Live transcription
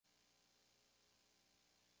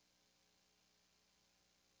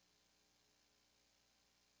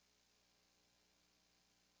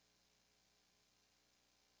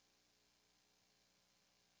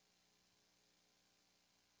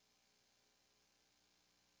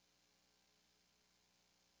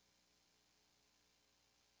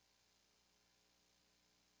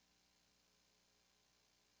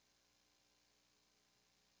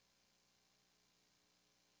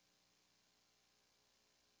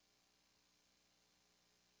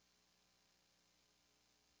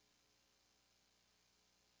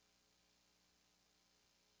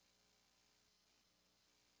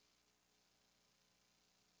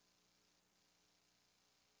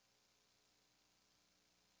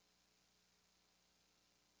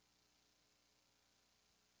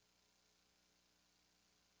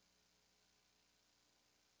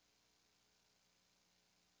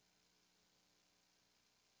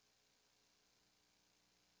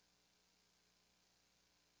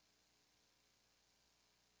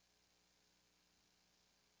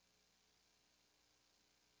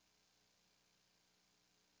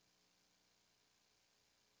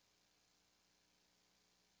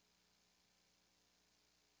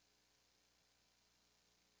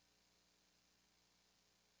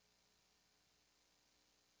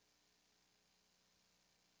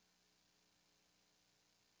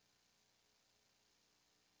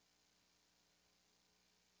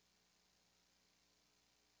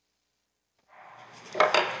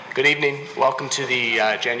Good evening. Welcome to the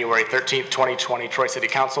January 13th, 2020 Troy City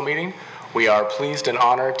Council meeting. We are pleased and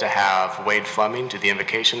honored to have Wade Fleming do the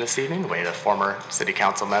invocation this evening. Wade, a former City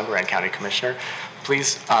Council member and County Commissioner.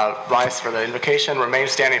 Please rise for the invocation. Remain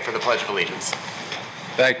standing for the Pledge of Allegiance.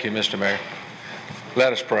 Thank you, Mr. Mayor.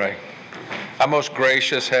 Let us pray. Our most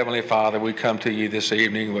gracious Heavenly Father, we come to you this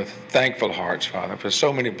evening with thankful hearts, Father, for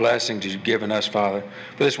so many blessings you've given us, Father,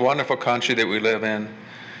 for this wonderful country that we live in,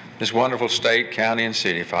 this wonderful state, county, and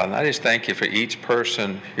city, Father. And I just thank you for each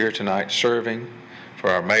person here tonight serving,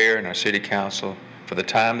 for our mayor and our city council, for the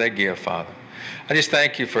time they give, Father. I just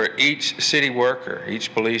thank you for each city worker,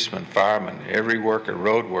 each policeman, fireman, every worker,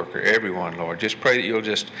 road worker, everyone, Lord. Just pray that you'll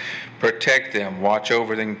just protect them, watch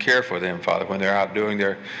over them, care for them, Father, when they're out doing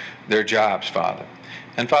their jobs, Father.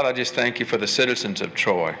 And Father, I just thank you for the citizens of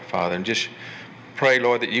Troy, Father, and just pray,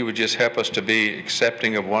 Lord, that you would just help us to be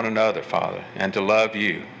accepting of one another, Father, and to love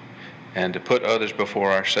you, and to put others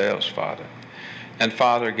before ourselves, Father. And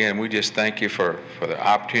Father, again, we just thank you for the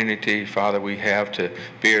opportunity, Father, we have to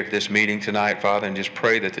be at this meeting tonight, Father, and just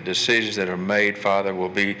pray that the decisions that are made, Father, will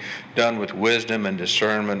be done with wisdom and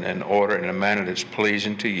discernment and order in a manner that's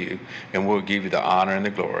pleasing to you, and we'll give you the honor and the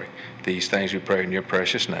glory. These things we pray in your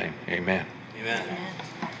precious name. Amen.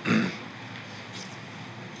 Amen.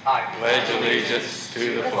 I pledge allegiance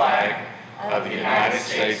to the flag of the United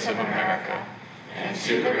States of America and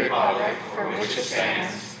to the republic for which it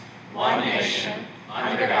stands, one nation,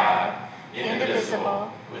 under God,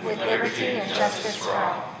 indivisible, with liberty and justice for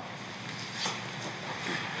all.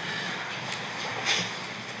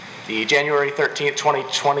 The January 13th,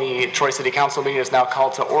 2020 Troy City Council meeting is now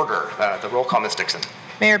called to order. The roll call, Ms. Dixon.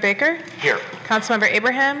 Mayor Baker? Here. Councilmember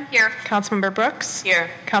Abraham? Here. Councilmember Brooks? Here.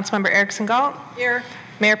 Councilmember Erickson Galt? Here.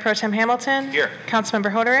 Mayor Pro Tem Hamilton? Here.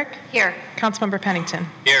 Councilmember Hoderick? Here. Councilmember Pennington?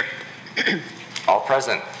 Here. All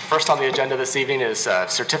present. First on the agenda this evening is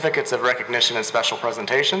certificates of recognition and special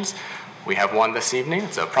presentations. We have one this evening.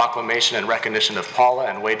 It's a proclamation and recognition of Paula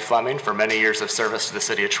and Wade Fleming for many years of service to the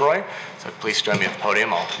city of Troy. So please join me at the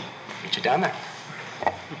podium. I'll meet you down there.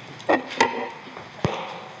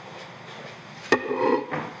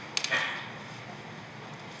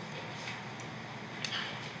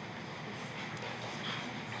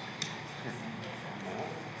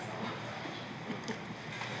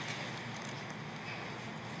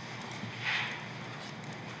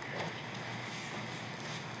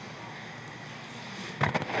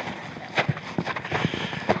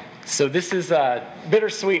 So this is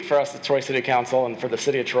bittersweet for us at Troy City Council and for the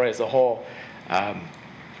city of Troy as a whole.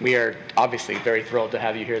 We are obviously very thrilled to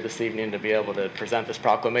have you here this evening to be able to present this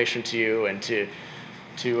proclamation to you and to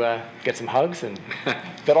get some hugs and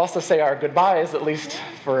but also say our goodbyes, at least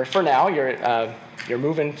for now. You're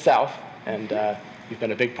moving south, and you've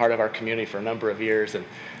been a big part of our community for a number of years. And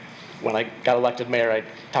when I got elected mayor, I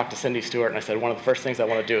talked to Cindy Stewart and I said, one of the first things I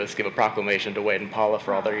want to do is give a proclamation to Wade and Paula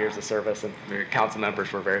for all their years of service, and your council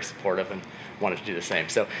members were very supportive and wanted to do the same.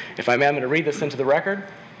 So if I may, I'm going to read this into the record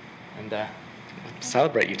and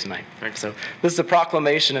celebrate you tonight. So this is a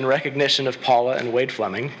proclamation in recognition of Paula and Wade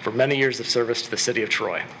Fleming for many years of service to the city of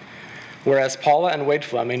Troy. Whereas Paula and Wade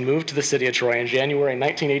Fleming moved to the city of Troy in January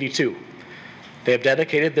 1982, they have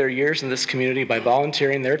dedicated their years in this community by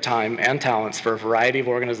volunteering their time and talents for a variety of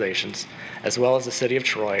organizations, as well as the city of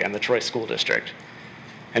Troy and the Troy School District.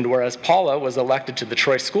 And whereas Paula was elected to the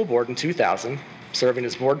Troy School Board in 2000, serving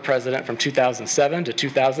as board president from 2007 to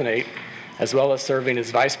 2008, as well as serving as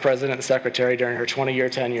vice president and secretary during her 20-year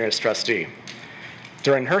tenure as trustee.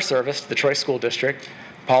 During her service to the Troy School District,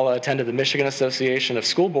 Paula attended the Michigan Association of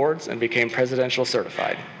School Boards and became presidential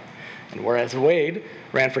certified. And whereas Wade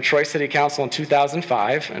ran for Troy City Council in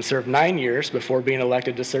 2005 and served 9 years before being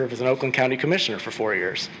elected to serve as an Oakland County Commissioner for 4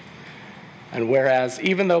 years. And whereas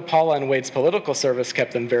even though Paula and Wade's political service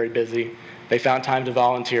kept them very busy, they found time to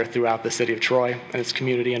volunteer throughout the city of Troy and its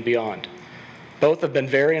community and beyond. Both have been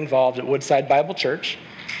very involved at Woodside Bible Church.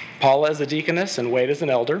 Paula is a deaconess and Wade is an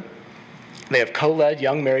elder. They have co-led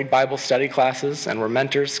young married Bible study classes and were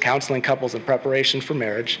mentors counseling couples in preparation for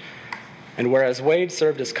marriage. And whereas Wade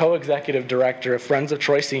served as co-executive director of Friends of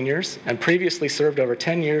Troy Seniors and previously served over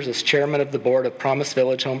 10 years as chairman of the board of Promise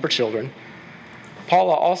Village Home for Children,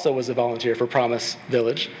 Paula also was a volunteer for Promise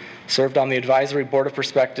Village, served on the advisory board of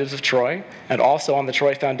Perspectives of Troy, and also on the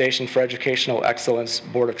Troy Foundation for Educational Excellence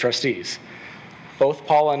Board of Trustees. Both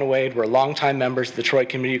Paula and Wade were longtime members of the Troy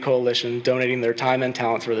Community Coalition, donating their time and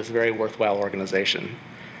talents for this very worthwhile organization.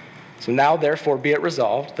 So now, therefore, be it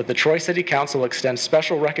resolved that the Troy City Council extends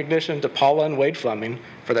special recognition to Paula and Wade Fleming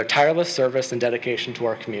for their tireless service and dedication to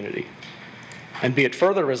our community. And be it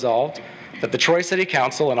further resolved that the Troy City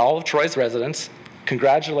Council and all of Troy's residents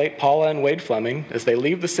congratulate Paula and Wade Fleming as they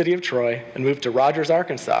leave the city of Troy and move to Rogers,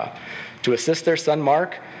 Arkansas to assist their son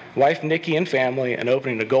Mark, wife Nikki, and family in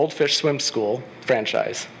opening a Goldfish Swim School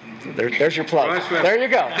franchise. There's your plug. There you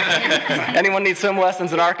go. Anyone needs swim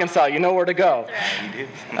lessons in Arkansas, you know where to go.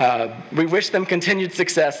 We wish them continued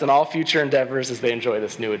success in all future endeavors as they enjoy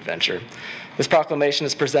this new adventure. This proclamation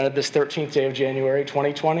is presented this 13th day of January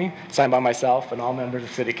 2020, signed by myself and all members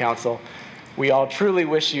of City Council. We all truly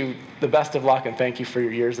wish you the best of luck and thank you for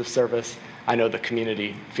your years of service. I know the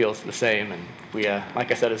community feels the same, and we,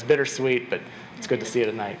 like I said, it's bittersweet, but it's good to see you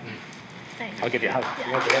tonight. I'll give you a hug.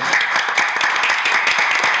 You want to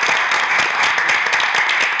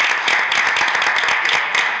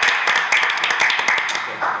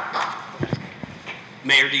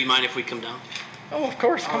Mayor, do you mind if we come down? Oh, of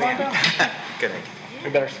course. Come on down. Good idea. We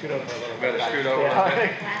better scoot over a little bit. Better scoot over.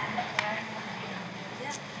 Yeah.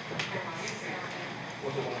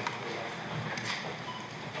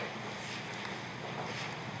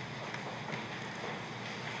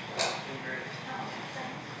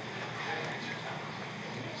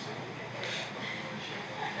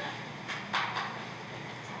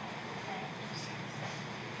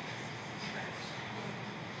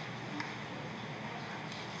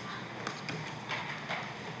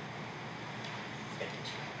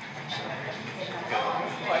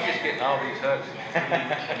 I'm just getting all these hugs.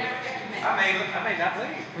 I may not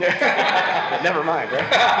leave. Never mind, right?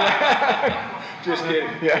 Just kidding.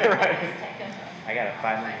 Yeah, right. I got a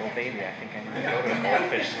 5-month-old baby. I think I need to go to the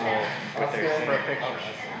goldfish school with her For a soon. picture.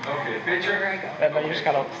 Okay, picture. And then you just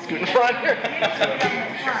kind of scoot in front here. Can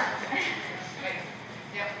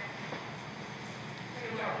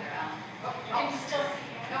you still see?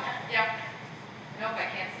 Nope, yeah. Nope, I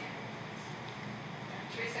can't see.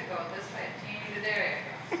 Teresa, go this way. Teeny, there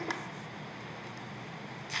you go.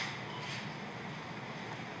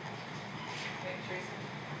 Wait, Teresa.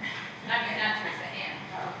 Not Teresa, Ann.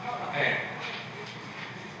 Hey.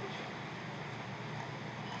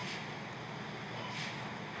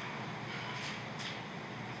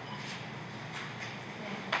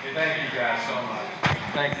 Hey, thank you guys so much.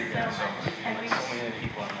 Thank you guys so much. So many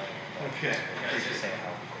people on the Okay. please just say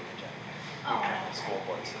hello before you jump. The school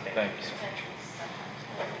board, so Thank you so much.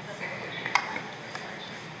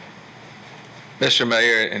 Mr.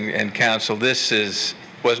 Mayor and Council, this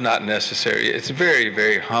was not necessary. It's very,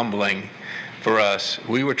 very humbling for us.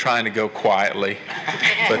 We were trying to go quietly,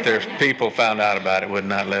 but there's people found out about it, would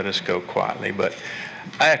not let us go quietly. But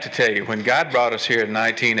I have to tell you, when God brought us here in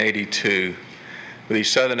 1982, with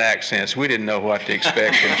these southern accents, we didn't know what to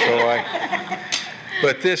expect in Troy.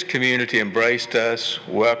 But this community embraced us,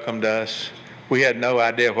 welcomed us. We had no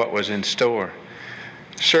idea what was in store.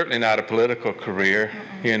 Certainly not a political career,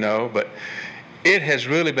 you know, but it has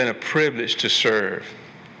really been a privilege to serve.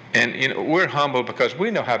 And, you know, we're humble because we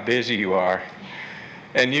know how busy you are.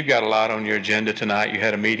 And you've got a lot on your agenda tonight. You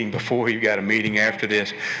had a meeting before, you got a meeting after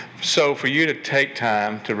this. So for you to take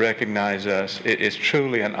time to recognize us, it is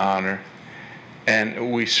truly an honor.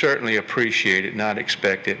 And we certainly appreciate it, not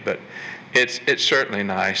expect it, but it's certainly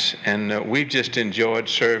nice. And we've just enjoyed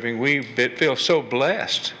serving. We feel so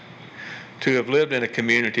blessed to have lived in a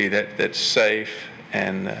community that's safe,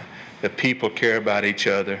 and the people care about each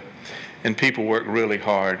other, and people work really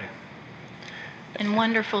hard. And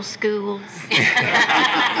wonderful schools. You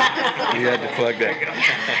had to plug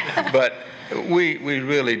that. But we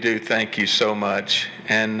really do thank you so much.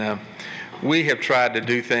 And we have tried to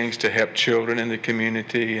do things to help children in the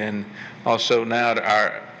community, and also now at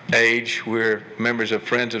our age, we're members of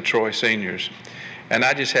Friends of Troy Seniors. And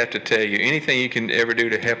I just have to tell you, anything you can ever do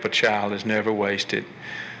to help a child is never wasted.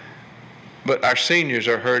 But our seniors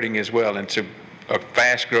are hurting as well, and it's a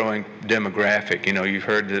fast-growing demographic. You know, you've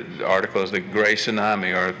heard the articles, the gray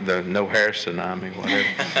tsunami or the no hair tsunami, whatever.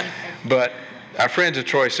 But our Friends of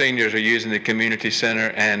Troy Seniors are using the community center,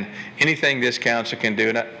 and anything this council can do,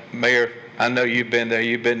 and Mayor, I know you've been there,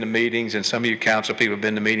 you've been to meetings, and some of you council people have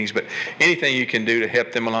been to meetings, but anything you can do to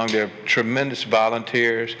help them along. They're tremendous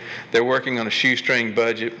volunteers. They're working on a shoestring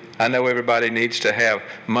budget. I know everybody needs to have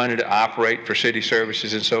money to operate for city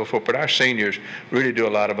services and so forth, but our seniors really do a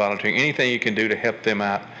lot of volunteering. Anything you can do to help them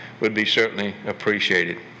out would be certainly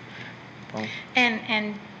appreciated.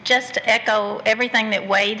 And just to echo everything that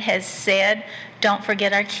Wade has said, don't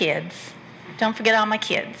forget our kids. Don't forget all my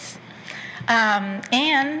kids. And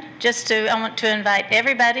I want to invite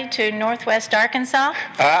everybody to Northwest Arkansas.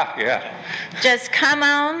 Yeah. Just come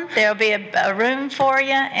on. There'll be a room for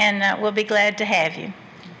you, and we'll be glad to have you.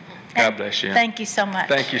 God bless you. Thank you so much.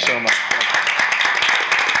 Thank you so much.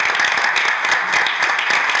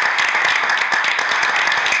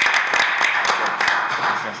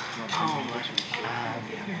 Good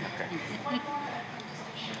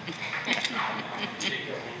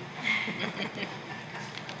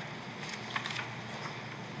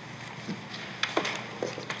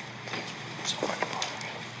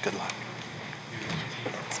luck.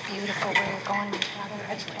 It's beautiful where you're going, brother.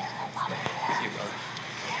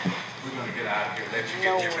 We're going to get out of here. Let you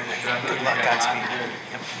get your Good luck, Godspeed.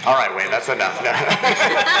 All right, Wayne, that's enough. Thank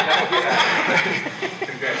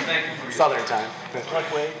you for your Southern time.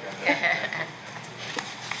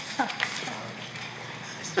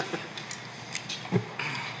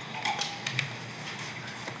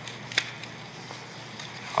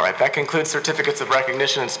 All right, that concludes certificates of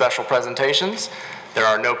recognition and special presentations. There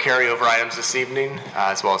are no carryover items this evening,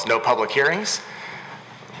 as well as no public hearings.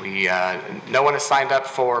 No one has signed up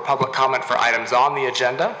for public comment for items on the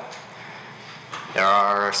agenda.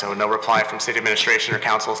 So no reply from city administration or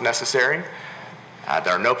council is necessary.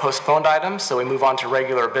 There are no postponed items, so we move on to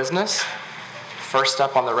regular business. First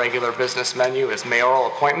up on the regular business menu is mayoral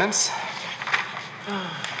appointments.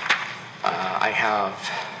 I have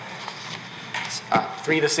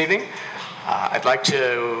 3 this evening. I'd like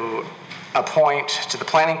to appoint to the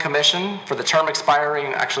Planning Commission for the term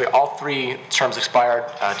expiring, actually all 3 terms expired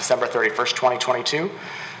December 31st, 2022,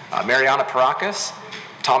 Mariana Parakis,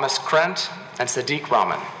 Thomas Krent, and Sadiq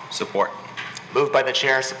Rahman. Support. Moved by the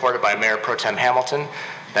chair, supported by Mayor Pro Tem Hamilton,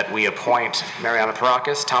 that we appoint Mariana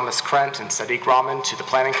Parakis, Thomas Krent, and Sadiq Rahman to the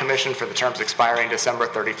Planning Commission for the terms expiring December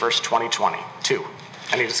 31st, 2022.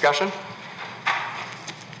 Any discussion?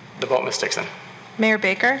 The vote, Ms. Dixon. Mayor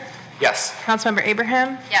Baker, Yes. Councilmember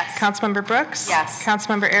Abraham. Yes. Councilmember Brooks. Yes.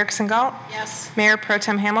 Councilmember Erickson Galt. Yes. Mayor Pro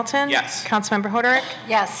Tem Hamilton. Yes. Councilmember Hoderick.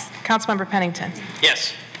 Yes. Councilmember Pennington.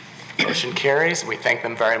 Yes. Motion carries. We thank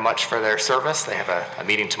them very much for their service. They have a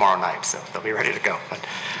meeting tomorrow night, so they'll be ready to go. But,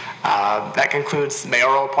 that concludes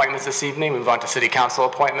mayoral appointments this evening. We move on to city council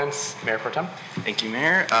appointments. Mayor Pro Tem. Thank you,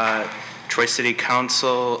 Mayor. Troy City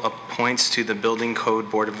Council appoints to the Building Code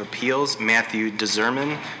Board of Appeals Matthew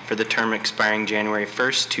DeZerman for the term expiring January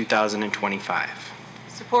 1st, 2025.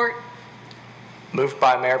 Support. Moved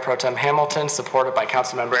by Mayor Pro Tem Hamilton, supported by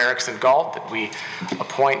Councilmember Erickson Galt, that we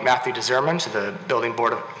appoint Matthew DeZerman to the Building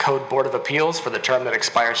Code Board of Appeals for the term that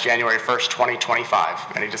expires January 1st,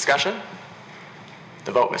 2025. Any discussion?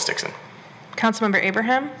 The vote, Ms. Dixon. Councilmember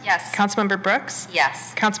Abraham. Yes. Councilmember Brooks.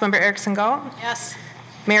 Yes. Councilmember Erickson Galt. Yes.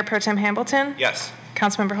 Mayor Pro Tem Hamilton. Yes.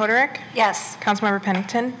 Councilmember Hoderick. Yes. Councilmember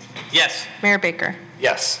Pennington. Yes. Mayor Baker.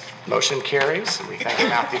 Yes. Motion carries. We thank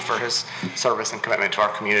Matthew for his service and commitment to our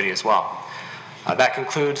community as well. That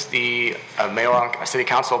concludes the mayoral city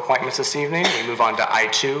council appointments this evening. We move on to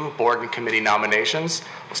I2, board and committee nominations.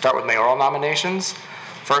 We'll start with mayoral nominations.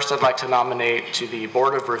 First, I'd like to nominate to the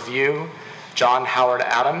Board of Review John Howard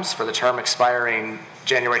Adams for the term expiring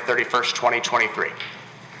January 31st, 2023.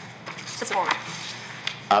 Support.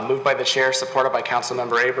 Moved by the chair, supported by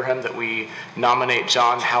Councilmember Abraham, that we nominate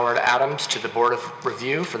John Howard Adams to the Board of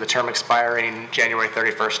Review for the term expiring January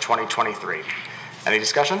 31st, 2023. Any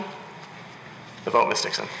discussion? The vote, Ms.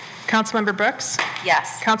 Dixon. Councilmember Brooks.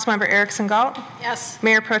 Yes. Councilmember Erickson Galt. Yes.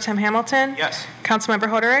 Mayor Pro Tem Hamilton. Yes. Councilmember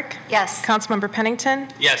Hoderick. Yes. Councilmember Pennington.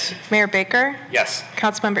 Yes. Mayor Baker. Yes.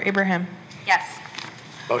 Councilmember Abraham. Yes.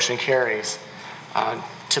 Motion carries.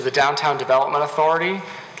 To the Downtown Development Authority,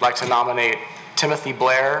 I'd like to nominate Timothy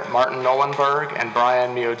Blair, Martin Nolenberg, and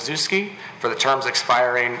Brian Miodzewski for the terms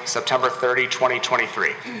expiring September 30,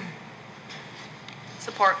 2023.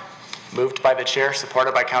 Support. Moved by the chair,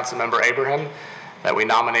 supported by Councilmember Abraham, that we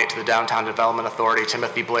nominate to the Downtown Development Authority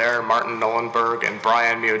Timothy Blair, Martin Nolenberg, and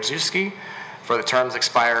Brian Miodzewski for the terms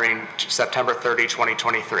expiring September 30,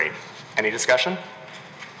 2023. Any discussion?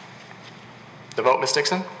 The vote, Ms.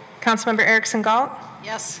 Dixon? Councilmember Erickson Galt.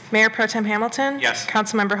 Yes. Mayor Pro Tem Hamilton. Yes.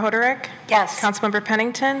 Councilmember Hoderick. Yes. Councilmember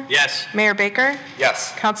Pennington. Yes. Mayor Baker.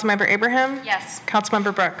 Yes. Councilmember Abraham. Yes.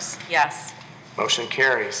 Councilmember Brooks. Yes. Motion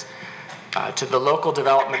carries. To the Local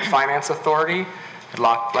Development Finance Authority, I'd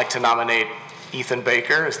like to nominate Ethan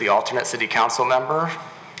Baker as the alternate city council member.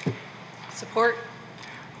 Support.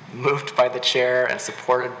 Moved by the chair and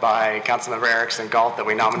supported by Councilmember Erickson Galt that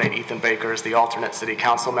we nominate Ethan Baker as the alternate city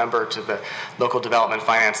council member to the Local Development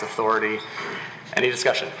Finance Authority. Any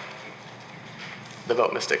discussion? The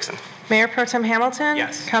vote, Ms. Dixon. Mayor Pro Tem Hamilton.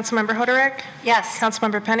 Yes. Councilmember Hoderick. Yes.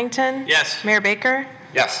 Councilmember Pennington. Yes. Mayor Baker.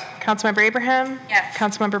 Yes. Councilmember Abraham. Yes.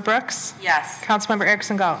 Councilmember Brooks. Yes. Councilmember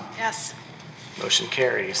Erickson Galt. Yes. Motion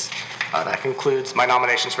carries. That concludes my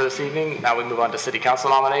nominations for this evening. Now we move on to city council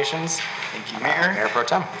nominations. Thank you, Mayor. Mayor Pro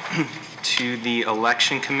Tem. To the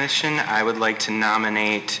Election Commission, I would like to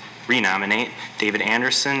renominate David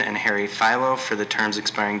Anderson and Harry Philo for the terms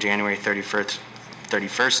expiring January 31st,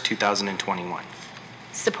 2021.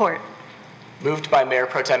 Support. Moved by Mayor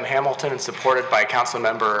Pro Tem Hamilton and supported by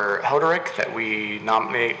Councilmember Hoderick that we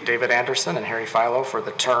nominate David Anderson and Harry Philo for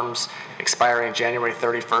the terms expiring January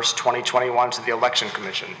 31st, 2021 to the Election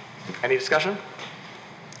Commission. Any discussion?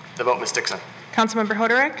 The vote, Ms. Dixon. Councilmember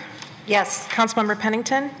Hoderick? Yes. Councilmember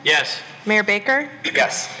Pennington? Yes. Mayor Baker?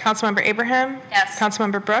 Yes. Councilmember Abraham? Yes.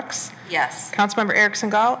 Councilmember Brooks? Yes. Councilmember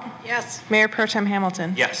Erickson Galt? Yes. Mayor Pro Tem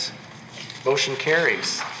Hamilton? Yes. Motion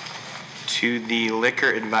carries. To the Liquor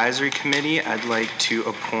Advisory Committee, I'd like to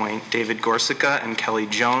appoint David Gorsica and Kelly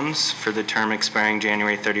Jones for the term expiring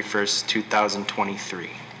January 31st, 2023.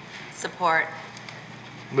 Support.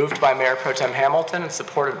 Moved by Mayor Pro Tem Hamilton and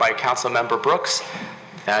supported by Councilmember Brooks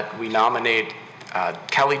that we nominate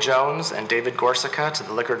Kelly Jones and David Gorsica to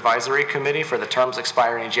the Liquor Advisory Committee for the terms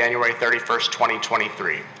expiring January 31st,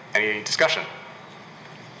 2023. Any discussion?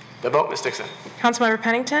 The vote, Ms. Dixon. Councilmember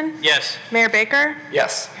Pennington? Yes. Mayor Baker?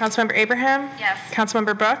 Yes. Councilmember Abraham? Yes.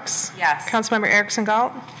 Councilmember Brooks? Yes. Councilmember Erickson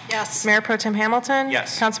Galt? Yes. Mayor Pro Tem Hamilton?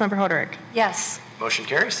 Yes. Councilmember Hoderick? Yes. Motion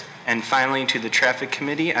carries. And finally, to the Traffic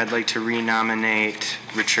Committee, I'd like to renominate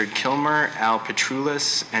Richard Kilmer, Al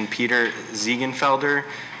Petrulis, and Peter Ziegenfelder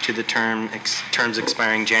to the terms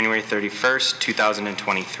expiring January 31st,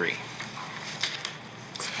 2023.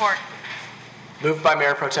 Support. Moved by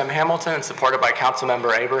Mayor Pro Tem Hamilton and supported by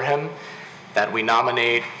Councilmember Abraham that we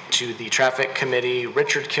nominate to the Traffic Committee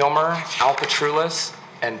Richard Kilmer, Al Petrulis,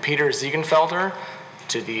 and Peter Ziegenfelder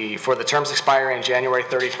for the terms expiring January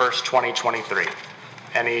 31st, 2023.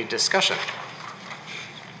 Any discussion?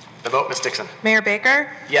 The vote, Ms. Dixon. Mayor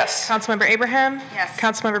Baker? Yes. Councilmember Abraham? Yes.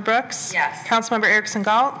 Councilmember Brooks? Yes. Councilmember Erickson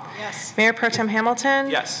Galt? Yes. Mayor Pro Tem Hamilton?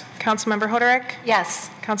 Yes. Councilmember Hoderick? Yes.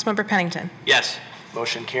 Councilmember Pennington? Yes.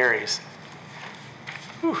 Motion carries.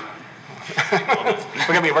 Whew.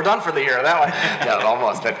 We're done for the year that way. Yeah,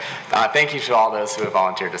 almost. But thank you to all those who have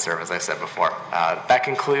volunteered to serve, as I said before. That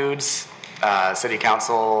concludes City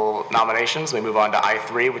Council nominations. We move on to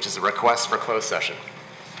I3, which is a request for closed session.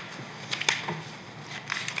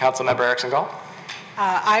 Councilmember Erickson Galt.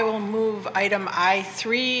 I will move item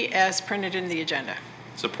I3 as printed in the agenda.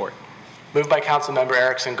 Support. Moved by Councilmember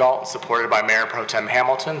Erickson Galt, supported by Mayor Pro Tem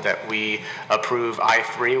Hamilton, that we approve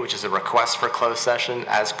I3, which is a request for closed session,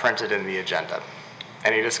 as printed in the agenda.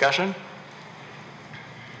 Any discussion?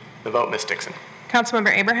 The vote, Ms. Dixon.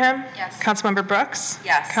 Councilmember Abraham? Yes. Councilmember Brooks?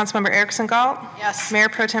 Yes. Councilmember Erickson Galt? Yes. Mayor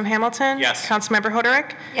Pro Tem Hamilton? Yes. Councilmember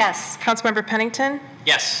Hoderick? Yes. Councilmember Pennington?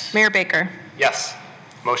 Yes. Mayor Baker? Yes.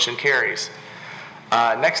 Motion carries.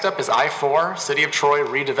 Next up is I4, City of Troy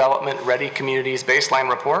Redevelopment Ready Communities Baseline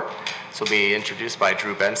Report. This will be introduced by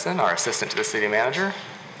Drew Benson, our assistant to the city manager.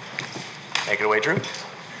 Take it away, Drew.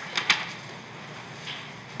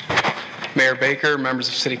 Mayor Baker, members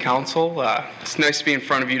of City Council, it's nice to be in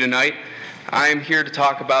front of you tonight. I am here to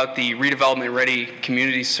talk about the Redevelopment Ready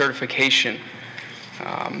Community Certification.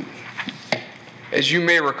 As you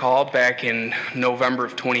may recall, back in November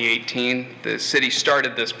of 2018, the city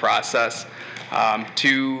started this process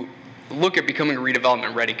to look at becoming a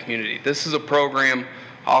redevelopment ready community. This is a program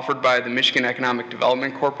offered by the Michigan Economic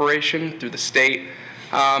Development Corporation through the state.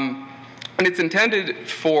 And it's intended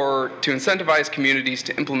to incentivize communities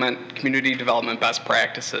to implement community development best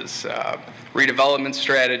practices, redevelopment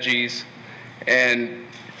strategies, and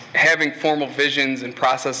having formal visions and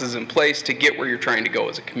processes in place to get where you're trying to go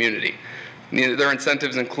as a community. Their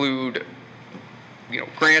incentives include,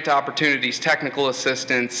 grant opportunities, technical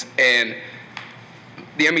assistance, and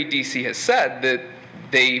the MEDC has said that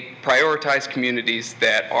they prioritize communities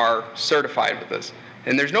that are certified with this.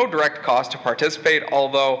 And there's no direct cost to participate,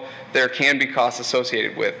 although there can be costs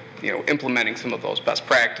associated with, implementing some of those best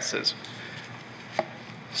practices.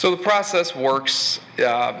 So the process works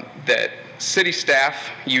that city staff,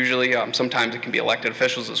 usually, sometimes it can be elected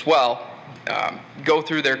officials as well, go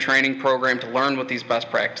through their training program to learn what these best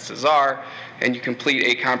practices are, and you complete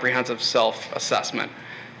a comprehensive self-assessment.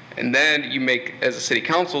 And then you make, as a city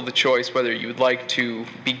council, the choice whether you would like to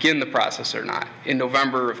begin the process or not. In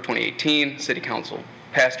November of 2018, city council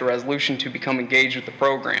passed a resolution to become engaged with the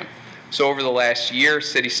program. So over the last year,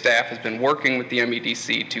 city staff has been working with the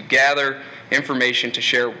MEDC to gather information to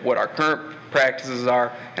share what our current practices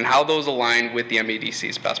are and how those align with the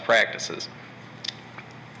MEDC's best practices.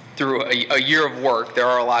 Through a year of work, there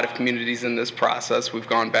are a lot of communities in this process. We've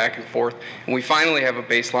gone back and forth, and we finally have a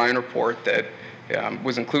baseline report that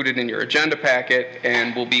was included in your agenda packet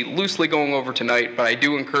and will be loosely going over tonight, but I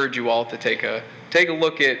do encourage you all to take a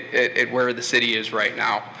look at where the city is right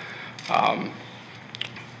now.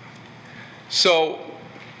 So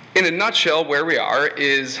In a nutshell, where we are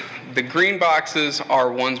is the green boxes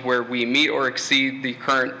are ones where we meet or exceed the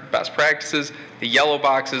current best practices. The yellow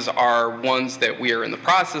boxes are ones that we are in the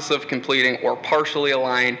process of completing or partially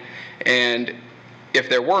aligned. And if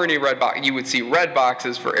there were any red boxes, you would see red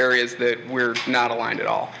boxes for areas that we're not aligned at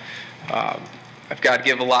all. I've got to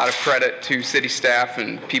give a lot of credit to city staff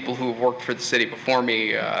and people who have worked for the city before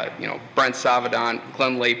me. Brent Savadon,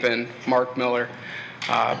 Glenn Lapin, Mark Miller.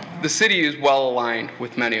 The city is well aligned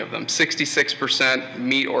with many of them. 66%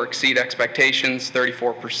 meet or exceed expectations,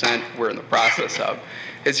 34% we're in the process of.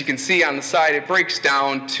 As you can see on the side, it breaks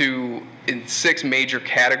down to in 6 major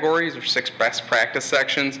categories or 6 best practice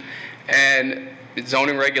sections. And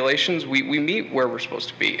zoning regulations, we meet where we're supposed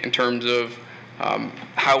to be in terms of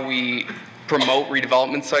how we promote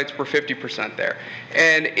redevelopment sites. We're 50% there.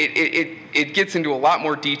 And it gets into a lot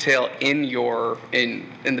more detail in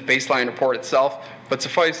the baseline report itself. But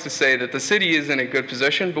suffice to say that the city is in a good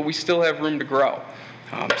position, but we still have room to grow.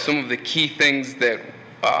 Some of the key things that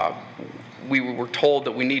we were told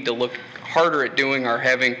that we need to look harder at doing are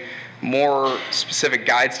having more specific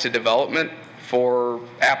guides to development for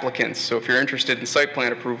applicants. So if you're interested in site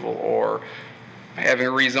plan approval or having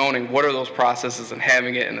a rezoning, what are those processes, and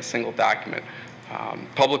having it in a single document.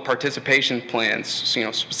 Public participation plans,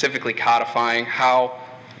 specifically codifying how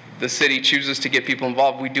the city chooses to get people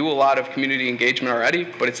involved. We do a lot of community engagement already,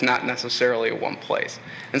 but it's not necessarily at one place.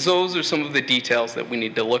 And so those are some of the details that we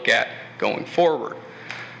need to look at going forward.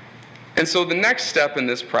 And so the next step in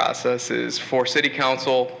this process is for City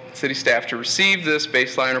Council, City staff to receive this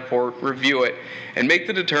baseline report, review it, and make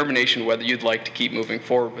the determination whether you'd like to keep moving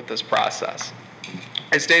forward with this process.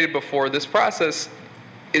 As stated before, this process,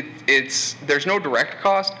 there's no direct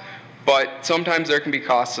cost, but sometimes there can be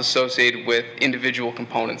costs associated with individual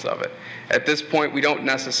components of it. At this point, we don't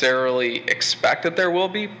necessarily expect that there will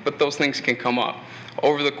be, but those things can come up.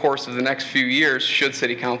 Over the course of the next few years, should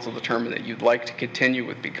City Council determine that you'd like to continue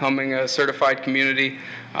with becoming a certified community,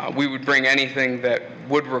 we would bring anything that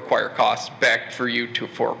would require costs back for you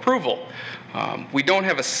for approval. We don't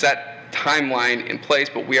have a set timeline in place,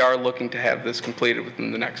 but we are looking to have this completed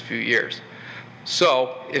within the next few years.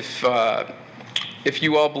 So if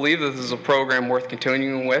you all believe that this is a program worth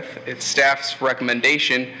continuing with, it's staff's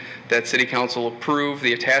recommendation that City Council approve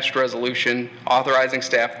the attached resolution authorizing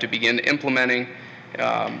staff to begin implementing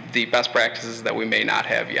the best practices that we may not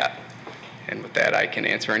have yet. And with that, I can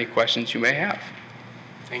answer any questions you may have.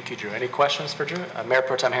 Thank you, Drew. Any questions for Drew? Mayor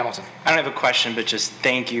Pro Tem Hamilton. I don't have a question, but just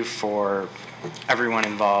thank you for everyone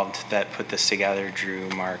involved that put this together, Drew,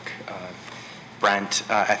 Mark, Brent.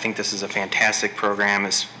 I think this is a fantastic program,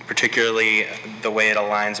 particularly the way it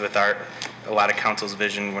aligns with a lot of council's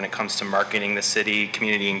vision when it comes to marketing the city,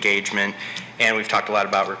 community engagement, and we've talked a lot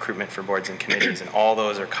about recruitment for boards and committees, and all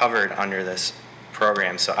those are covered under this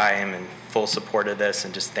program. So I am in full support of this,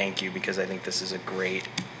 and just thank you, because I think this is a great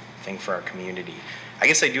thing for our community. I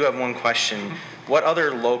guess I do have one question. What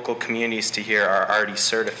other local communities to here are already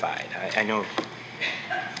certified? I know,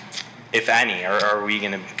 if any, or are we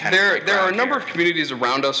going to kind of... There are a number of communities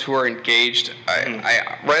around us who are engaged.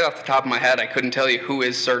 I right off the top of my head, I couldn't tell you who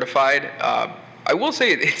is certified. I will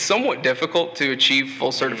say it's somewhat difficult to achieve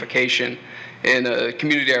full certification. In a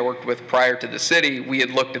community I worked with prior to the city, we had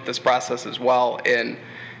looked at this process as well, and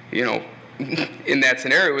in that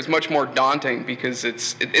scenario, it was much more daunting because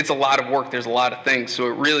it's a lot of work. There's a lot of things, so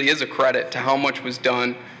it really is a credit to how much was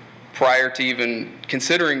done prior to even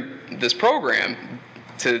considering this program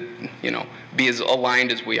to be as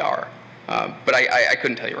aligned as we are. But I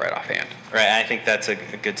couldn't tell you right offhand. Right, I think that's a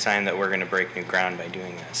good sign that we're going to break new ground by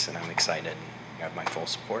doing this, and I'm excited. You have my full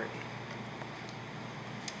support.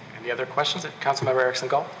 Any other questions? Councilmember Erickson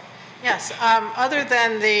Galt? Yes, other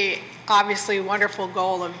than the obviously wonderful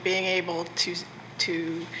goal of being able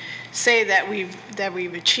to say that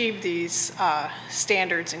we've achieved these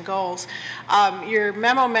standards and goals, your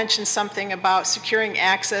memo mentioned something about securing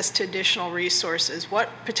access to additional resources. What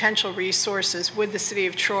potential resources would the City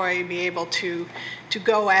of Troy be able to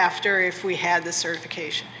go after if we had the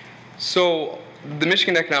certification? So the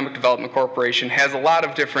Michigan Economic Development Corporation has a lot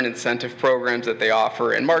of different incentive programs that they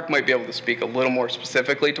offer, and Mark might be able to speak a little more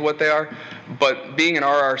specifically to what they are, but being an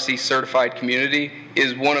RRC certified community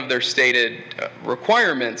is one of their stated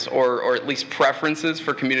requirements, or at least preferences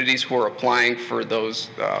for communities who are applying for those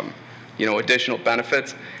additional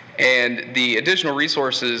benefits. And the additional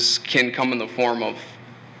resources can come in the form of,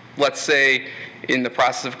 let's say, in the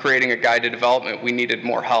process of creating a guide to development, we needed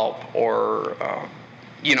more help, or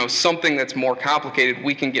something that's more complicated,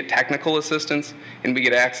 we can get technical assistance, and we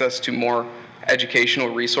get access to more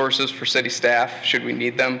educational resources for city staff should we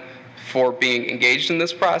need them for being engaged in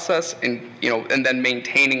this process and, and then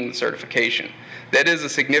maintaining the certification. That is a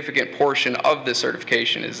significant portion of the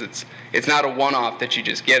certification. It's not a one-off that you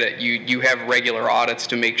just get it. You have regular audits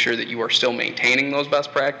to make sure that you are still maintaining those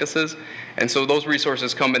best practices, and so those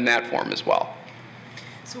resources come in that form as well.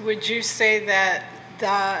 So would you say that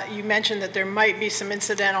you mentioned that there might be some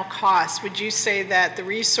incidental costs. Would you say that the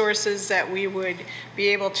resources that we would be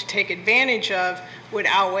able to take advantage of would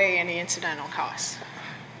outweigh any incidental costs?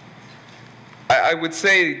 I would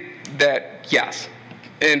say that yes.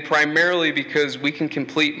 And primarily because we can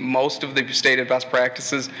complete most of the stated best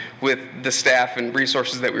practices with the staff and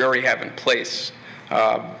resources that we already have in place.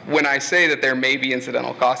 When I say that there may be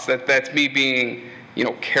incidental costs, that's me being,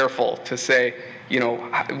 careful to say,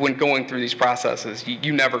 when going through these processes,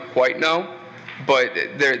 you never quite know. But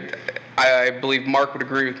I believe Mark would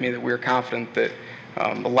agree with me that we're confident that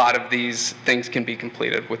a lot of these things can be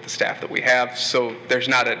completed with the staff that we have, so there's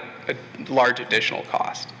not a large additional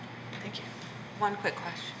cost. One quick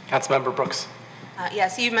question. Councilmember Brooks.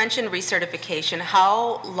 Yes, you mentioned recertification.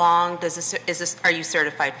 How long are you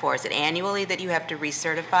certified for? Is it annually that you have to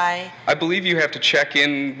recertify? I believe you have to check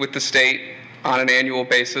in with the state on an annual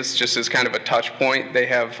basis, just as kind of a touch point. They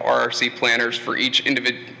have RRC planners for each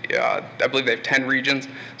individual. I believe they have 10 regions,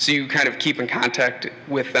 so you kind of keep in contact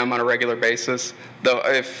with them on a regular basis.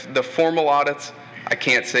 If the formal audits, I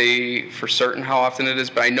can't say for certain how often it is,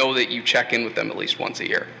 but I know that you check in with them at least once a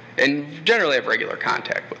year, and generally have regular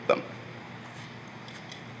contact with them.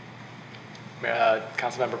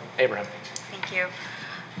 Councilmember Abraham. Thank you.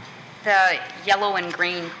 The yellow and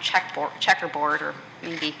green checkerboard, or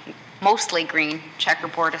maybe mostly green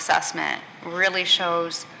checkerboard assessment, really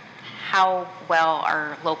shows how well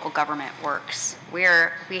our local government works. We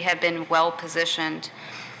have been well positioned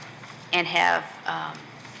and have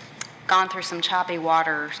gone through some choppy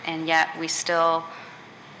waters, and yet we still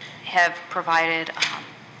have provided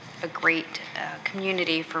a great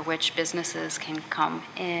community for which businesses can come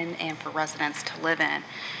in and for residents to live in.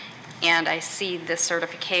 And I see this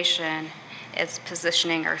certification as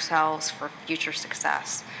positioning ourselves for future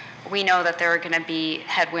success. We know that there are going to be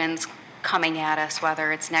headwinds coming at us,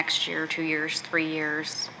 whether it's next year, 2 years, 3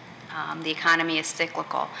 years. The economy is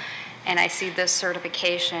cyclical. And I see this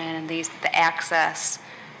certification and the access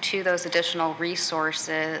to those additional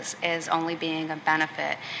resources as only being a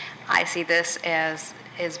benefit. I see this as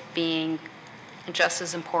being just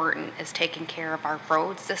as important as taking care of our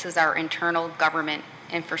roads. This is our internal government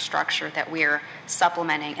infrastructure that we are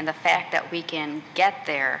supplementing, and the fact that we can get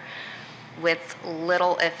there with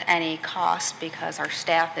little, if any, cost because our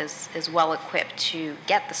staff is well equipped to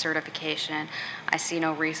get the certification, I see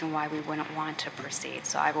no reason why we wouldn't want to proceed,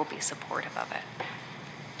 so I will be supportive of it.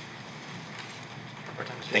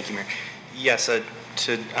 Thank you, Mayor. Yes, on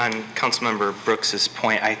Councilmember Brooks's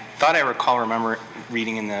point, I thought I remember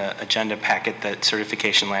reading in the agenda packet that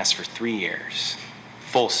certification lasts for 3 years,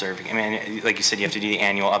 full serving. I mean, like you said, you have to do the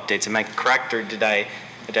annual updates. Am I correct, or did I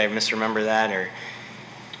misremember that? Or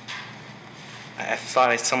I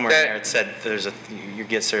thought somewhere in there it said you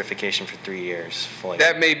get certification for 3 years fully.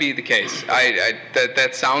 That may be the case.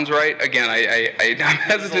 That sounds right. Again, I'm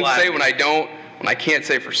hesitant to say when I can't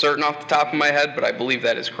say for certain off the top of my head, but I believe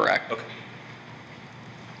that is correct. Okay.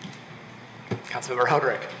 Councilmember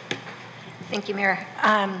Hoderick. Thank you, Mayor.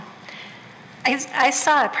 I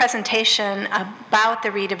saw a presentation about the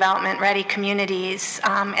redevelopment ready communities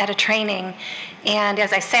at a training, and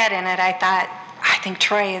as I sat in it, I thought, I think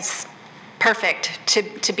Troy is perfect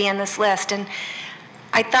to be in this list. And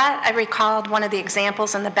I thought I recalled one of the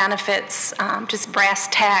examples and the benefits, just brass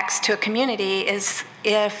tacks to a community, is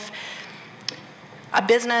if a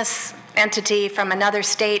business entity from another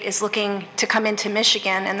state is looking to come into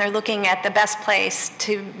Michigan and they're looking at the best place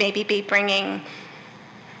to maybe be bringing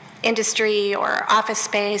industry or office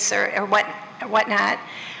space or whatnot,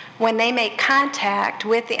 when they make contact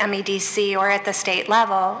with the MEDC or at the state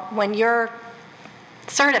level, when you're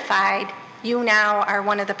certified, you now are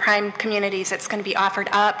one of the prime communities that's going to be offered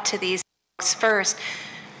up to these folks first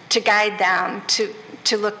to guide them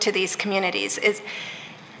to look to these communities.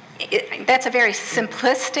 That's a very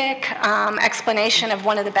simplistic explanation of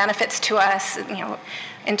one of the benefits to us,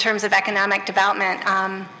 in terms of economic development.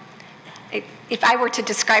 If I were to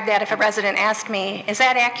describe that, if a resident asked me, is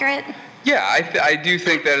that accurate? Yeah, I do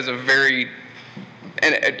think that is a very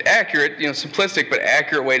accurate, simplistic but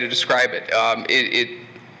accurate way to describe it.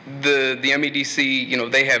 The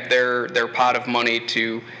MEDC, they have their pot of money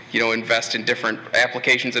to invest in different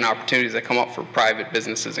applications and opportunities that come up for private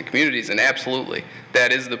businesses and communities, and absolutely,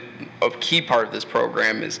 that is a key part of this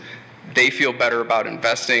program. Is they feel better about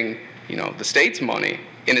investing, the state's money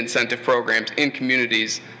and incentive programs in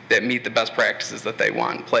communities that meet the best practices that they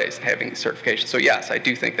want in place, having the certification. So yes, I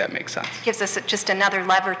do think that makes sense. Gives us just another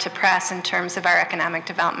lever to press in terms of our economic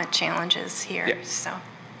development challenges here. Yeah. So,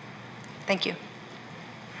 thank you.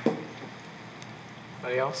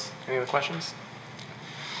 Anybody else? Any other questions?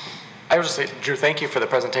 I would just say, Drew, thank you for the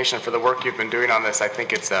presentation, for the work you've been doing on this. I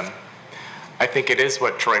think it is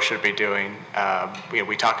what Troy should be doing.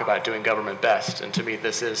 We talk about doing government best, and to me,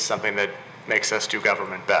 this is something that makes us do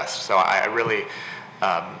government best. So I really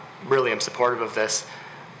am supportive of this.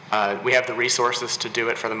 We have the resources to do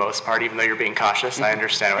it for the most part, even though you're being cautious. I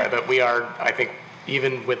understand that. But we are, I think,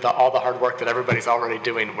 even with all the hard work that everybody's already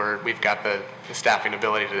doing, we've got the staffing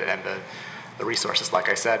ability and the resources, like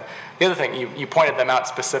I said. The other thing, you pointed them out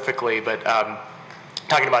specifically, but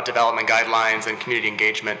talking about development guidelines and community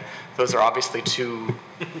engagement, those are obviously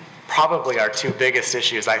probably our two biggest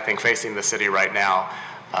issues, I think, facing the city right now.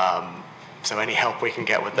 So any help we can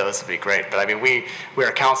get with those would be great. But I mean, we're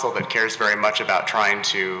a council that cares very much about trying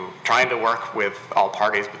to work with all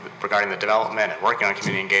parties regarding the development and working on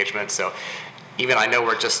community engagement. So even I know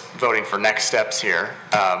we're just voting for next steps here,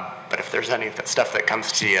 but if there's any stuff that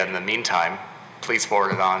comes to you in the meantime, please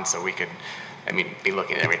forward it on so we could, be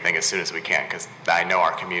looking at everything as soon as we can, because I know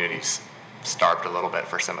our community's starved a little bit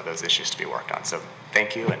for some of those issues to be worked on. So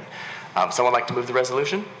thank you. And someone like to move the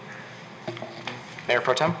resolution? Mayor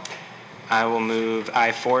Pro Tem? I will move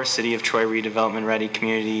I-4, City of Troy Redevelopment Ready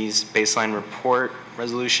Communities Baseline Report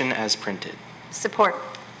Resolution as printed. Support.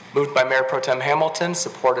 Moved by Mayor Pro Tem Hamilton,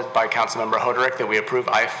 supported by Councilmember Hoderick, that we approve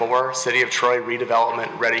I-4, City of Troy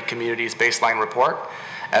Redevelopment Ready Communities Baseline Report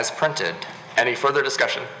as printed. Any further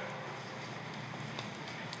discussion?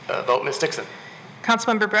 Vote, Ms. Dixon.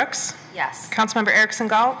 Councilmember Brooks? Yes. Councilmember Erickson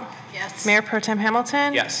Galt? Yes. Mayor Pro Tem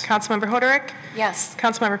Hamilton? Yes. Councilmember Hoderick? Yes.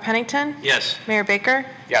 Councilmember Pennington? Yes. Mayor Baker?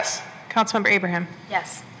 Yes. Councilmember Abraham?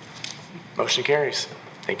 Yes. Motion carries.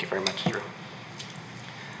 Thank you very much, Drew.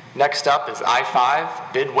 Next up is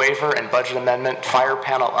I-5, Bid Waiver and Budget Amendment Fire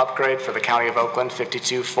Panel Upgrade for the County of Oakland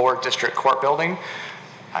 52-4 District Court Building.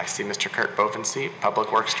 I see Mr. Kurt Bovenseat,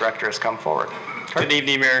 Public Works Director, has come forward. Kurt. Good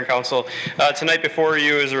evening, Mayor and Council. Tonight before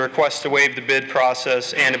you is a request to waive the bid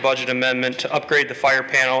process and a budget amendment to upgrade the fire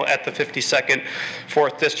panel at the 52nd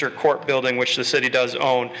 4th District Court Building, which the city does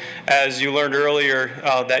own. As you learned earlier,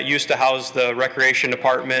 that used to house the Recreation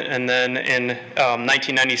Department, and then in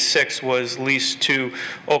 1996 was leased to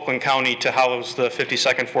Oakland County to house the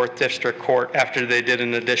 52nd 4th District Court after they did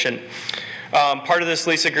an addition. Part of this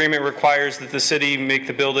lease agreement requires that the city make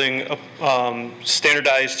the building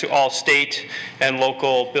standardized to all state and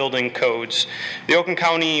local building codes. The Oakland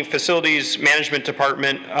County Facilities Management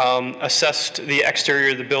Department assessed the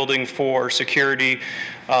exterior of the building for security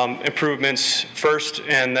improvements first,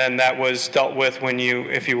 and then that was dealt with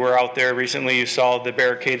if you were out there recently, you saw the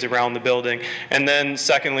barricades around the building. And then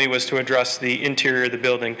secondly was to address the interior of the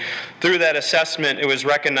building. Through that assessment, it was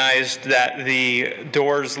recognized that the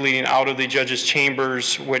doors leading out of the judges'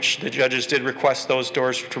 chambers, which the judges did request those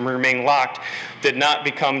doors to remain locked, did not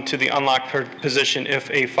become to the unlocked position if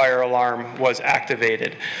a fire alarm was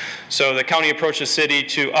activated. So the county approached the city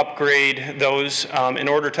to upgrade those. In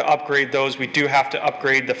order to upgrade those, we do have to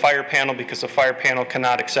upgrade the fire panel because the fire panel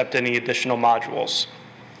cannot accept any additional modules.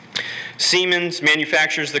 Siemens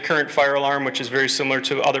manufactures the current fire alarm, which is very similar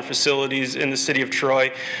to other facilities in the city of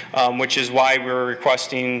Troy, which is why we're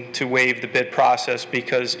requesting to waive the bid process,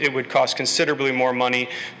 because it would cost considerably more money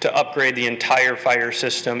to upgrade the entire fire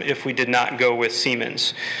system if we did not go with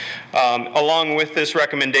Siemens. Along with this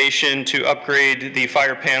recommendation to upgrade the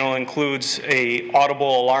fire panel includes an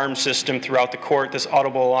audible alarm system throughout the court. This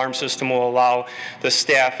audible alarm system will allow the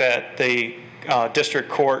staff at the district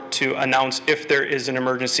court to announce if there is an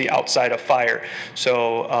emergency outside of fire.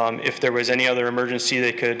 So if there was any other emergency,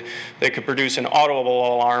 they could produce an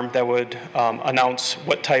audible alarm that would announce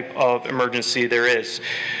what type of emergency there is.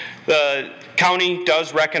 The county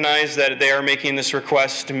does recognize that they are making this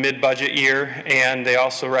request mid-budget year, and they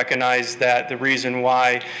also recognize that the reason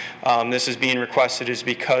why this is being requested is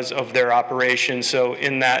because of their operation. So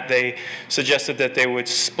in that, they suggested that they would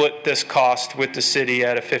split this cost with the city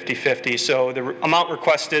at a 50-50. So the amount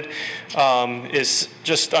requested is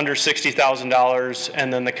just under $60,000,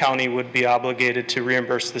 and then the county would be obligated to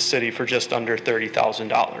reimburse the city for just under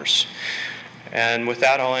 $30,000. And with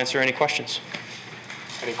that, I'll answer any questions.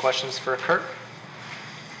 Any questions for Kurt?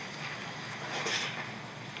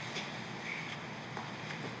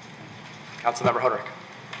 Councilmember Hoderick.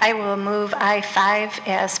 I will move I-5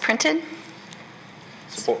 as printed.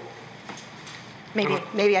 Support.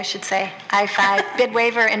 maybe I should say, I-5, bid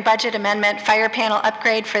waiver and budget amendment, fire panel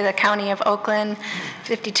upgrade for the County of Oakland,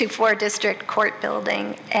 52-4 District Court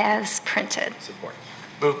Building as printed. Support.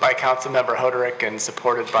 Moved by Councilmember Hoderick and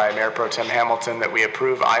supported by Mayor Pro Tem Hamilton that we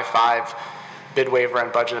approve I-5 bid waiver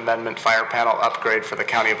and budget amendment fire panel upgrade for the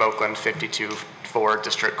County of Oakland 52-4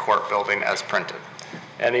 District Court Building as printed.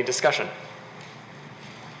 Any discussion?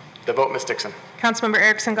 The vote, Ms. Dixon. Councilmember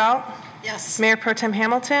Erickson Galt. Yes. Mayor Pro Tem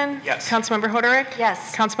Hamilton. Yes. Councilmember Hoderick.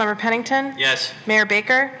 Yes. Councilmember Pennington. Yes. Mayor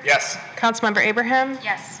Baker. Yes. Councilmember Abraham.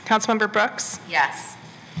 Yes. Councilmember Brooks. Yes.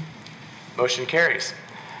 Motion carries.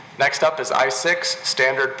 Next up is I-6,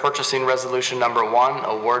 Standard Purchasing Resolution Number 1,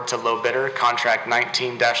 Award to Low Bidder, Contract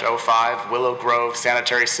 19-05, Willow Grove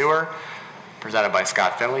Sanitary Sewer, presented by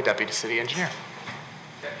Scott Finley, Deputy City Engineer.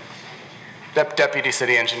 Deputy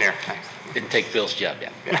City Engineer. Thanks. Didn't take Bill's job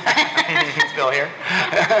yet. Is Bill here?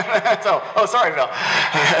 Oh, sorry, Bill.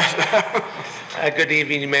 Good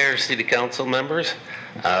evening, Mayor, City Council members.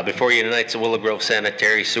 Before you tonight's the Willow Grove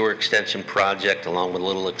Sanitary Sewer Extension Project, along with a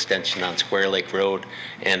little extension on Square Lake Road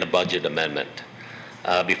and a budget amendment.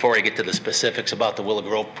 Before I get to the specifics about the Willow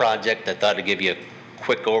Grove project, I thought I'd give you a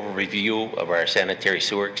quick overview of our sanitary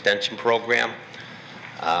sewer extension program.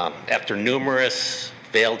 After numerous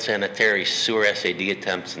failed sanitary sewer SAD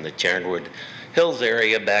attempts in the Charonwood Hills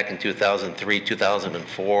area back in 2003,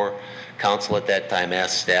 2004, Council at that time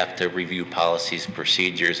asked staff to review policies,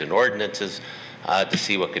 procedures, and ordinances to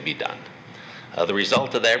see what could be done. The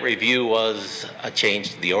result of that review was a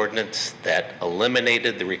change to the ordinance that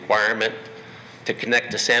eliminated the requirement to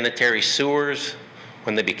connect to sanitary sewers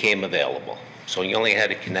when they became available. So you only had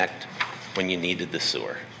to connect when you needed the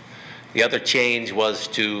sewer. The other change was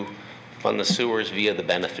to fund the sewers via the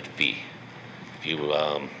benefit fee. If you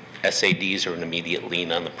SADs are an immediate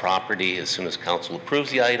lien on the property, as soon as council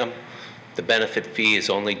approves the item, the benefit fee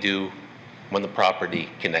is only due when the property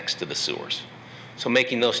connects to the sewers. So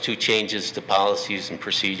making those two changes to policies and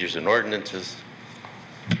procedures and ordinances,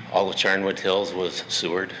 all of Charonwood Hills was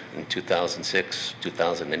sewered in 2006,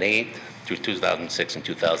 2008, through 2006 and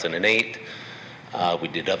 2008. We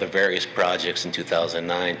did other various projects in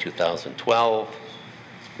 2009, 2012.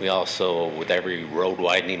 We also, with every road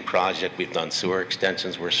widening project, we've done sewer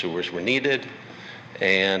extensions where sewers were needed.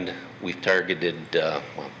 And we've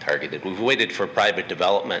we've waited for private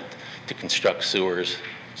development to construct sewers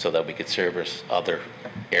so that we could service other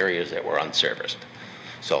areas that were unserviced.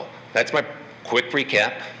 So that's my quick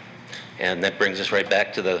recap. And that brings us right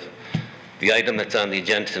back to the item that's on the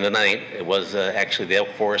agenda tonight. It was actually the Elk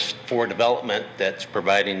Forest 4 development that's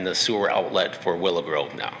providing the sewer outlet for Willow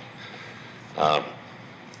Grove now.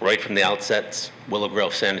 Right from the outset, Willow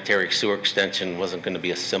Grove Sanitary Sewer Extension wasn't going to be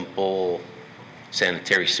a simple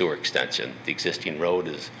sanitary sewer extension. The existing road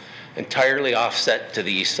is entirely offset to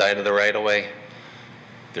the east side of the right-of-way.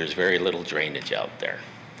 There's very little drainage out there.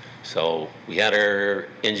 So we had our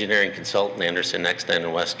engineering consultant, Anderson, Eckstein,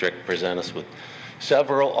 and Westrick, present us with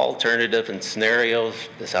several alternative and scenarios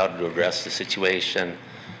as how to address the situation.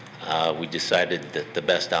 We decided that the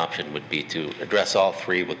best option would be to address all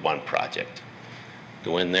three with one project.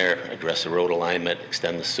 Go in there, address the road alignment,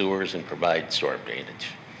 extend the sewers, and provide storm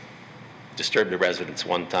drainage. Disturb the residents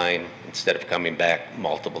one time instead of coming back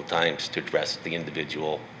multiple times to address the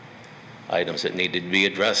individual items that needed to be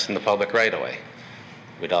addressed in the public right-of-way.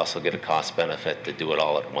 We'd also get a cost benefit to do it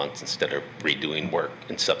all at once instead of redoing work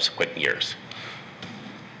in subsequent years.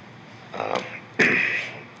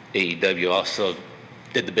 AEW also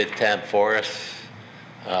did the bid tab for us,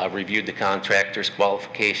 reviewed the contractor's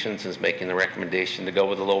qualifications, and is making the recommendation to go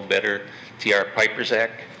with the low bidder, TR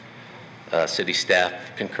Piperzak. City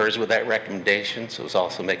staff concurs with that recommendation, so is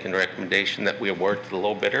also making the recommendation that we award to the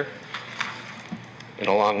low bidder. And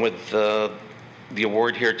along with the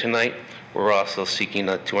award here tonight, we're also seeking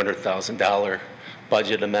a $200,000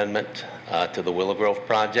 budget amendment to the Willow Grove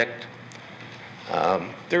project.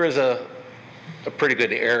 There is a pretty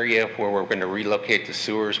good area where we're going to relocate the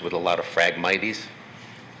sewers with a lot of phragmites.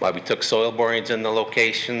 While we took soil borings in the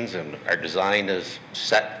locations and our design is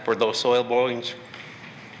set for those soil borings,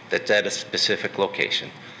 that's at a specific location.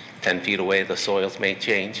 10 feet away, the soils may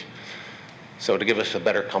change. So to give us a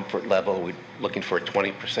better comfort level, we're looking for a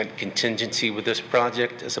 20% contingency with this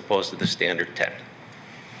project as opposed to the standard 10.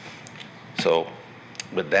 So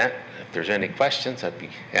with that, if there's any questions, I'd be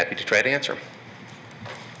happy to try to answer them.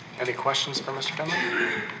 Any questions for Mr. Finley?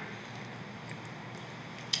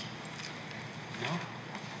 No?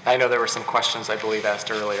 I know there were some questions, I believe,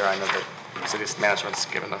 asked earlier. I know that city's management's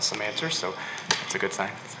given us some answers, so it's a good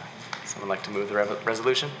sign. Someone like to move the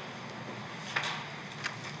resolution?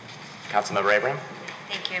 Councilmember Abraham?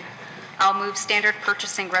 Thank you. I'll move standard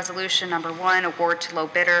purchasing resolution number 1, award to low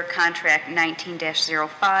bidder, contract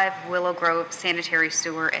 19-05, Willow Grove Sanitary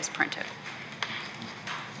Sewer as printed.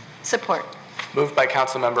 Support. Moved by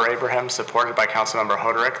Councilmember Abraham, supported by Councilmember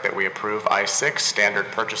Hoderick, that we approve I-6, Standard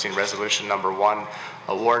Purchasing Resolution Number 1,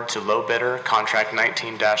 award to low bidder, contract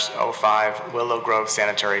 19-05, Willow Grove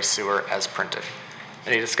Sanitary Sewer as printed.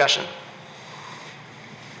 Any discussion?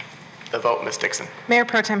 The vote, Ms. Dixon. Mayor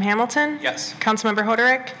Pro Tem Hamilton? Yes. Councilmember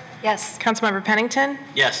Hoderick? Yes. Councilmember Pennington?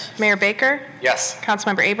 Yes. Mayor Baker? Yes.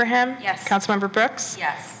 Councilmember Abraham? Yes. Councilmember Brooks?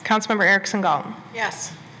 Yes. Councilmember Erickson Galton?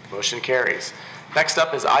 Yes. Motion carries. Next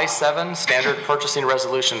up is I-7, Standard Purchasing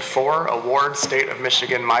Resolution 4, award State of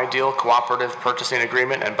Michigan My Deal Cooperative Purchasing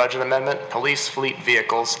Agreement and Budget Amendment, Police Fleet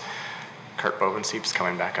Vehicles. Kurt Bovensiep's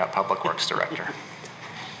coming back up, Public Works Director.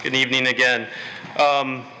 Good evening again.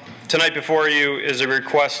 Tonight before you is a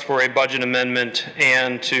request for a budget amendment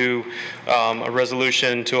and to a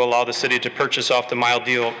resolution to allow the city to purchase off the My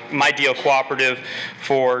Deal Cooperative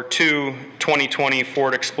for 2 2020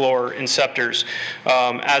 Ford Explorer Inceptors.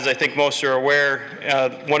 As I think most are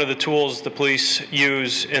aware, one of the tools the police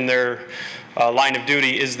use in their line of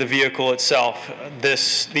duty is the vehicle itself.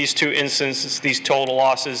 These two instances, these total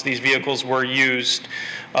losses, these vehicles were used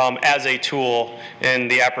as a tool in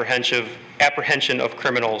the apprehension of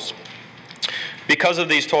criminals. Because of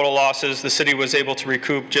these total losses, the city was able to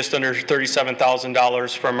recoup just under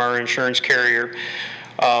 $37,000 from our insurance carrier.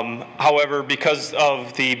 However, because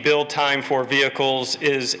of the build time for vehicles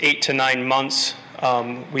is 8 to 9 months,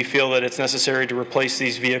 we feel that it's necessary to replace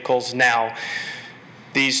these vehicles now.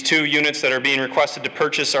 These 2 units that are being requested to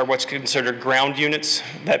purchase are what's considered ground units.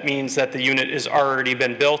 That means that the unit has already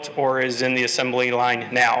been built or is in the assembly line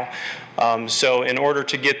now. So in order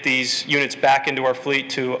to get these units back into our fleet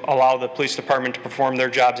to allow the police department to perform their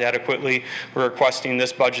jobs adequately, we're requesting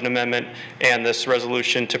this budget amendment and this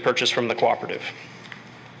resolution to purchase from the cooperative.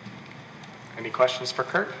 Any questions for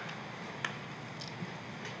Kurt?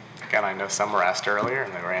 Again, I know some were asked earlier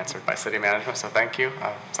and they were answered by city management, so thank you.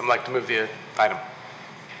 Someone like to move the item?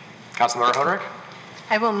 Councilmember Hoderick?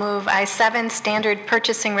 I will move I-7, Standard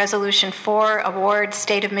Purchasing Resolution 4, award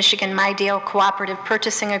State of Michigan My Deal Cooperative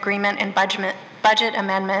Purchasing Agreement and Budget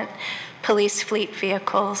Amendment, Police Fleet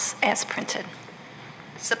Vehicles as printed.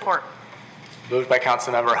 Support. Moved by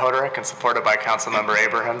Councilmember Hoderick and supported by Councilmember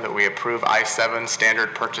Abraham that we approve I-7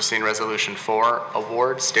 Standard Purchasing Resolution 4,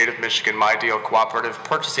 award State of Michigan My Deal Cooperative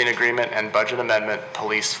Purchasing Agreement and Budget Amendment,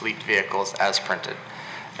 Police Fleet Vehicles as printed.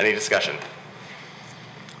 Any discussion?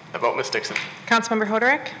 The vote, Ms. Dixon. Councilmember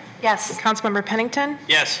Hoderick? Yes. Councilmember Pennington?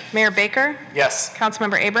 Yes. Mayor Baker? Yes.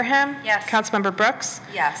 Councilmember Abraham? Yes. Councilmember Brooks?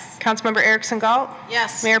 Yes. Councilmember Erickson Galt?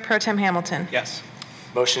 Yes. Mayor Pro Tem Hamilton? Yes.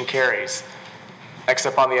 Motion carries. Next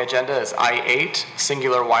up on the agenda is I-8,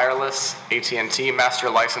 Singular Wireless, AT&T Master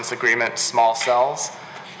License Agreement, Small Cells.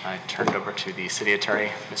 I turn it over to the City Attorney,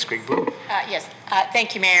 Ms. Grigblum. Yes,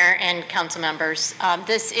 thank you, Mayor and council members.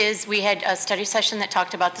 We had a study session that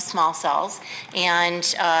talked about the small cells, and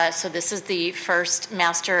so this is the first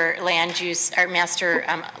master land use or master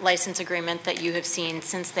license agreement that you have seen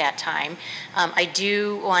since that time. I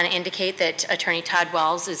do want to indicate that Attorney Todd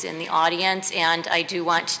Wells is in the audience, and I do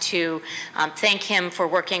want to thank him for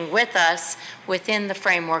working with us within the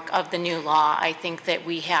framework of the new law. I think that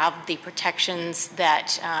we have the protections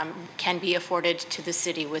that can be afforded to the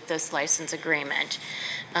city with this license agreement.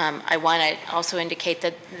 I want to also indicate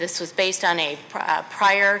that this was based on a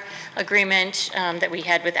prior agreement that we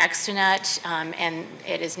had with Extenet, and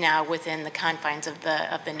it is now within the confines of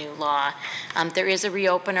the new law. There is a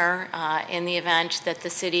reopener in the event that the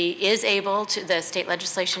city is able to, the state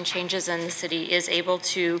legislation changes and the city is able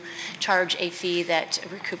to charge a fee that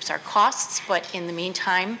recoups our costs, but in the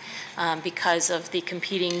meantime, because of the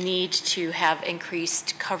competing need to have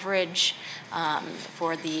increased coverage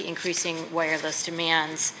for the increasing wireless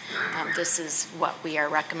demands, this is what we are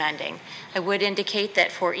recommending. I would indicate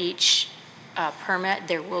that for each permit,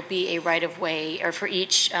 there will be a right-of-way, or for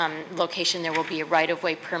each location, there will be a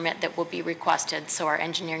right-of-way permit that will be requested. So our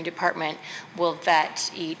engineering department will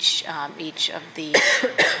vet each of the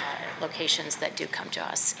locations that do come to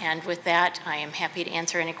us. And with that, I am happy to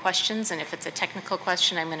answer any questions. And if it's a technical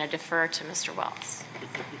question, I'm going to defer to Mr. Wells.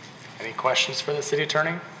 Any questions for the City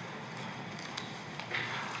Attorney?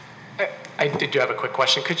 I did have a quick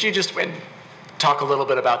question. Could you just talk a little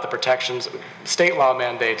bit about the protections? State law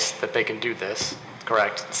mandates that they can do this,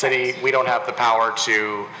 correct? City, we don't have the power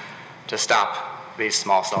to stop these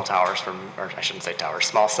small cell towers from, or I shouldn't say towers,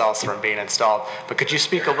 small cells from being installed. But could you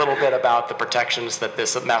speak a little bit about the protections that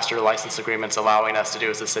this master license agreement's allowing us to do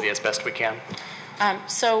as a city as best we can?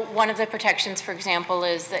 So one of the protections, for example,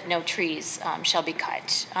 is that no trees shall be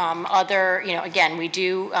cut. Again, we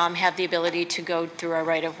do have the ability to go through a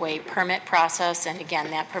right-of-way permit process, and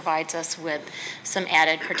again, that provides us with some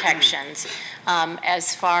added protections.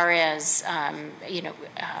 As far as,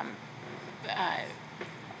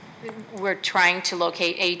 we're trying to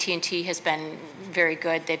locate, AT&T has been very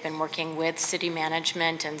good. They've been working with city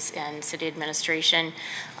management and city administration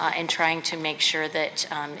and trying to make sure that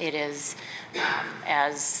it is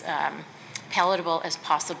as palatable as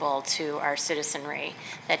possible to our citizenry.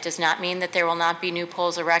 That does not mean that there will not be new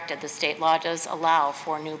poles erected. The state law does allow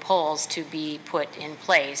for new poles to be put in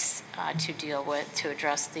place to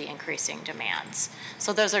address the increasing demands.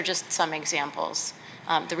 So those are just some examples.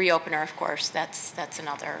 The reopener, of course, that's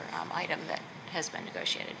another item that has been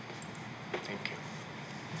negotiated. Thank you.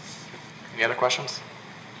 Any other questions?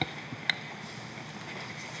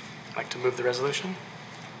 I'd like to move the resolution.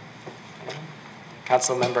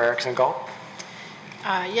 Councilmember Erickson Galt.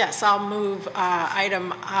 Yes, I'll move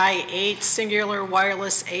item I-8, Singular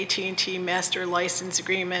Wireless AT&T Master License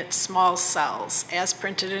Agreement, Small Cells, as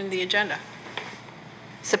printed in the agenda.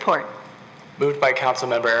 Support. Moved by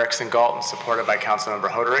Councilmember Erickson Galt and supported by Councilmember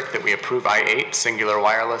Hoderick that we approve I-8, Singular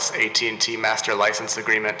Wireless AT&T Master License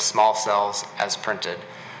Agreement, Small Cells, as printed.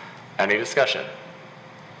 Any discussion?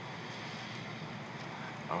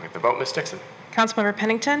 I'll get the vote. Ms. Dixon. Councilmember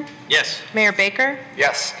Pennington? Yes. Mayor Baker?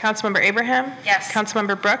 Yes. Councilmember Abraham? Yes.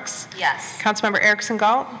 Councilmember Brooks? Yes. Councilmember Erickson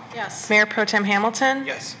Galt? Yes. Mayor Pro Tem Hamilton?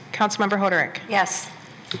 Yes. Councilmember Hoderick? Yes.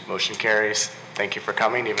 Motion carries. Thank you for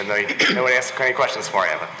coming, even though nobody asked any questions for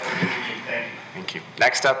you. But thank you.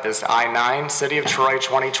 Next up is I-9, City of Troy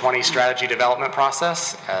 2020 Strategy Development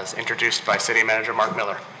Process, as introduced by City Manager Mark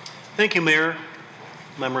Miller. Thank you, Mayor,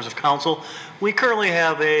 members of council. We currently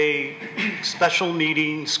have a special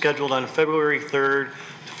meeting scheduled on February 3rd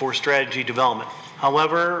for strategy development.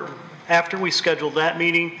 However, after we scheduled that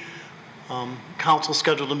meeting, council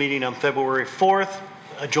scheduled a meeting on February 4th,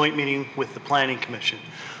 a joint meeting with the Planning Commission.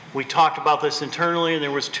 We talked about this internally, and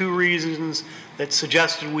there was 2 reasons that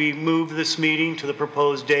suggested we move this meeting to the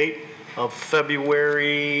proposed date of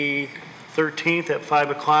February 13th at 5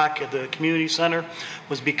 o'clock at the community center.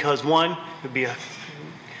 Was because one, it would be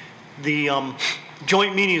the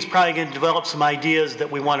joint meeting is probably going to develop some ideas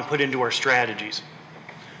that we want to put into our strategies.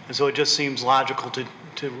 And so it just seems logical to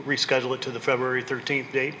reschedule it to the February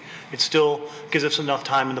 13th date. It still gives us enough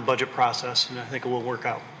time in the budget process, and I think it will work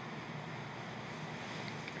out.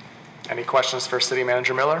 Any questions for City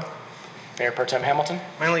Manager Miller? Mayor Pro Tem Hamilton?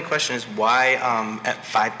 My only question is why at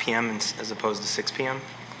 5 p.m. as opposed to 6 p.m.?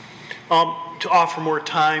 To offer more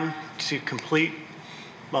time to complete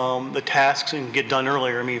the tasks and get done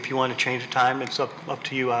earlier. I mean, if you want to change the time, it's up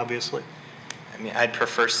to you, obviously. I mean, I'd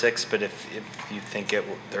prefer 6, but if you think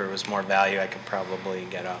there was more value, I could probably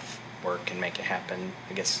get off work and make it happen.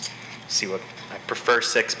 I guess I prefer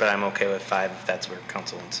 6, but I'm okay with 5 if that's where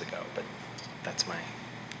council wants to go. But that's my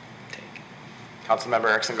take. Councilmember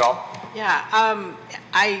Erickson Galt. Yeah,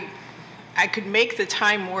 I could make the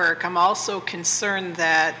time work. I'm also concerned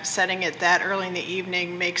that setting it that early in the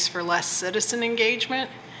evening makes for less citizen engagement,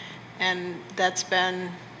 and that's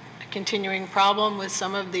been a continuing problem with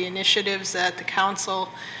some of the initiatives that the council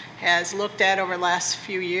has looked at over the last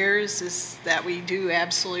few years, is that we do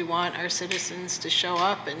absolutely want our citizens to show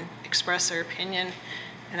up and express their opinion,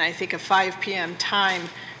 and I think a 5 p.m. time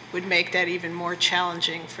would make that even more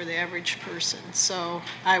challenging for the average person. So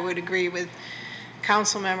I would agree with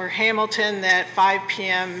Councilmember Hamilton that 5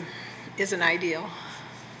 p.m. isn't ideal.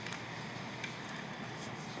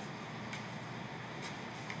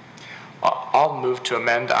 I'll move to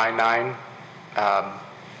amend I-9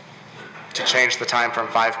 to change the time from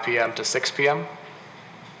 5 p.m. to 6 p.m.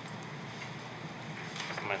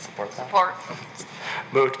 Somebody support that? Support.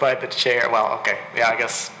 Moved by the chair. Well, okay. Yeah, I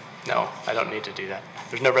guess, no, I don't need to do that.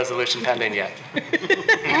 There's no resolution pending yet.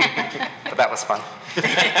 But that was fun.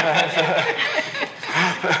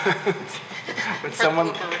 Would someone...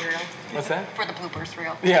 What's that? For the bloopers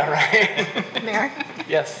reel. Yeah, right. Mayor?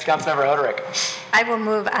 Yes, Councilmember Hoderick. I will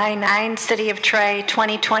move I-9, City of Troy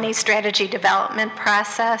 2020 Strategy Development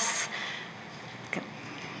Process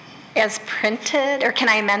as printed, or can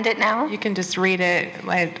I amend it now? You can just read it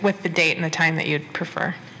with the date and the time that you'd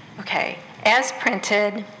prefer. Okay. As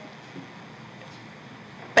printed,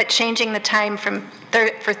 but changing the time for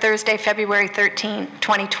Thursday, February 13,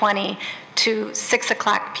 2020 to 6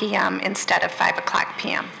 o'clock p.m. instead of 5 o'clock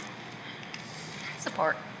p.m.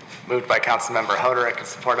 Support. Moved by Councilmember Hoderick and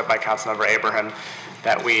supported by Councilmember Abraham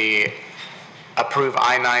that we approve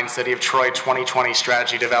I-9 City of Troy 2020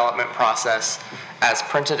 strategy development process as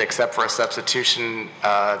printed, except for a substitution.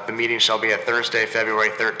 The meeting shall be at Thursday, February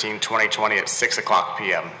 13, 2020 at 6 o'clock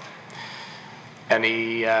p.m.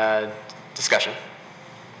 Any discussion?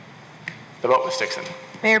 The vote, Ms. Dixon.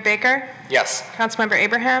 Mayor Baker? Yes. Councilmember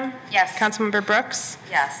Abraham? Yes. Councilmember Brooks?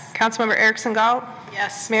 Yes. Councilmember Erickson Galt?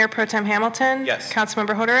 Yes. Mayor Pro Tem Hamilton? Yes.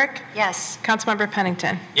 Councilmember Hoderick? Yes. Councilmember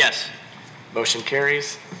Pennington? Yes. Motion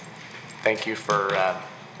carries. Thank you for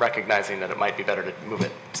recognizing that it might be better to move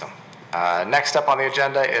it. So, next up on the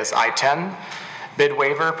agenda is I-10, bid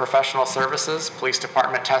waiver, professional services, police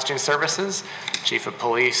department testing services. Chief of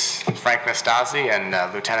Police Frank Nastasi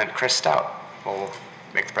and Lieutenant Chris Stout will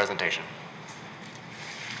make the presentation.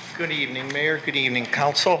 Good evening, Mayor. Good evening,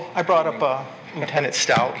 Council. I brought up Lieutenant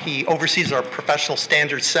Stout. He oversees our professional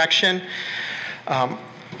standards section.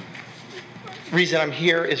 Reason I'm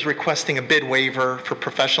here is requesting a bid waiver for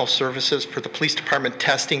professional services for the police department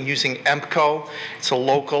testing using EMCO. It's a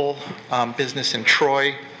local business in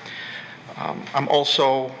Troy. I'm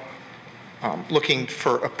also looking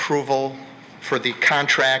for approval for the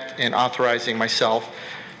contract and authorizing myself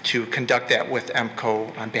to conduct that with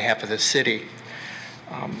EMCO on behalf of the city.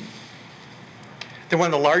 They're one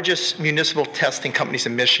of the largest municipal testing companies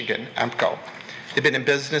in Michigan, EMCO. They've been in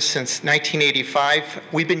business since 1985.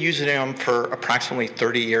 We've been using them for approximately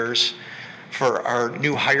 30 years for our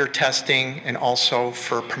new hire testing and also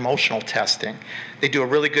for promotional testing. They do a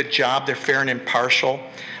really good job. They're fair and impartial.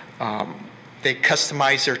 They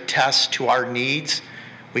customize their tests to our needs.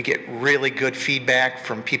 We get really good feedback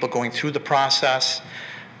from people going through the process.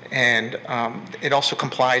 And it also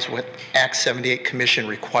complies with Act 78 Commission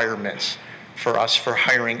requirements for us for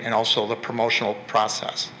hiring and also the promotional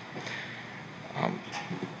process.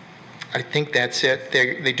 I think that's it.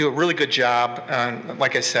 They do a really good job.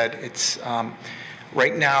 Like I said, it's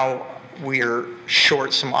right now we're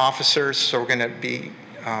short some officers, so we're going to be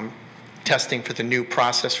testing for the new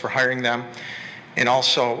process for hiring them. And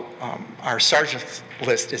also our sergeant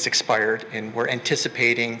list is expired, and we're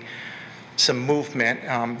anticipating some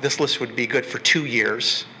movement. This list would be good for 2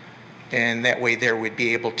 years, and that way there would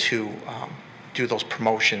be able to do those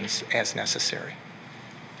promotions as necessary.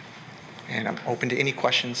 And I'm open to any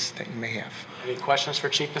questions that you may have. Any questions for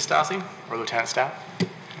Chief Nastasi or Lieutenant Stout?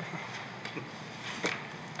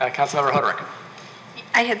 Councilmember Hoderick.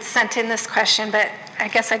 I had sent in this question, but I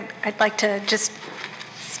guess I'd like to just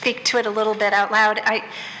speak to it a little bit out loud.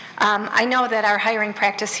 I know that our hiring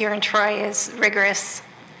practice here in Troy is rigorous,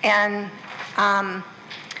 and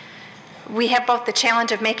we have both the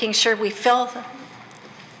challenge of making sure we fill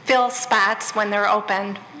spots when they're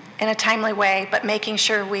open in a timely way, but making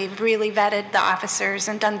sure we've really vetted the officers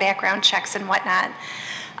and done background checks and whatnot.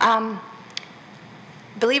 I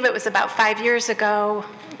believe it was about 5 years ago,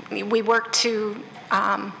 we worked to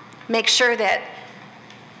make sure that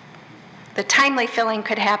the timely filling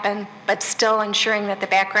could happen, but still ensuring that the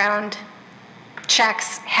background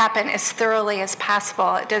checks happen as thoroughly as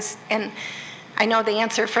possible. It does, and I know the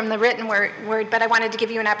answer from the written word, but I wanted to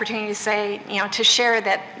give you an opportunity to say, to share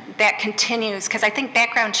that continues, because I think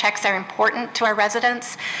background checks are important to our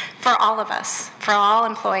residents, for all of us, for all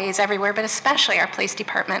employees everywhere, but especially our police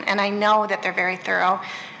department. And I know that they're very thorough.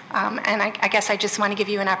 And I guess I just want to give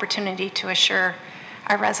you an opportunity to assure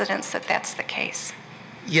our residents that that's the case.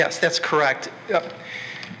 Yes, that's correct.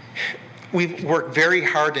 We've worked very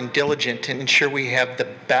hard and diligent to ensure we have the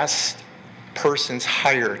best persons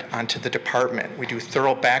hired onto the department. We do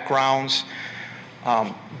thorough backgrounds,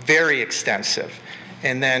 very extensive.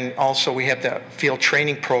 And then also we have the field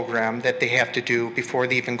training program that they have to do before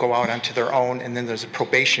they even go out onto their own, and then there's a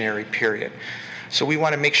probationary period. So we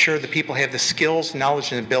want to make sure the people have the skills,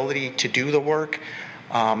 knowledge, and ability to do the work.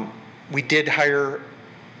 We did hire,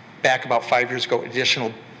 back about 5 years ago,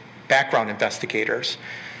 additional background investigators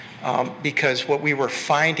because what we were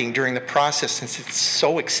finding during the process, since it's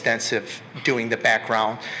so extensive doing the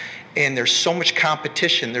background, and there's so much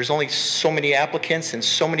competition, there's only so many applicants and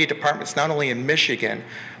so many departments, not only in Michigan,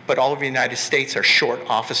 but all over the United States are short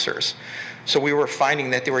officers. So we were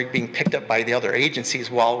finding that they were being picked up by the other agencies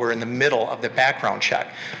while we're in the middle of the background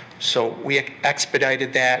check. So we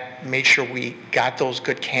expedited that, made sure we got those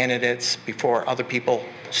good candidates before other people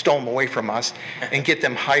stole them away from us, and get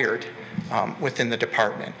them hired within the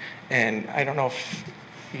department. And I don't know if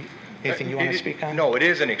anything you want to speak on? No, it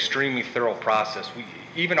is an extremely thorough process.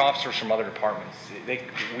 Even officers from other departments,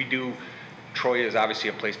 Troy is obviously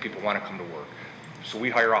a place people want to come to work. So we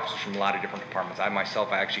hire officers from a lot of different departments. I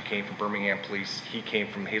actually came from Birmingham Police. He came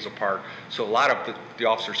from Hazel Park. So a lot of the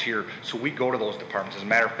officers here, so we go to those departments. As a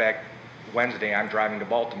matter of fact, Wednesday I'm driving to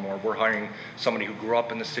Baltimore. We're hiring somebody who grew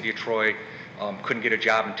up in the city of Troy, couldn't get a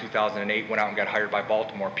job in 2008, went out and got hired by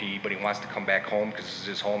Baltimore PD, but he wants to come back home because this is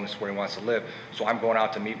his home, this is where he wants to live. So I'm going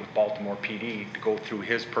out to meet with Baltimore PD to go through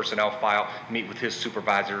his personnel file, meet with his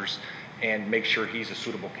supervisors, and make sure he's a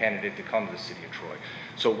suitable candidate to come to the city of Troy.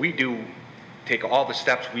 So we do take all the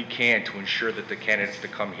steps we can to ensure that the candidates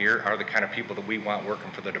that come here are the kind of people that we want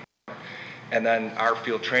working for the department. And then our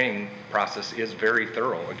field training process is very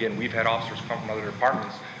thorough. Again, we've had officers come from other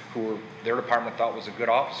departments who their department thought was a good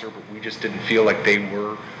officer, but we just didn't feel like they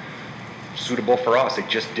were suitable for us. They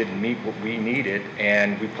just didn't meet what we needed,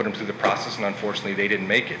 and we put them through the process, and unfortunately they didn't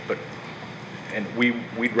make it. And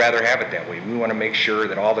we'd rather have it that way. We want to make sure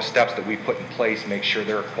that all the steps that we put in place make sure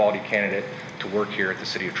they're a quality candidate to work here at the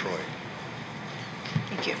City of Troy.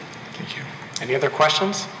 Thank you. Thank you. Any other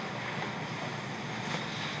questions?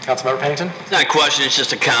 Councilmember Pennington? It's not a question, it's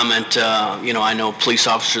just a comment. I know police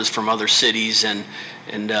officers from other cities, and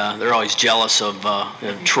they're always jealous of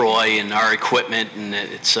Troy and our equipment, and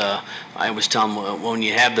it's I always tell them, when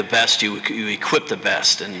you have the best, you equip the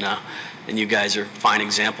best, and you guys are fine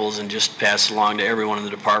examples, and just pass along to everyone in the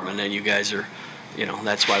department, and you guys are,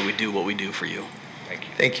 that's why we do what we do for you. Thank you.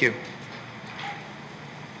 Thank you.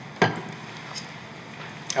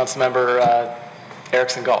 Councilmember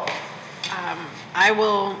Erickson Galt. I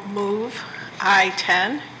will move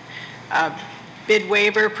I-10, bid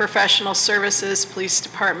waiver, professional services, police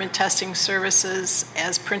department testing services,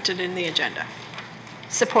 as printed in the agenda.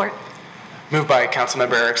 Support. Moved by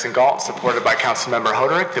Councilmember Erickson Galt, supported by Councilmember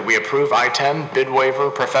Hoderick, that we approve I-10, bid waiver,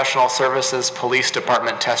 professional services, police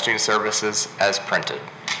department testing services, as printed.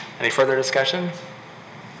 Any further discussion?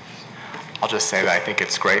 I'll just say that I think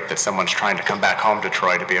it's great that someone's trying to come back home to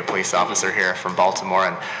Troy to be a police officer here from Baltimore,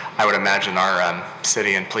 and I would imagine our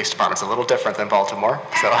city and police department's a little different than Baltimore.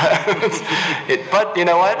 So, but you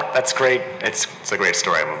know what? That's great. It's a great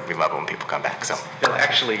story. We love it when people come back. So He'll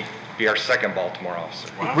actually be our second Baltimore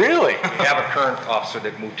officer. Wow. Really? We have a current officer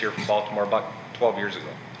that moved here from Baltimore about 12 years ago.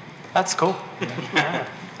 That's cool.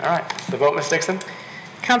 All right. The vote, Ms. Dixon?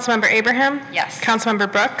 Councilmember Abraham? Yes. Councilmember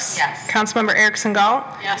Brooks? Yes. Councilmember Erickson Galt?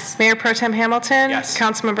 Yes. Mayor Pro Tem Hamilton? Yes.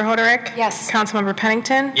 Councilmember Hoderick? Yes. Councilmember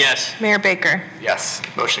Pennington? Yes. Mayor Baker? Yes.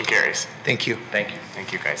 Motion carries. Thank you. Thank you.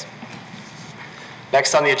 Thank you, guys.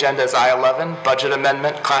 Next on the agenda is I-11, Budget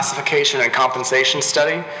Amendment, Classification and Compensation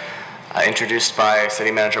Study, introduced by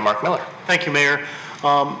City Manager Mark Miller. Thank you, Mayor.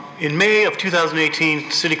 In May of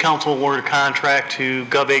 2018, City Council awarded a contract to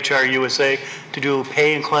GovHR USA to do a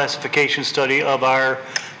pay and classification study of our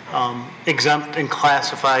exempt and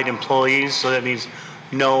classified employees. So that means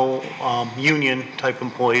no union type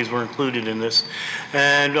employees were included in this.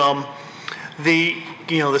 And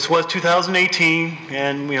this was 2018,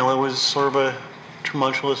 and it was sort of a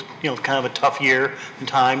tumultuous, kind of a tough year in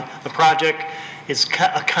time. The project is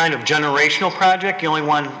a kind of generational project. You only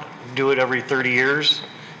want to do it every 30 years.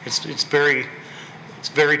 It's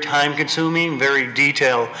very time consuming, very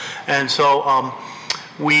detailed, and so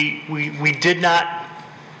we did not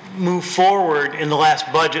move forward in the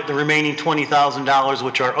last budget the remaining $20,000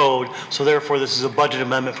 which are owed. So therefore, this is a budget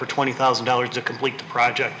amendment for $20,000 to complete the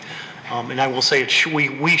project. And I will say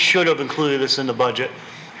we should have included this in the budget,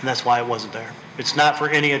 and that's why it wasn't there. It's not for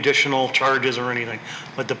any additional charges or anything,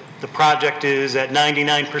 but the project is at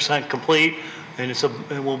 99% complete, and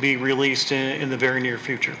it will be released in the very near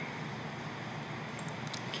future.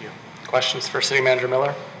 Thank you. Questions for City Manager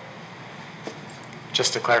Miller?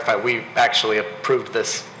 Just to clarify, we actually approved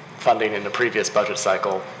this funding in the previous budget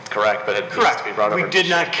cycle, correct? But it needs to be brought over. We did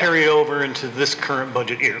not carry it over into this current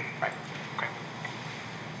budget year. Right. Okay.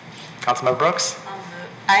 Councilmember Brooks?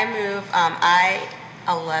 I move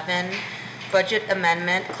I-11, budget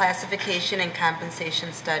amendment, classification and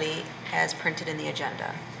compensation study, as printed in the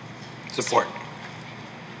agenda. Support.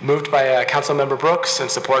 Moved by Councilmember Brooks and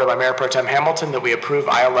supported by Mayor Pro Tem Hamilton that we approve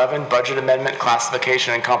I-11 Budget Amendment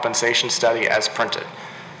Classification and Compensation Study as printed.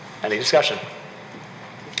 Any discussion?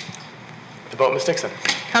 The vote, Ms. Dixon.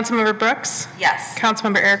 Councilmember Brooks? Yes.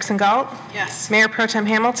 Councilmember Erickson Galt? Yes. Mayor Pro Tem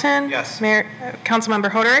Hamilton? Yes. Councilmember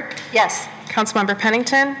Hoderick? Yes. Councilmember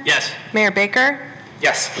Pennington? Yes. Mayor Baker?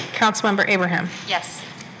 Yes. Councilmember Abraham? Yes.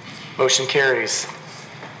 Motion carries.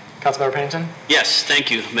 Councilmember Pennington? Yes,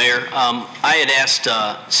 thank you, Mayor. I had asked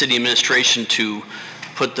City Administration to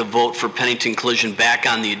put the vote for Pennington Collision back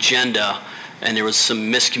on the agenda, and there was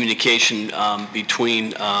some miscommunication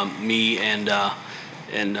between me and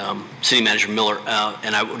City Manager Miller,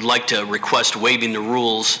 and I would like to request waiving the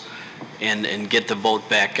rules and get the vote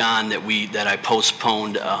back on that I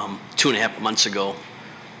postponed 2.5 months ago.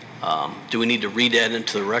 Do we need to read that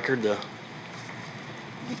into the record?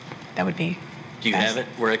 That would be. Do you have it?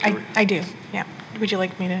 Where I do, yeah. Would you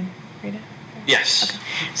like me to read it? Yes.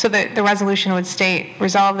 So the resolution would state,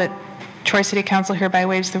 resolve that Troy City Council hereby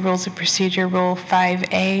waives the rules of procedure, Rule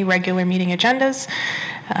 5A, regular meeting agendas,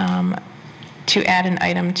 to add an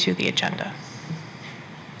item to the agenda.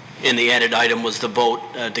 And the added item was the vote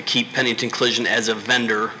to keep Pennington Collision as a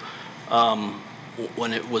vendor.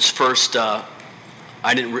 When it was first,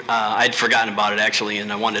 I'd forgotten about it actually,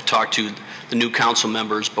 and I wanted to talk to the new council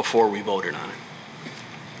members before we voted on it.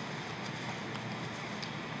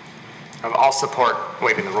 I'll support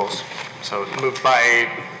waiving the rules. So moved by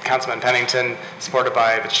Councilman Pennington, supported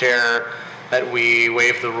by the chair, that we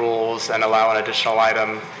waive the rules and allow an additional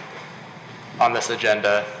item on this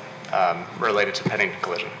agenda related to Pennington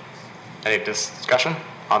Collision. Any discussion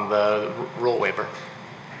on the rule waiver?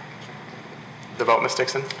 The vote, Ms.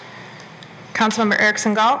 Dixon? Councilmember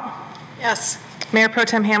Erickson Galt? Yes. Mayor Pro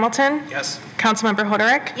Tem Hamilton? Yes. Councilmember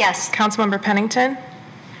Hoderick? Yes. Councilmember Pennington?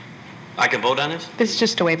 I can vote on this? This is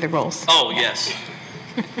just to waive the rules. Oh, yes.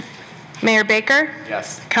 Mayor Baker?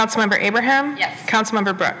 Yes. Councilmember Abraham? Yes.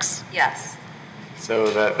 Councilmember Brooks? Yes.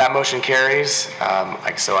 So that motion carries.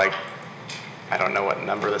 I don't know what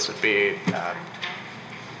number this would be.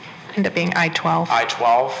 End up being I-12.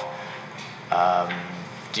 I-12.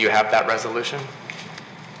 Do you have that resolution?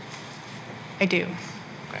 I do.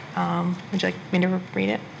 Would you like me to read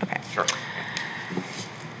it? Okay. Sure.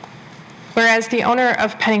 Whereas the owner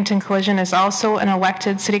of Pennington Collision is also an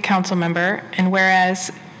elected city council member, and whereas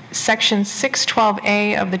Section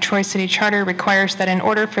 612A of the Troy City Charter requires that in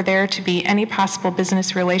order for there to be any possible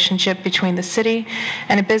business relationship between the city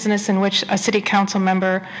and a business in which a city council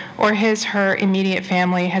member or his/her immediate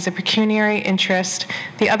family has a pecuniary interest,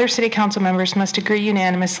 the other city council members must agree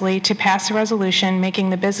unanimously to pass a resolution making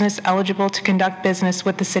the business eligible to conduct business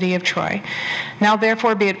with the city of Troy. Now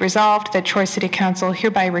therefore be it resolved that Troy City Council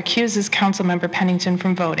hereby recuses Councilmember Pennington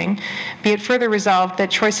from voting. Be it further resolved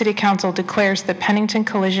that Troy City Council declares that Pennington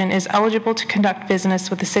Collision is eligible to conduct business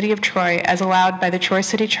with the City of Troy as allowed by the Troy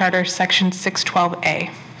City Charter, Section 612A.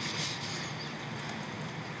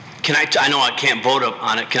 I know I can't vote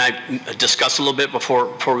on it. Can I discuss a little bit before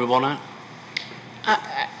we vote on it?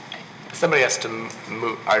 Somebody has to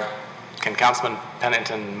move. Can Councilman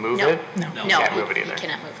Pennington move No. it? No. He can't move it either. You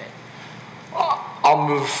cannot move it. I'll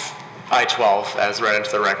move I-12 as read into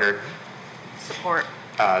the record. Support.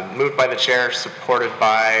 Moved by the chair, supported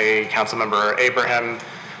by Councilmember Abraham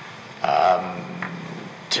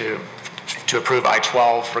to approve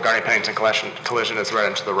I-12 regarding Pennington Collision as read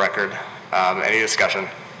into the record. Any discussion?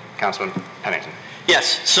 Councilman Pennington.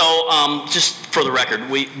 Yes. So just for the record,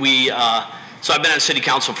 so I've been on city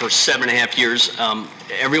council for 7.5 years.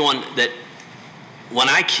 Everyone that, when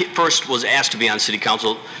I first was asked to be on city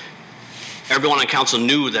council, everyone on council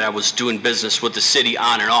knew that I was doing business with the city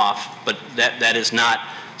on and off, but that is not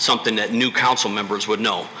something that new council members would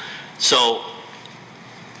know. So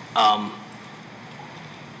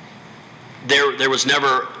there was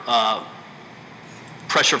never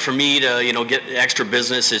pressure for me to get extra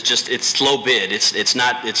business. It's low bid. It's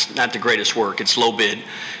not the greatest work. It's low bid.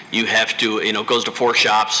 You have to it goes to 4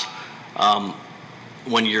 shops.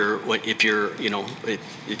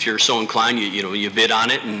 If you're so inclined, you bid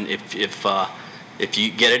on it, and if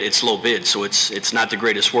you get it, it's low bid. So it's not the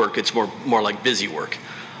greatest work. It's more like busy work.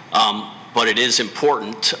 But it is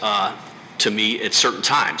important to me at certain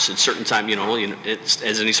times. At certain time, it's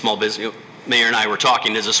as any small business. Mayor and I were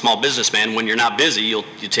talking as a small businessman. When you're not busy, you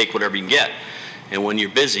take whatever you can get, and when you're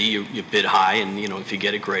busy, you bid high, and if you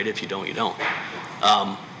get it, great. If you don't, you don't.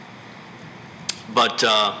 But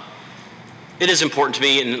it is important to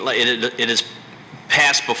me, and it has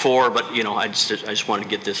passed before. But I just wanted to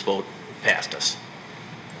get this vote past us.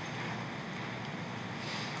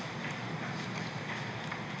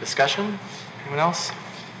 Discussion? Anyone else?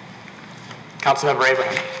 Councilmember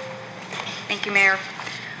Abraham. Thank you, Mayor.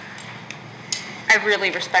 I really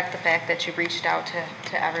respect the fact that you reached out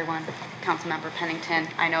to everyone, Councilmember Pennington.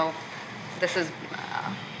 I know this is,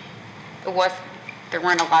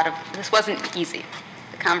 this wasn't easy.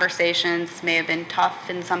 The conversations may have been tough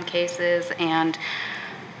in some cases, and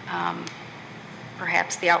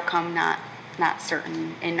perhaps the outcome not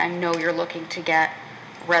certain. And I know you're looking to get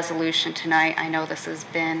resolution tonight. I know this has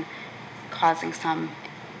been causing some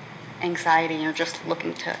anxiety, just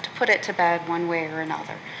looking to put it to bed one way or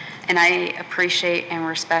another. And I appreciate and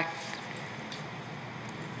respect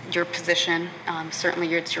your position.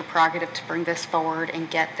 Certainly it's your prerogative to bring this forward and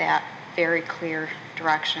get that very clear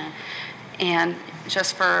direction. And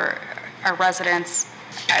just for our residents,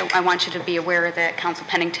 I want you to be aware that Council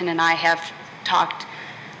Pennington and I have talked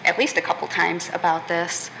at least a couple times about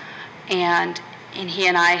this, and he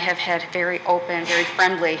and I have had very open, very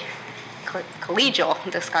friendly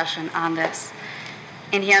collegial discussion on this.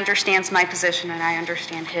 And he understands my position, and I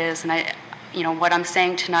understand his. And what I'm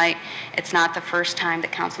saying tonight, it's not the first time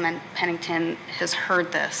that Councilman Pennington has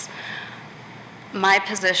heard this. My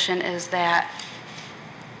position is that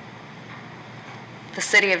the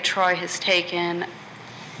city of Troy has taken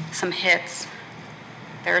some hits.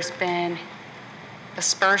 There's been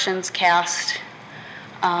aspersions cast,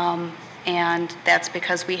 and that's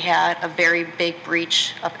because we had a very big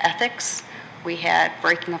breach of ethics. We had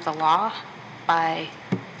breaking of the law by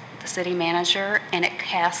the city manager, and it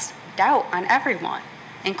casts doubt on everyone,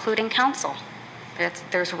 including council.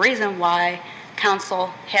 There's a reason why council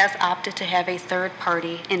has opted to have a third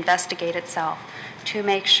party investigate itself to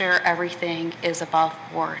make sure everything is above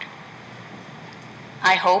board.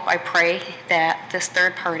 I hope, I pray that this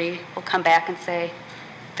third party will come back and say,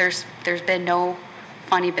 there's been no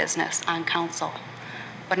funny business on council.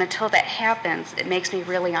 But until that happens, it makes me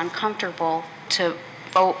really uncomfortable to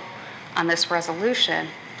vote on this resolution,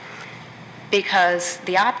 because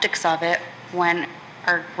the optics of it, when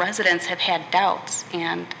our residents have had doubts,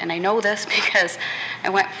 and I know this because I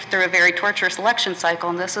went through a very torturous election cycle,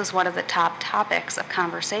 and this is one of the top topics of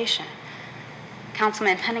conversation.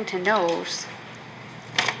 Councilman Pennington knows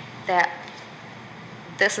that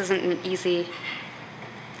this isn't an easy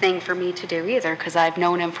thing for me to do either, because I've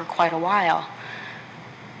known him for quite a while.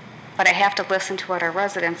 But I have to listen to what our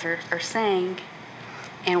residents are saying,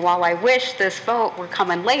 and while I wish this vote were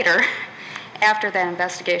coming later, after that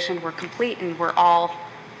investigation were complete and we're all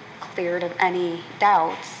cleared of any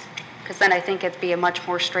doubts, because then I think it'd be a much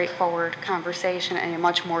more straightforward conversation and a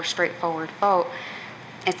much more straightforward vote.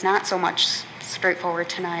 It's not so much straightforward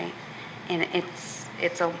tonight, and it's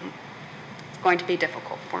going to be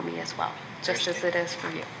difficult for me as well, just as it is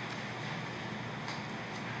for you.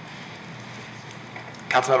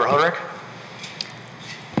 Councilmember Hoderick?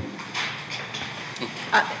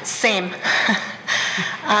 Same.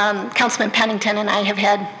 Councilman Pennington and I have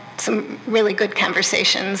had some really good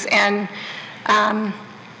conversations, and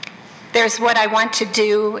there's what I want to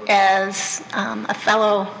do as a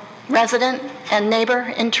fellow resident and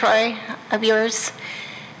neighbor in Troy of yours,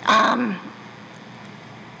 and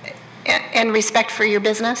respect for your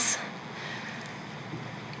business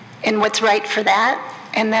and what's right for that.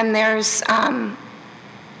 And then there's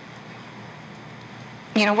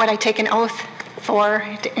what I take an oath for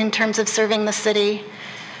in terms of serving the city,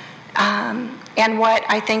 and what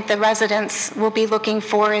I think the residents will be looking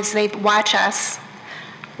for as they watch us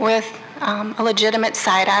with a legitimate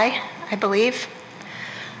side eye, I believe,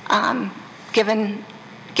 given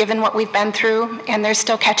what we've been through, and they're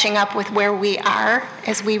still catching up with where we are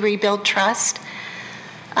as we rebuild trust.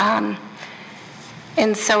 And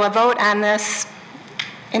so a vote on this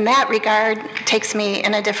in that regard takes me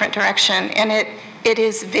in a different direction, and it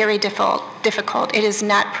is very difficult. It is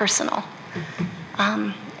not personal.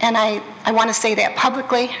 And I want to say that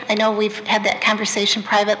publicly. I know we've had that conversation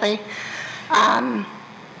privately.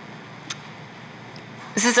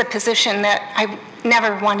 This is a position that I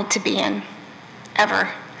never wanted to be in, ever.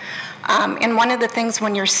 And one of the things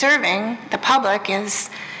when you're serving the public is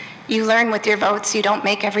you learn with your votes you don't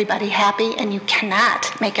make everybody happy, and you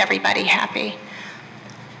cannot make everybody happy.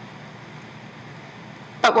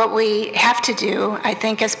 But what we have to do, I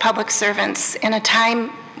think, as public servants, in a time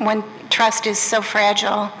when trust is so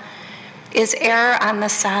fragile, is err on the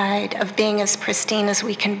side of being as pristine as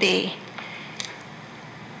we can be.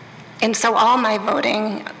 And so all my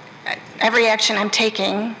voting, every action I'm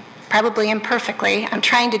taking, probably imperfectly, I'm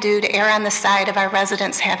trying to do to err on the side of our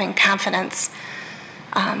residents having confidence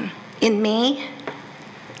in me,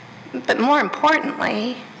 but more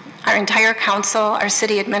importantly, our entire council, our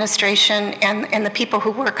city administration, and the people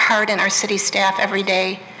who work hard in our city staff every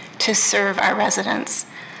day to serve our residents.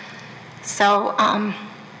 So,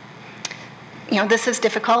 this is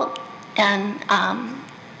difficult, and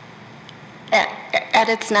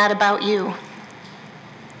it's not about you.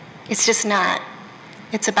 It's just not.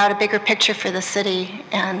 It's about a bigger picture for the city,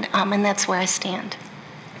 and that's where I stand.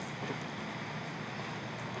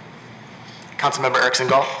 Councilmember Erickson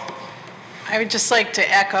Galt. I would just like to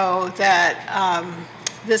echo that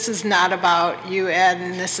this is not about you, Ed,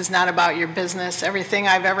 and this is not about your business. Everything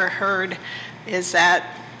I've ever heard is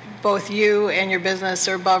that both you and your business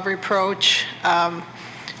are above reproach.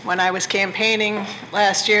 When I was campaigning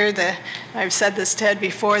last year, I've said this to Ed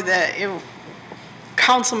before, the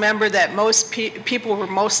council member that most people were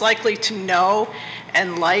most likely to know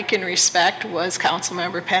and like and respect was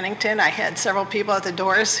Councilmember Pennington. I had several people at the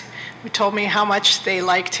doors who told me how much they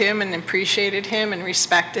liked him and appreciated him and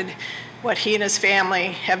respected what he and his family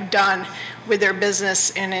have done with their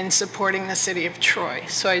business and in supporting the city of Troy.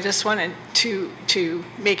 So I just wanted to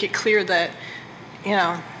make it clear that, you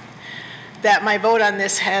know, that my vote on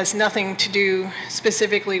this has nothing to do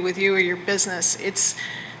specifically with you or your business.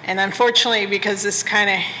 And unfortunately, because this kind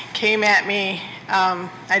of came at me,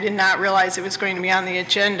 I did not realize it was going to be on the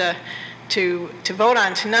agenda to vote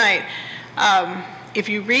on tonight. If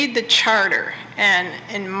you read the charter,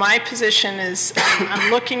 and my position is, I'm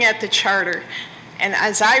looking at the charter, and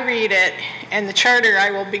as I read it, and the charter, I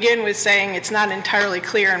will begin with saying it's not entirely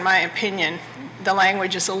clear in my opinion. The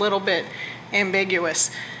language is a little bit ambiguous.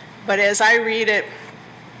 But as I read it,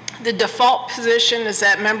 the default position is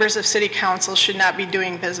that members of City Council should not be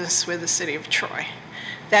doing business with the City of Troy.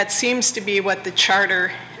 That seems to be what the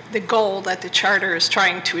charter, the goal that the charter is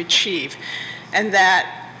trying to achieve, and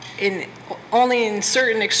that only in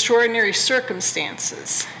certain extraordinary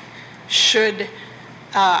circumstances should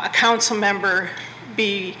a council member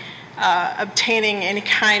be obtaining any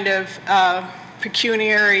kind of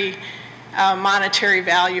pecuniary monetary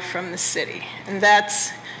value from the city. And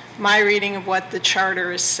that's my reading of what the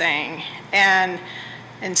charter is saying. And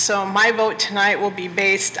so my vote tonight will be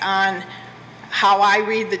based on how I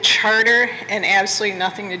read the charter and absolutely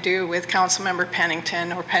nothing to do with Councilmember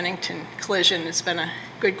Pennington or Pennington Collision. It's been a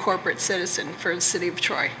good corporate citizen for the city of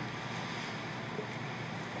Troy.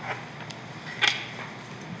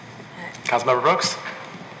 Councilmember Brooks?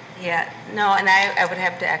 Yeah, no, and I would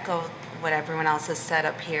have to echo what everyone else has said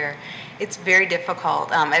up here. It's very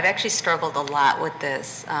difficult. I've actually struggled a lot with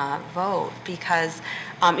this vote because,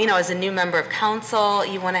 you know, as a new member of council,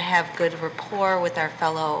 you want to have good rapport with our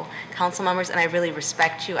fellow council members, and I really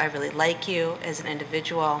respect you. I really like you as an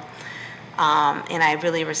individual, and I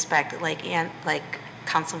really respect, like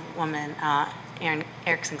Councilwoman Erin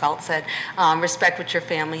Erickson-Galt said, respect what your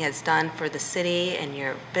family has done for the city and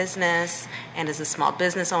your business, and as a small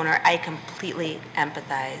business owner, I completely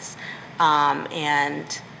empathize.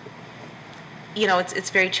 And you know, it's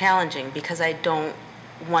very challenging because I don't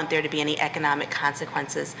want there to be any economic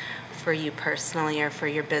consequences for you personally or for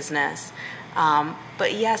your business.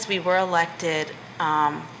 But yes, we were elected.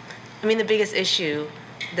 I mean, the biggest issue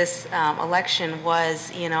this election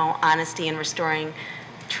was, you know, honesty and restoring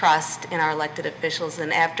trust in our elected officials.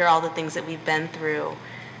 And after all the things that we've been through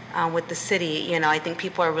with the city, you know, I think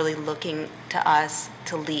people are really looking to us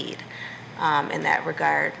to lead in that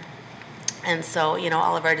regard. And so, you know,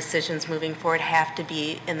 all of our decisions moving forward have to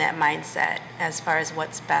be in that mindset as far as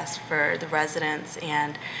what's best for the residents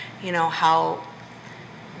and, you know, how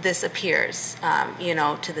this appears, you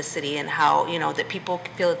know, to the city and how, you know, that people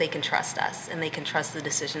feel that they can trust us and they can trust the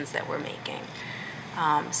decisions that we're making.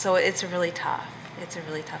 So it's really tough. It's a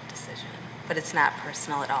really tough decision, but it's not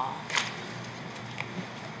personal at all.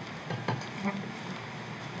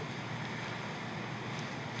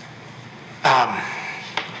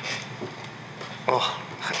 Well,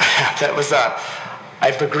 that was,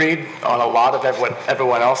 I've agreed on a lot of what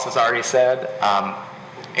everyone else has already said,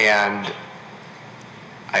 and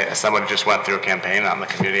as someone who just went through a campaign on the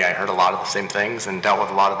community, I heard a lot of the same things and dealt with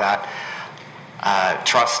a lot of that.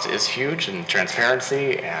 Trust is huge, and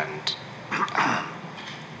transparency, and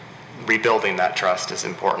rebuilding that trust is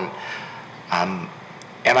important. And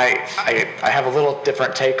I have a little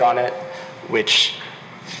different take on it, which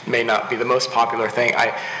may not be the most popular thing.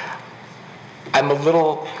 I'm a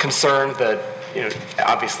little concerned that, you know,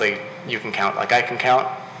 obviously you can count like I can count.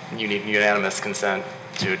 You need unanimous consent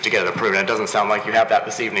to get it approved, and it doesn't sound like you have that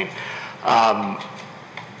this evening.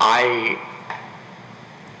 I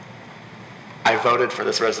voted for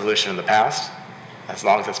this resolution in the past, as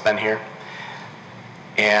long as it's been here,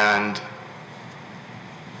 and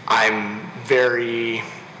I'm a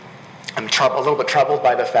little bit troubled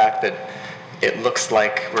by the fact that it looks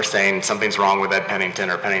like we're saying something's wrong with Ed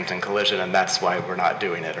Pennington or Pennington Collision, and that's why we're not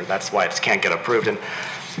doing it, or that's why it can't get approved. And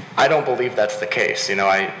I don't believe that's the case. You know,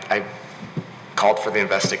 I called for the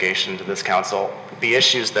investigation to this council. The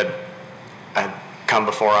issues that had come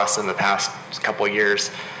before us in the past couple of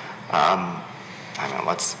years, I don't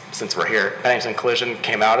know, since we're here, Pennington Collision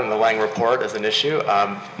came out in the Lang report as an issue,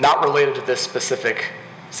 not related to this specific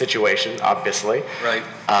situation, obviously. Right.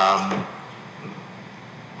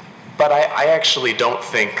 But I actually don't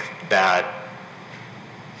think that,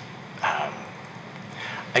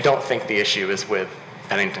 I don't think the issue is with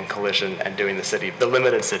Pennington Collision and doing the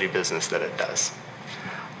limited city business that it does.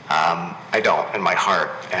 I don't, in my heart.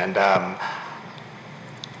 And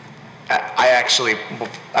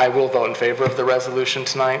I will vote in favor of the resolution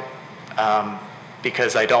tonight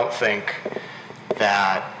because I don't think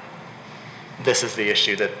that this is the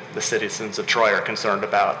issue that the citizens of Troy are concerned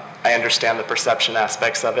about. I understand the perception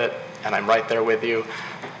aspects of it, and I'm right there with you.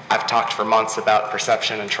 I've talked for months about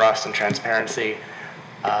perception and trust and transparency.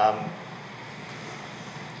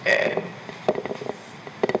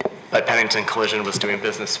 But Pennington Collision was doing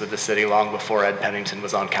business with the city long before Ed Pennington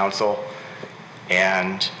was on council.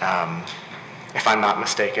 And if I'm not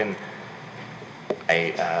mistaken,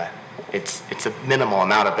 it's a minimal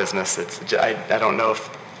amount of business. I don't know if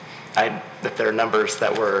there are numbers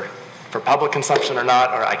that were for public consumption or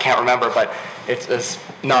not, or I can't remember, but it's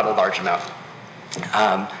not a large amount.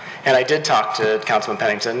 And I did talk to Councilman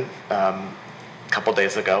Pennington a couple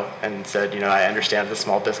days ago and said, I understand as a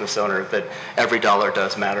small business owner that every dollar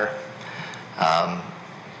does matter.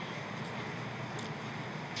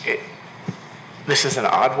 This is an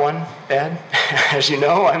odd one, Ed, as you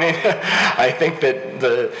know. I mean, I think that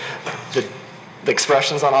the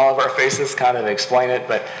expressions on all of our faces kind of explain it,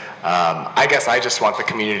 but I guess I just want the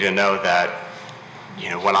community to know that,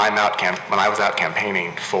 when I was out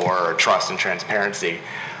campaigning for trust and transparency,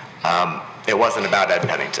 it wasn't about Ed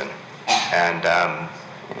Pennington and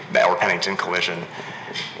or Pennington Collision,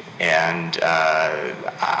 and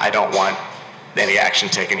I don't want any action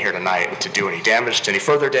taken here tonight to do any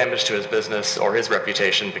further damage to his business or his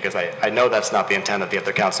reputation, because I know that's not the intent of the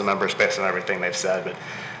other council members based on everything they've said.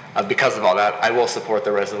 But because of all that, I will support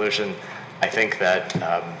the resolution. I think that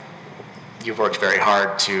you've worked very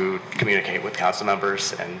hard to communicate with council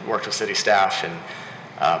members and worked with city staff, and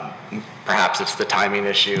perhaps it's the timing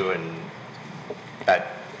issue, and that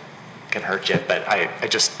can hurt you, but I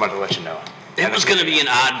just wanted to let you know. It was going to be an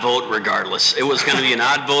odd vote regardless. It was going to be an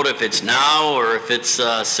odd vote if it's now or if it's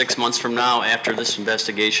 6 months from now after this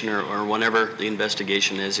investigation or whenever the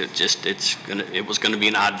investigation is. It was going to be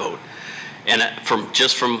an odd vote. And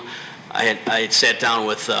I had sat down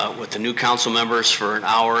with the new council members for an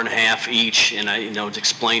hour and a half each, and I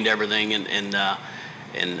explained everything, and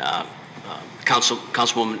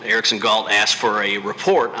Councilwoman Erickson Galt asked for a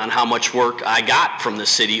report on how much work I got from the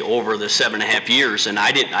city over the 7.5 years, and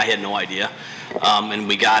I had no idea. And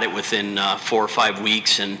we got it within 4 or 5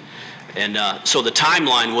 weeks, and so the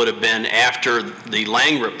timeline would have been after the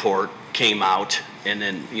Lang report came out, and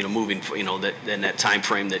then moving that time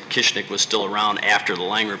frame that Kishnick was still around after the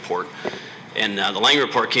Lang report, and the Lang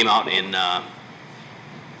report came out in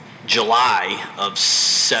July of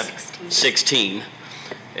 16.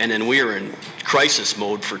 And then we were in crisis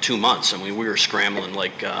mode for 2 months. I mean, we were scrambling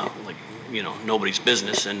like nobody's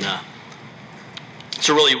business. And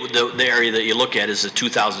so really the area that you look at is the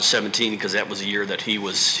 2017, because that was the year that he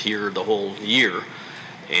was here the whole year.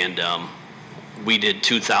 And we did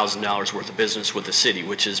 $2,000 worth of business with the city,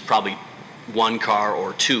 which is probably 1 car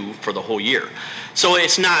or 2 for the whole year. So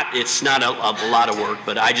it's not a lot of work,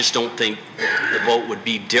 but I just don't think the vote would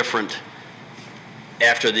be different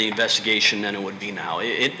after the investigation than it would be now.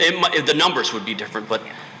 The numbers would be different, but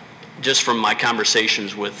just from my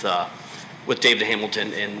conversations with David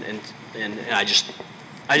Hamilton, and I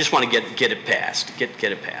just want to get it passed. Get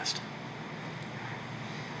it passed.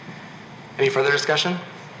 Any further discussion?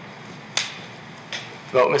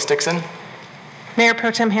 Vote, Ms. Dixon. Mayor Pro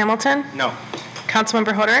Tem Hamilton? No.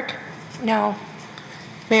 Councilmember Hoderick? No.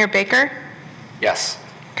 Mayor Baker? Yes.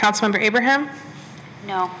 Councilmember Abraham?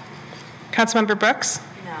 No. Councilmember Brooks?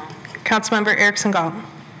 No. Councilmember Erickson Galt?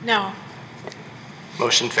 No.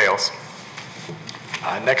 Motion fails.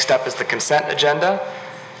 Next up is the consent agenda.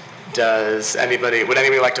 Would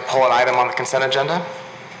anybody like to pull an item on the consent agenda?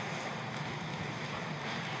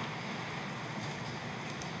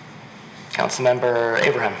 Councilmember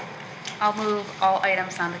Abraham. I'll move all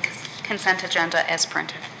items on the consent agenda as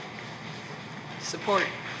printed. Support.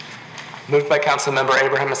 Moved by Councilmember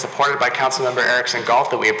Abraham and supported by Councilmember Erickson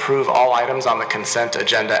Galt that we approve all items on the consent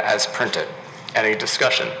agenda as printed. Any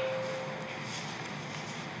discussion?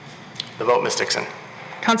 The vote, Ms. Dixon.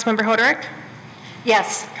 Councilmember Hoderick?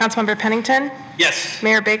 Yes. Councilmember Pennington? Yes.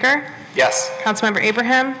 Mayor Baker? Yes. Councilmember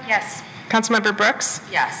Abraham? Yes. Councilmember Brooks?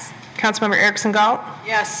 Yes. Councilmember Erickson Galt?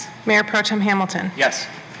 Yes. Mayor Pro Tem Hamilton? Yes.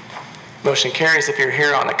 Motion carries. If you're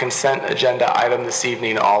here on a consent agenda item this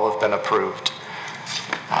evening, all have been approved.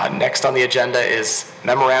 Next on the agenda is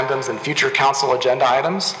memorandums and future council agenda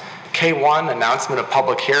items. K1, announcement of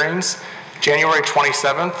public hearings. January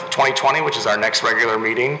 27th, 2020, which is our next regular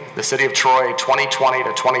meeting, the City of Troy 2020 to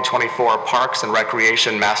 2024 Parks and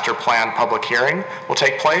Recreation Master Plan public hearing will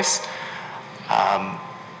take place.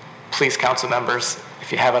 Please, council members,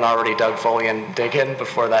 if you haven't already dug fully and dig in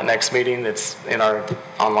before that next meeting, it's in our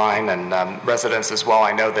online, and residents as well.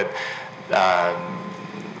 I know that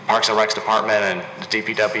Parks and Recs Department and the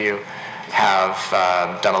DPW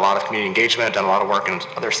have done a lot of community engagement, done a lot of work in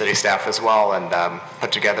other city staff as well, and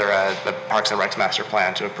put together the Parks and Recs master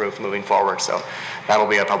plan to approve moving forward. So that'll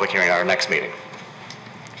be a public hearing at our next meeting.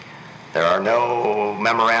 There are no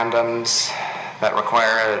memorandums that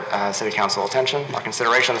require City Council attention or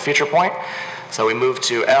consideration of the future point. So we move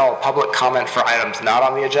to L, public comment for items not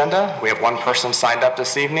on the agenda. We have one person signed up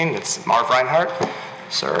this evening. It's Marv Reinhardt.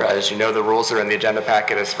 Sir, as you know, the rules are in the agenda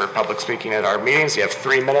packet is for public speaking at our meetings. You have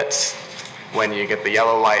 3 minutes. When you get the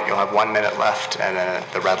yellow light, you'll have 1 minute left, and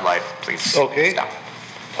the red light, please stop.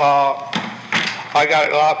 I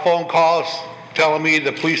got a lot of phone calls telling me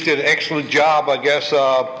the police did an excellent job. I guess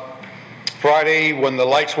Friday when the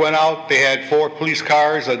lights went out, they had 4 police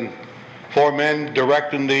cars and 4 men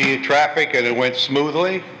directing the traffic, and it went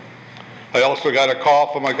smoothly. I also got a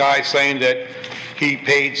call from a guy saying that he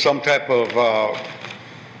paid some type of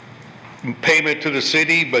payment to the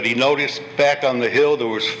city, but he noticed back on the hill there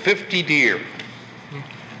was 50 deer.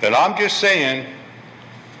 And I'm just saying,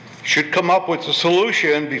 should come up with a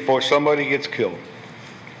solution before somebody gets killed.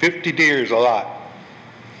 50 deer is a lot.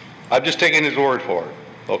 I'm just taking his word for it,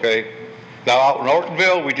 okay? Now out in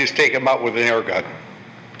Ortonville, we just take them out with an air gun.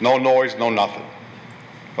 No noise, no nothing,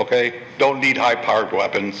 okay? Don't need high-powered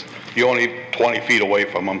weapons. You're only 20 feet away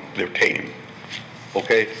from them, they're tame,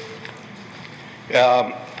 okay?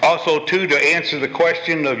 Also, too, to answer the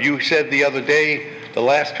question of you said the other day, the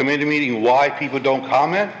last committee meeting, why people don't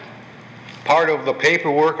comment. Part of the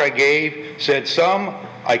paperwork I gave said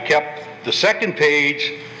I kept the second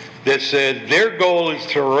page that said their goal is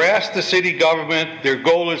to harass the city government, their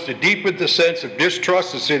goal is to deepen the sense of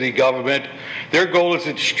distrust of city government, their goal is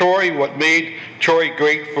to destroy what made Troy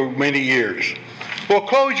great for many years. Well,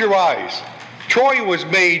 close your eyes. Troy was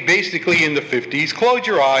made basically in the 50s. Close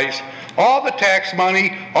your eyes. All the tax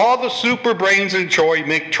money, all the super brains in Troy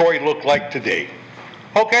make Troy look like today.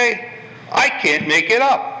 Okay? I can't make it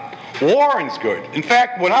up. Warren's good. In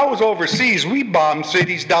fact, when I was overseas, we bombed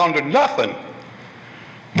cities down to nothing.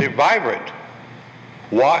 They're vibrant.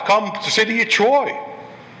 Why come to the city of Troy?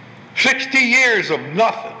 60 years of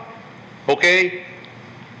nothing. Okay?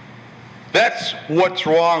 That's what's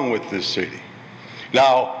wrong with this city.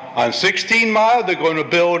 Now, on 16 Mile, they're going to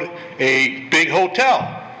build a big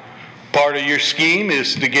hotel. Part of your scheme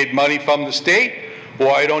is to get money from the state.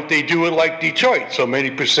 Why don't they do it like Detroit? So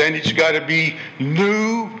many percentage got to be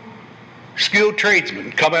new skilled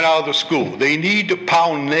tradesmen coming out of the school. They need to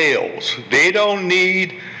pound nails. They don't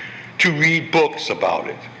need to read books about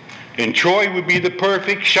it. And Troy would be the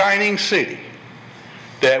perfect shining city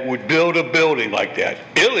that would build a building like that.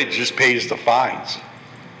 Illage just pays the fines,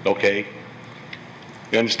 okay?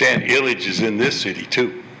 You understand, Illage is in this city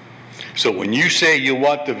too. So when you say you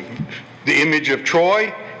want the image of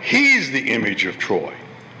Troy, he's the image of Troy,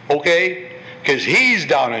 okay? Because he's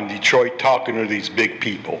down in Detroit talking to these big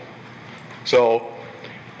people. So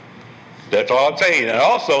that's all I'm saying. And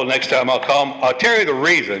also, next time I'll come, I'll tell you the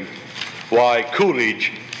reason why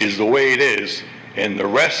Coolidge is the way it is and the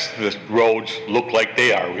rest of the roads look like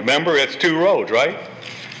they are. Remember, it's 2 roads, right?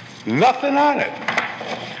 Nothing on it.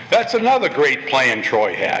 That's another great plan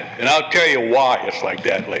Troy had. And I'll tell you why it's like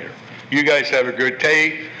that later. You guys have a good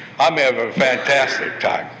day. I'm having a fantastic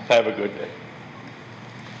time. Have a good day.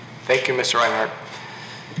 Thank you, Mr. Reinhardt.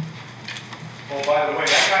 Oh, by the way,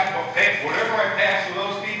 whatever I pass to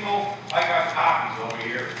those people, I got copies over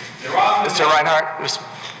here. They're on Mr. Reinhardt,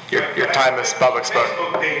 your time is public spoken.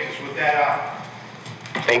 Facebook pages with that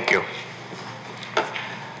on. Thank you.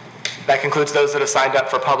 That concludes those that have signed up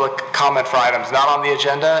for public comment for items not on the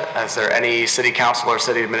agenda. Is there any city council or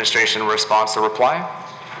city administration response or reply?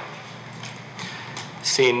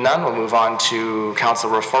 Seeing none, we'll move on to council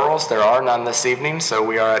referrals. There are none this evening, so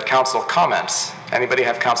we are at council comments. Anybody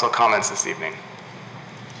have council comments this evening?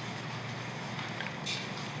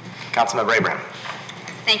 Councilmember Abraham.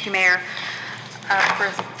 Thank you, Mayor.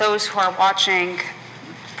 For those who are watching,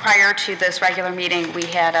 prior to this regular meeting, we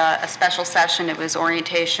had a special session. It was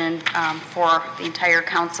orientation for the entire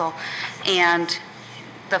council. And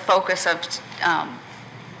the focus of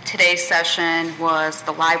today's session was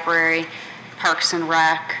the library, Parks and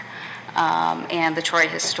Rec, and the Troy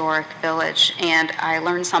Historic Village. And I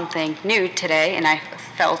learned something new today, and I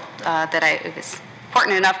felt that it was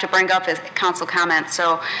important enough to bring up as council comments.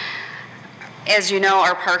 So, as you know,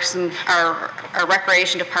 our Parks and our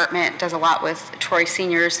Recreation Department does a lot with Troy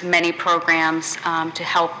seniors, many programs to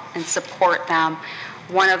help and support them.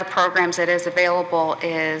 One of the programs that is available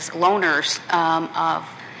is loaners of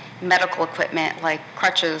medical equipment like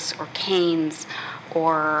crutches or canes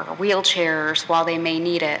or wheelchairs while they may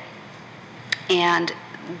need it. And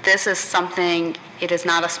this is something, it is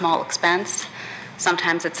not a small expense.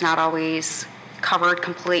 Sometimes it's not always covered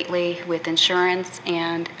completely with insurance,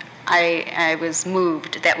 and I was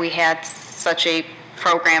moved that we had such a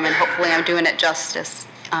program, and hopefully I'm doing it justice,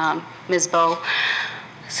 Ms. Bowe.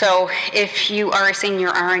 So if you are a senior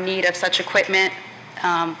or are in need of such equipment,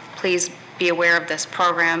 please be aware of this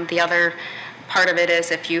program. The other part of it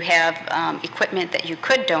is if you have equipment that you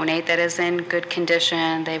could donate that is in good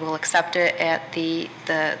condition, they will accept it at the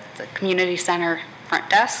community center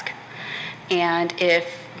front desk. And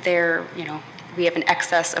if we have an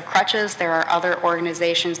excess of crutches, there are other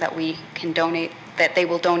organizations that we can donate, that they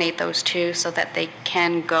will donate those to, so that they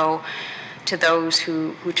can go to those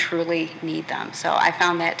who truly need them. So I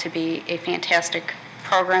found that to be a fantastic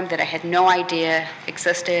program that I had no idea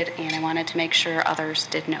existed, and I wanted to make sure others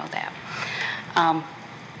did know that.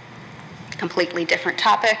 Completely different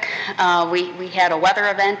topic. We had a weather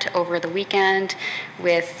event over the weekend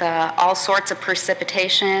with all sorts of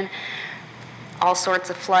precipitation, all sorts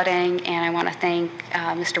of flooding, and I want to thank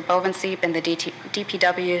Mr. Bovenseep and the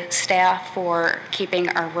DPW staff for keeping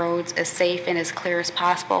our roads as safe and as clear as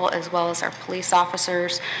possible, as well as our police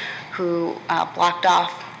officers who blocked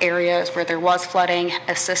off areas where there was flooding,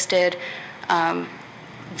 assisted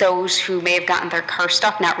those who may have gotten their car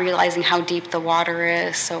stuck, not realizing how deep the water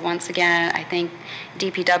is. So once again, I thank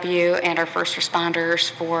DPW and our first responders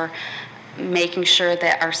for making sure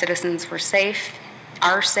that our citizens are safe,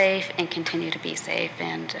 and continue to be safe,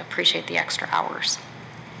 and appreciate the extra hours.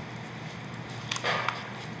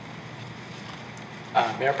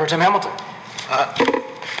 Mayor Pro Tem Hamilton.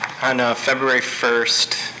 On February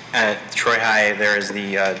 1st at Troy High, there is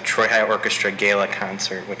the Troy High Orchestra Gala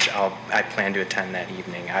concert, which I plan to attend that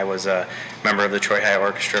evening. I was a member of the Troy High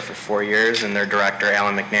Orchestra for 4 years, and their director,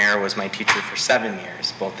 Alan McNair, was my teacher for 7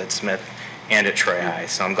 years, both at Smith and at Troy High.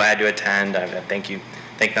 So I'm glad to attend. Thank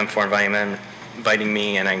them for inviting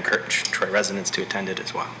me, and I encourage Troy residents to attend it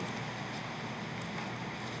as well.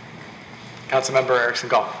 Councilmember Erickson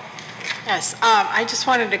Gall. Yes, I just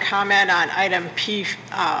wanted to comment on item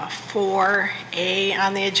P4A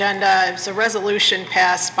on the agenda. It was a resolution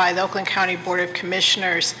passed by the Oakland County Board of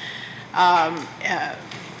Commissioners.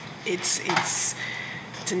 It's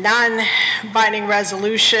a non-binding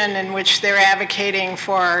resolution in which they're advocating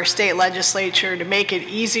for our state legislature to make it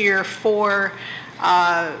easier for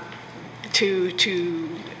to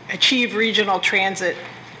achieve regional transit,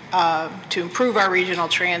 to improve our regional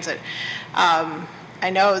transit. I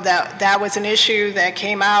know that was an issue that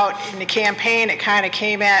came out in the campaign. It kind of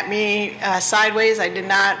came at me sideways. I did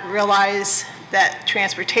not realize that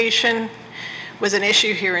transportation was an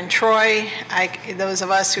issue here in Troy. Those of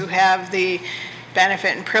us who have the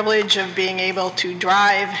benefit and privilege of being able to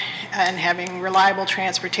drive and having reliable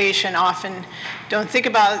transportation often don't think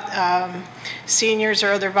about seniors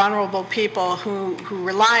or other vulnerable people who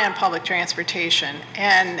rely on public transportation.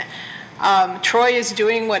 And Troy is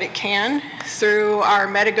doing what it can through our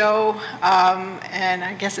Medigo, and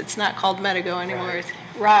I guess it's not called Medigo anymore, it's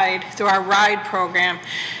RIDE, through our RIDE program.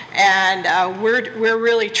 And we're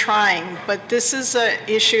really trying, but this is an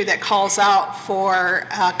issue that calls out for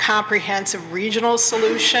a comprehensive regional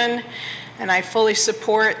solution, and I fully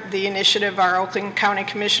support the initiative of our Oakland County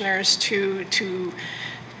Commissioners to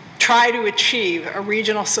try to achieve a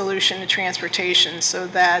regional solution to transportation so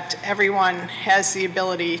that everyone has the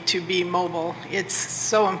ability to be mobile. It's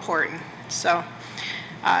so important. So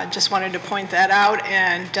just wanted to point that out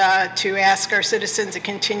and to ask our citizens to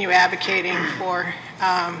continue advocating for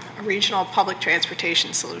a regional public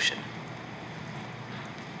transportation solution.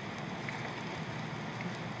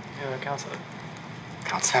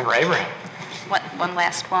 Councilmember Abraham. One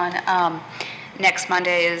last one. Next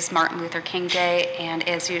Monday is Martin Luther King Day, and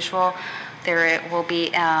as usual, there will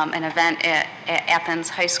be an event at Athens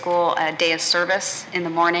High School, a day of service in the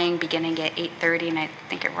morning, beginning at 8:30, and I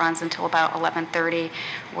think it runs until about 11:30,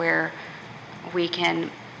 where we can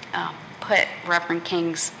put Reverend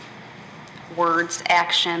King's words,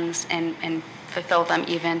 actions, and fulfill them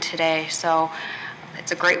even today. So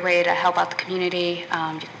it's a great way to help out the community.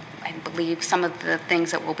 I believe some of the things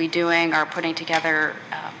that we'll be doing are putting together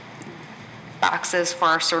boxes for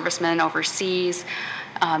our servicemen overseas,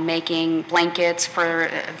 making blankets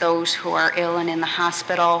for those who are ill and in the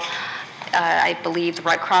hospital. I believe the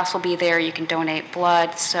Red Cross will be there. You can donate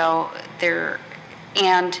blood. So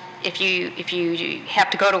and if you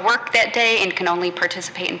have to go to work that day and can only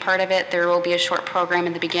participate in part of it, there will be a short program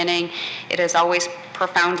in the beginning. It is always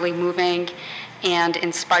profoundly moving and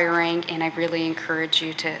inspiring, and I really encourage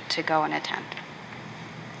you to go and attend.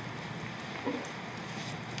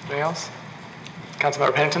 Anything else?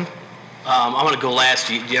 Councilmember Pennington? I'm going to go last.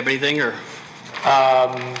 Do you have anything? Or?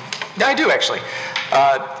 I do, actually.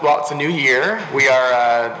 Well, it's a new year. We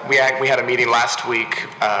had a meeting last week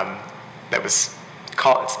that was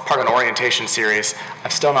called, it's part of an orientation series. I'm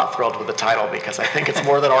still not thrilled with the title because I think it's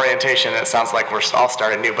more than orientation. It sounds like we're all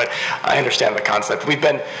starting new, but I understand the concept. We've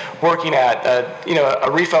been working at a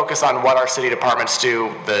refocus on what our city departments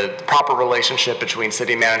do, the proper relationship between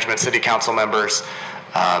city management, city council members,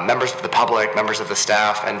 members of the public, members of the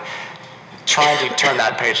staff, and trying to turn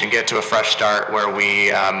that page and get to a fresh start where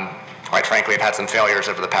we, quite frankly, have had some failures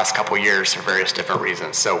over the past couple years for various different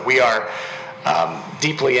reasons. So we are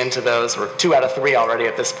deeply into those. We're 2 out of 3 already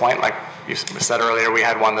at this point. Like you said earlier, we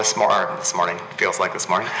had one this morning, feels like this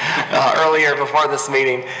morning, earlier before this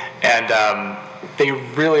meeting, and they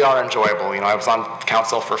really are enjoyable. I was on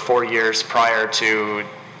council for 4 years prior to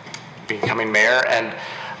becoming mayor, and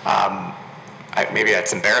maybe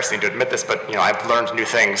it's embarrassing to admit this, but I've learned new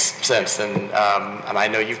things since, and I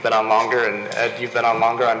know you've been on longer, and Ed, you've been on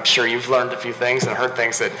longer. I'm sure you've learned a few things and heard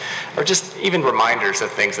things that are just even reminders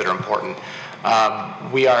of things that are important.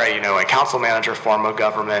 We are a council manager form of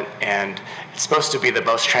government, and it's supposed to be the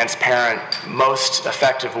most transparent, most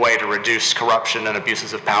effective way to reduce corruption and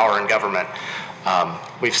abuses of power in government.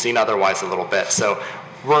 We've seen otherwise a little bit, so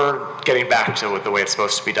we're getting back to the way it's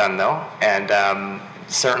supposed to be done, though, and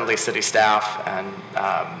certainly city staff and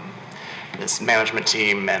this management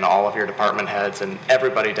team and all of your department heads and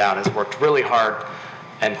everybody down has worked really hard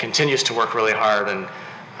and continues to work really hard, and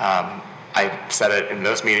I said it in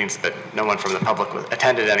those meetings, but no one from the public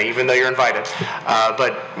attended any, even though you're invited.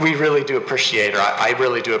 But we really do appreciate, or I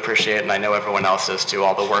really do appreciate, and I know everyone else does too,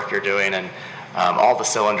 all the work you're doing and all the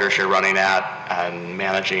cylinders you're running at and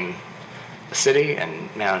managing the city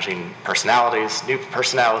and managing personalities, new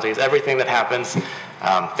personalities, everything that happens.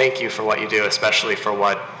 Thank you for what you do, especially for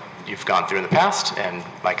what you've gone through in the past. And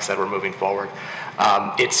like I said, we're moving forward.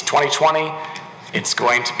 It's 2020. It's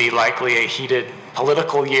going to be likely a heated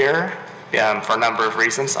political year for a number of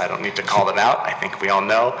reasons. I don't need to call them out. I think we all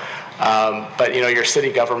know. But your city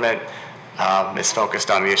government is focused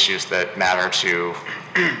on the issues that matter to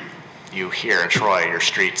you here in Troy, your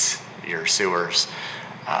streets, your sewers,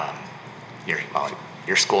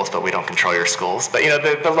 your schools, but we don't control your schools. But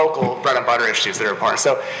the local bread and butter issues that are important.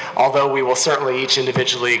 So although we will certainly each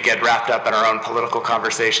individually get wrapped up in our own political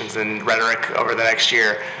conversations and rhetoric over the next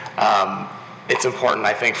year, it's important,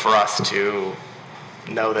 I think, for us to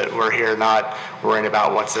know that we're here not worrying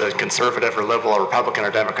about what's a conservative or liberal or Republican or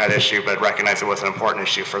Democrat issue, but recognize it was an important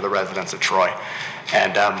issue for the residents of Troy.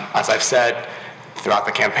 And as I've said throughout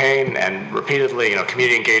the campaign and repeatedly,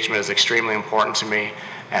 community engagement is extremely important to me,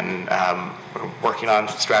 and we're working on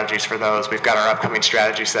strategies for those. We've got our upcoming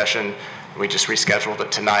strategy session. We just rescheduled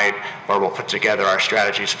it tonight, where we'll put together our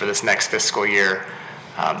strategies for this next fiscal year.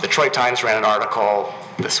 The Troy Times ran an article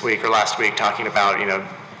this week or last week talking about,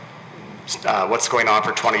 what's going on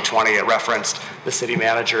for 2020. It referenced the city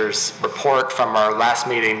manager's report from our last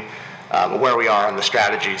meeting, where we are on the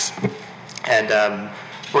strategies. And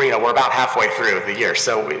we're about halfway through the year,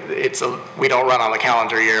 so we don't run on the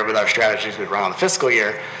calendar year with our strategies. We run on the fiscal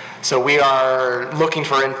year. So we are looking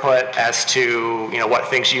for input as to what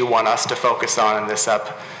things you want us to focus on in this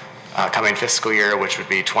upcoming fiscal year, which would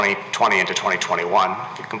be 2020 into 2021,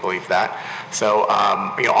 if you can believe that. So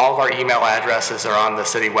all of our email addresses are on the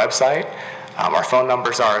city website. Our phone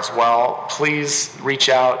numbers are as well. Please reach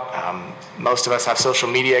out. Most of us have social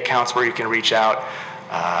media accounts where you can reach out.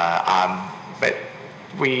 But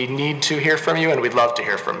we need to hear from you, and we'd love to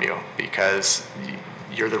hear from you, because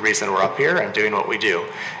you're the reason we're up here and doing what we do.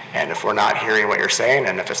 And if we're not hearing what you're saying,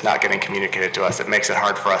 and if it's not getting communicated to us, it makes it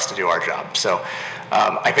hard for us to do our job. So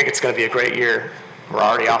I think it's going to be a great year. We're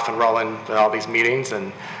already off and rolling with all these meetings,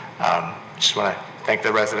 and just want to thank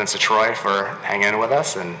the residents of Troy for hanging in with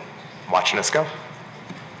us and watching us go.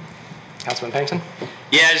 Councilman Pennington?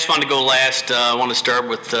 Yeah, I just wanted to go last. I want to start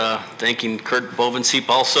with thanking Kurt Bovenseep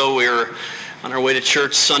also. We were on our way to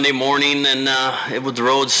church Sunday morning, and the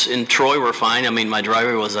roads in Troy were fine. I mean, my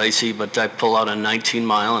driveway was icy, but I pull out a 19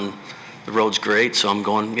 mile, and the road's great, so I'm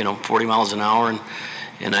going 40 miles an hour,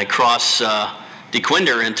 and I cross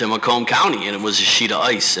DeQuinder into Macomb County, and it was a sheet of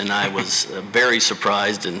ice, and I was very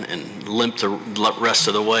surprised and limped the rest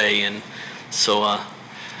of the way. And so I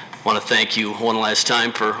want to thank you one last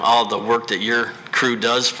time for all the work that your crew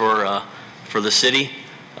does for the city.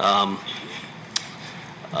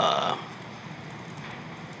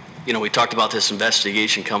 We talked about this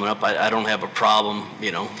investigation coming up. I don't have a problem,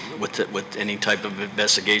 with any type of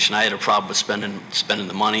investigation. I had a problem with spending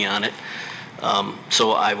the money on it.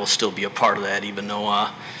 So I will still be a part of that, even though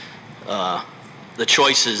the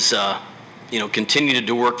choice is, continue to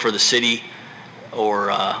do work for the city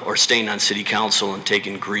or staying on city council and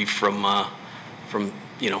taking grief from from,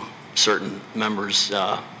 certain members,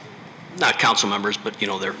 not council members, but,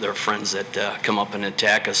 they're friends that come up and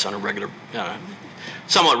attack us on a regular,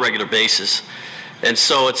 somewhat regular basis. And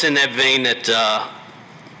so it's in that vein that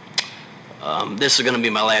this is going to be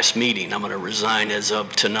my last meeting. I'm going to resign as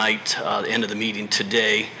of tonight, the end of the meeting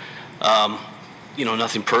today.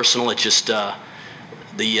 Nothing personal. It's just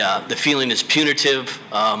the feeling is punitive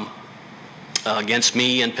against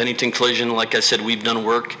me and Pennington Collision. Like I said, we've done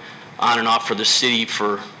work on and off for the city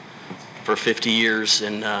for 50 years,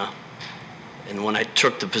 and when I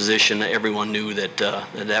took the position, everyone knew that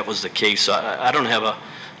that was the case. So I don't have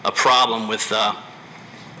a problem with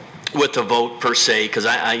the vote per se, because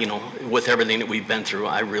I with everything that we've been through,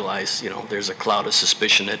 I realize there's a cloud of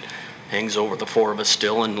suspicion that hangs over the four of us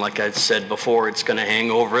still, and like I said before, it's going to hang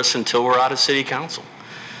over us until we're out of city council.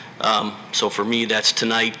 So for me, that's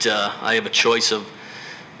tonight. I have a choice of,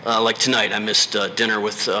 like tonight, I missed dinner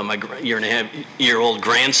with my year-and-a-half-year-old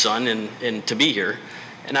grandson and to be here.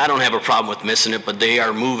 And I don't have a problem with missing it, but they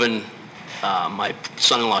are moving. My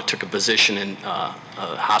son-in-law took a position in a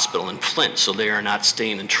hospital in Flint, so they are not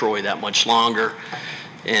staying in Troy that much longer.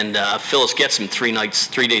 And Phyllis gets them 3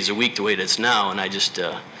 days a week the way it is now, and I just,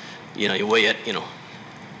 you weigh it,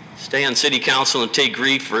 stay on city council and take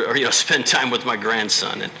grief or spend time with my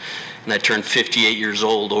grandson. And I turned 58 years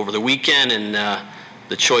old over the weekend, and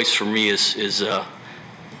the choice for me is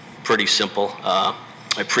pretty simple. I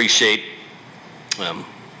appreciate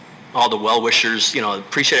all the well-wishers,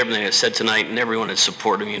 appreciate everything I said tonight and everyone that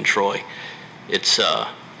supported me in Troy.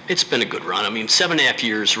 It's been a good run. I mean, 7.5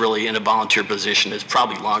 years really in a volunteer position is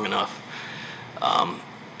probably long enough.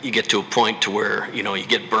 You get to a point to where, you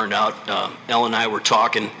get burned out. Ellen and I were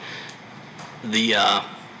talking the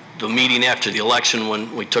meeting after the election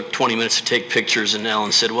when we took 20 minutes to take pictures, and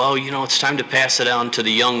Ellen said, well, it's time to pass it on to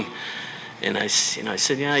the young. And I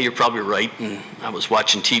said, yeah, you're probably right. And I was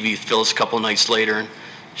watching TV with Phyllis a couple of nights later, and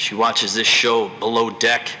she watches this show, Below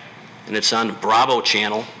Deck, and it's on the Bravo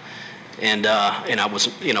channel. And I was,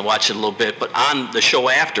 watching a little bit. But on the show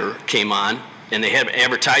after came on, and they had an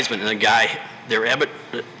advertisement, and the guy,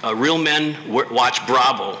 real men watch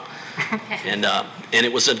Bravo. And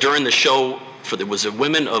it was during the show, there was a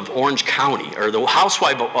women of Orange County, or the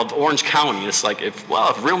housewife of Orange County. It's like, if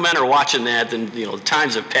real men are watching that, then the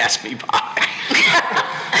times have passed me by.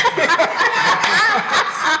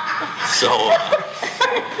 So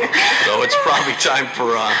it's probably time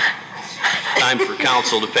for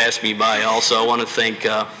council to pass me by. Also, I want to thank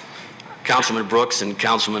Councilman Brooks and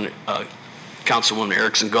Councilwoman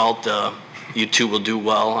Erickson Galt. You two will do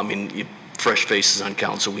well. I mean, fresh faces on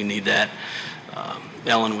council, we need that.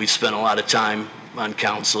 Ellen, we've spent a lot of time on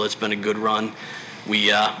council. It's been a good run. We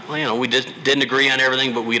didn't agree on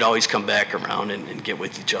everything, but we'd always come back around and get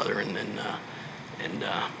with each other. And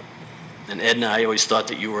Ed and I always thought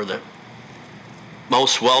that you were the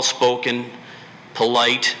most well-spoken,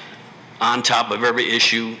 polite, on top of every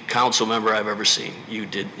issue council member I've ever seen. You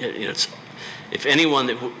did. If anyone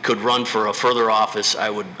that could run for a further office, I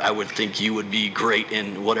would think you would be great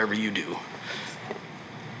in whatever you do.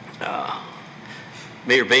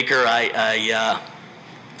 Mayor Baker, I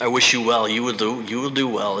wish you well. You will do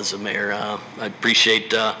well as a mayor. I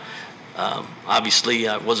appreciate. Obviously,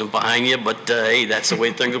 I wasn't behind you, but hey, that's the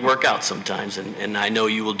way things work out sometimes. And I know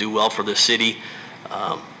you will do well for the city.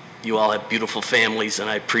 You all have beautiful families, and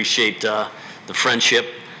I appreciate the friendship.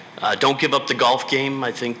 Don't give up the golf game.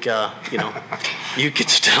 I think you could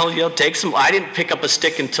still take some. I didn't pick up a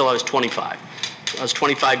stick until I was 25. I was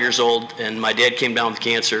 25 years old, and my dad came down with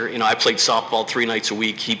cancer. I played softball 3 nights a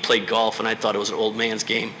week. He played golf, and I thought it was an old man's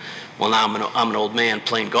game. Well, now I'm an old man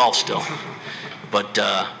playing golf still. But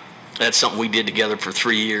that's something we did together for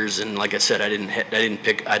 3 years, and like I said, I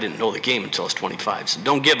didn't know the game until I was 25. So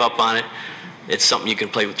don't give up on it. It's something you can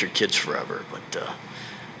play with your kids forever. But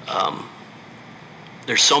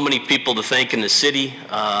there's so many people to thank in the city.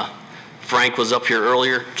 Frank was up here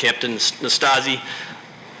earlier, Captain Nastasi.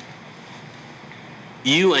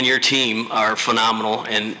 You and your team are phenomenal,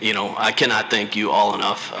 and I cannot thank you all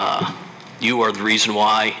enough. You are the reason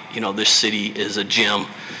why this city is a gem.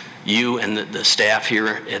 You and the staff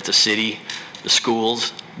here at the city, the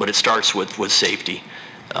schools, but it starts with safety.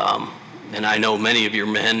 And I know many of your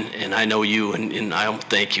men, and I know you, and I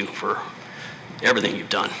thank you for everything you've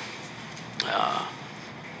done. The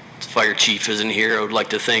fire chief isn't here. I would like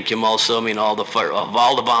to thank him also. I mean, all the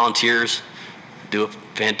volunteers do a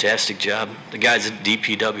fantastic job. The guys at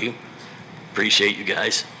DPW, appreciate you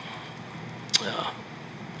guys.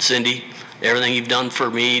 Cindy, everything you've done for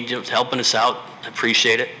me, just helping us out, I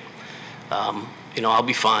appreciate it. I'll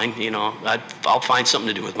be fine. I'll find something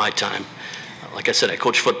to do with my time. like I said, I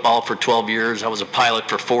coached football for 12 years. I was a pilot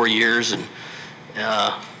for 4 years, and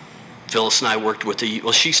Phyllis and I worked with the,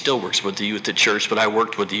 well, she still works with the youth at church, but I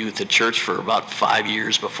worked with the youth at church for about 5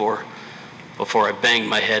 years before I banged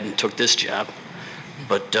my head and took this job.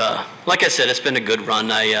 But like I said, it's been a good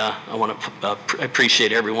run. I want to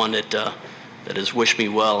appreciate everyone that has wished me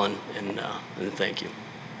well, and thank you.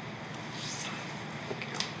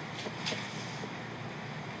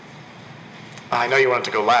 I know you wanted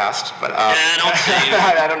to go last, but yeah, don't say it.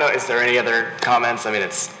 I don't know. Is there any other comments? I mean,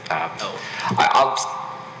 it's. No.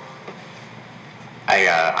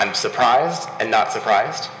 I'm surprised and not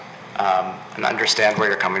surprised, and understand where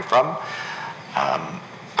you're coming from.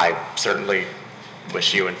 I certainly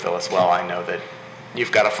wish you and Phyllis well. I know that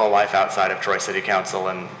you've got a full life outside of Troy City Council,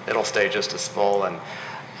 and it'll stay just as full. And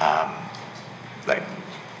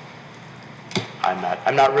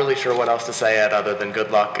I'm not really sure what else to say yet other than good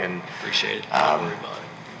luck and appreciate it. Don't worry about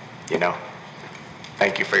it. You know,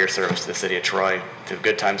 thank you for your service to the city of Troy, through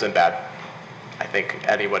good times and bad. I think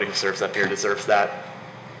anybody who serves up here deserves that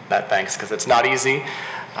thanks, because it's not easy.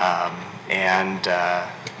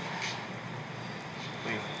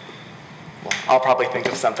 I'll probably think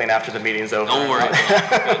of something after the meeting's over. Don't worry about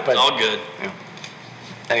it. It's all good. Yeah.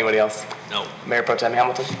 Anybody else? No. Mayor Pro Tem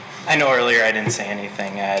Hamilton? I know earlier I didn't say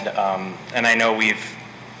anything, Ed, and I know we've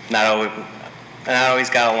not always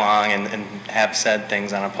got along and have said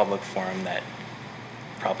things on a public forum that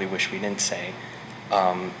probably wish we didn't say.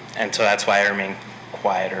 And so that's why I remained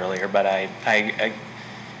quiet earlier, but I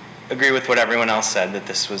agree with what everyone else said, that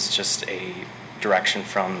this was just a direction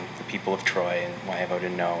from the people of Troy and why I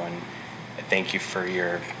voted no. And I thank you for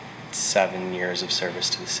your 7 years of service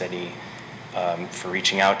to the city, for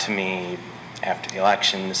reaching out to me after the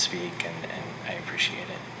election to speak, and I appreciate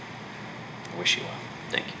it. I wish you well.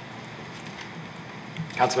 Thank you.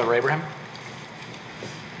 Councilmember Abraham?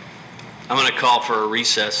 I'm going to call for a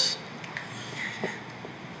recess.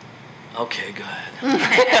 Okay, go ahead.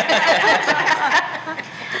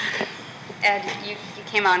 Ed, you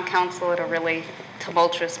came on council at a really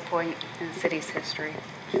tumultuous point in the city's history.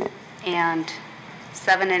 And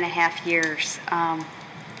 7.5 years.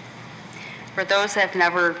 For those that have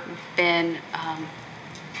never been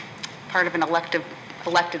part of an elected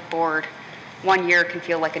board, 1 year can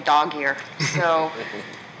feel like a dog year. So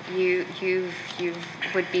you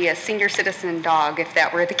would be a senior citizen dog if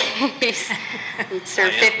that were the case. You'd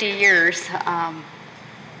serve 50 years.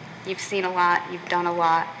 You've seen a lot. You've done a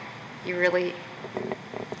lot. You really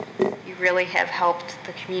have helped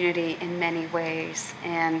the community in many ways.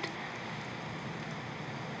 And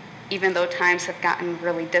even though times have gotten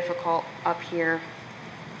really difficult up here,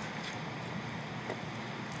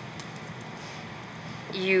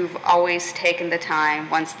 you've always taken the time,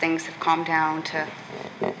 once things have calmed down, to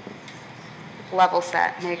level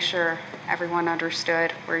set, make sure everyone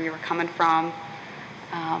understood where you were coming from,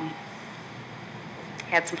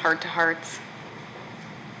 had some heart-to-hearts.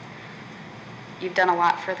 You've done a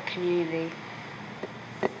lot for the community,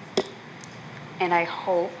 and I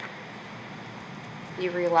hope you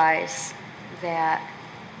realize that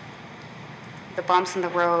the bumps in the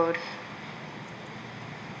road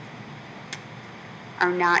are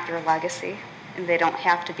not your legacy, and they don't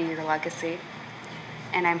have to be your legacy.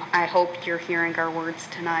 And I hope you're hearing our words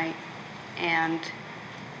tonight and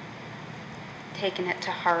taking it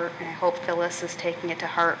to heart, and I hope Phyllis is taking it to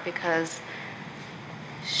heart, because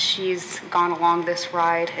she's gone along this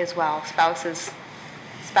ride as well. Spouses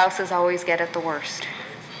always get it the worst,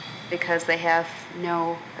 because they have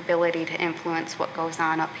no ability to influence what goes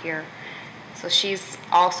on up here. So she's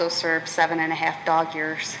also served 7.5 dog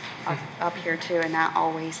years up here too, and not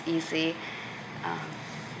always easy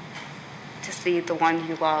to see the one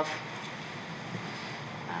you love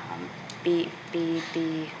be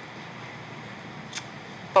the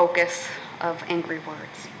focus of angry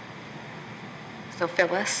words. So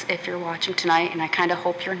Phyllis, if you're watching tonight, and I kind of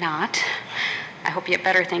hope you're not, I hope you have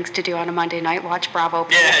better things to do on a Monday night. Watch Bravo,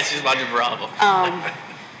 please. Yeah, she's watching Bravo.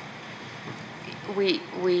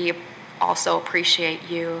 We also appreciate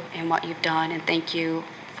you and what you've done, and thank you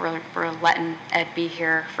for letting Ed be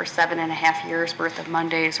here for 7.5 years worth of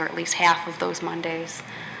Mondays, or at least half of those Mondays.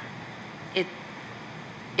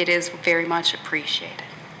 It is very much appreciated.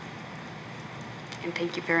 And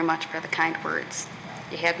thank you very much for the kind words.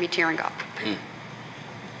 You had me tearing up.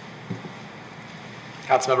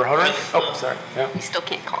 Councilmember Hoder? Oh, sorry. Yeah. You still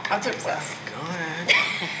can't call councilors. Go ahead.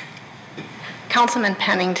 Councilman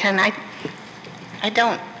Pennington, I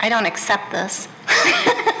don't accept this.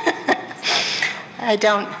 I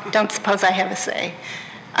don't suppose I have a say.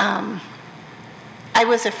 I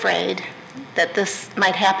was afraid that this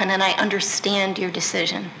might happen, and I understand your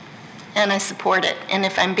decision. and I support it. And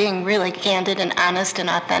if I'm being really candid and honest and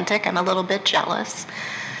authentic, I'm a little bit jealous.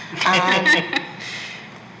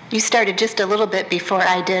 You started just a little bit before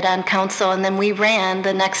I did on council, and then we ran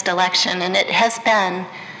the next election, and it has been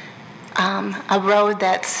a road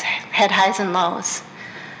that's had highs and lows.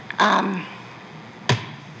 I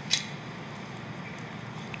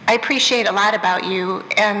appreciate a lot about you,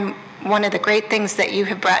 and one of the great things that you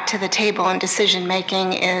have brought to the table in decision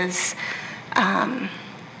making is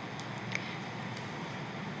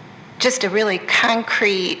just a really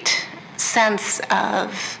concrete sense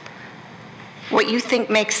of what you think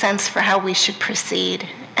makes sense for how we should proceed.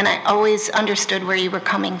 And I always understood where you were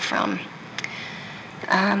coming from.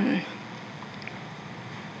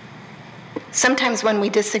 Sometimes when we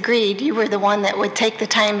disagreed, you were the one that would take the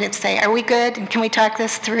time to say, are we good? And can we talk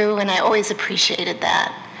this through? And I always appreciated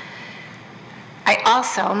that. I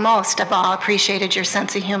also, most of all, appreciated your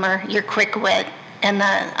sense of humor, your quick wit, and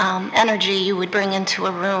the energy you would bring into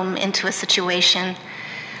a room, into a situation.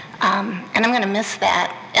 And I'm going to miss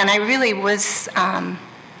that. And I really was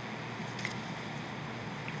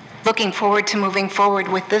looking forward to moving forward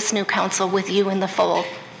with this new council with you in the fold.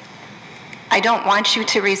 I don't want you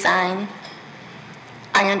to resign.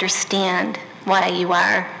 I understand why you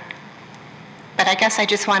are. But I guess I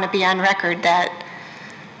just want to be on record that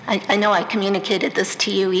I know I communicated this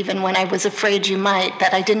to you even when I was afraid you might,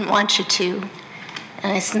 that I didn't want you to.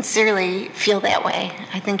 And I sincerely feel that way.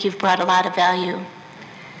 I think you've brought a lot of value.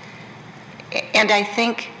 And I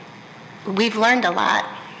think we've learned a lot.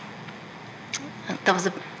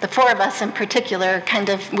 The four of us in particular,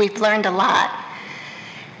 we've learned a lot.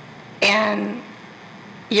 And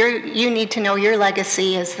you need to know your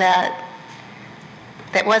legacy is that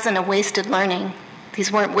wasn't a wasted learning.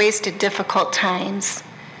 These weren't wasted difficult times.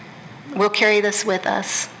 We'll carry this with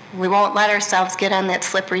us. We won't let ourselves get on that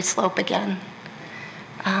slippery slope again.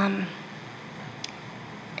 And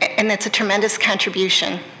it's a tremendous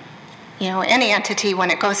contribution. You know, any entity,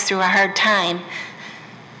 when it goes through a hard time,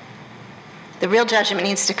 the real judgment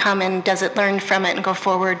needs to come in, does it learn from it and go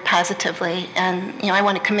forward positively? And, you know, I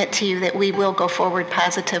want to commit to you that we will go forward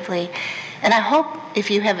positively. And I hope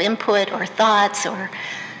if you have input or thoughts or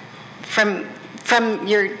from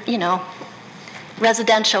your, you know,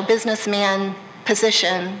 residential businessman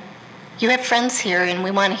position, you have friends here and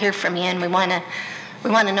we want to hear from you and we want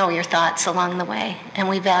to know your thoughts along the way, and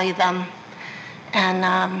we value them.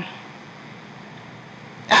 And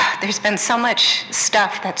there's been so much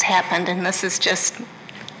stuff that's happened, and this is just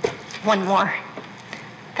one more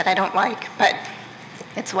that I don't like, but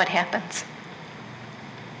it's what happens.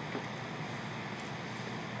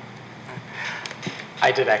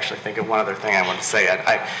 I did actually think of one other thing I wanted to say.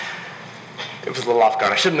 It was a little off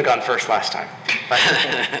guard. I shouldn't have gone first last time. But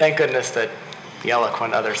thank goodness that the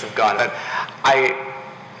eloquent others have gone. But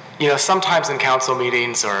you know, sometimes in council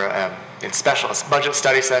meetings or in special budget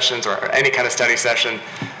study sessions or any kind of study session,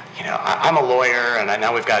 you know, I'm a lawyer, and I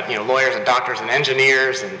know we've got, you know, lawyers and doctors and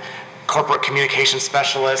engineers and corporate communication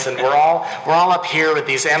specialists, and we're all up here with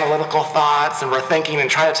these analytical thoughts, and we're thinking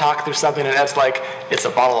and trying to talk through something, and Ed's like, it's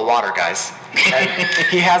a bottle of water, guys. And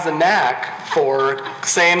he has a knack for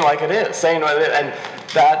saying like it is, and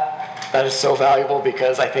that is so valuable,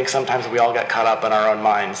 because I think sometimes we all get caught up in our own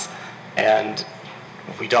minds, and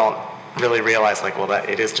we don't really realize, like, well, that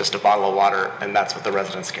it is just a bottle of water, and that's what the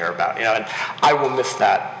residents care about, you know. And I will miss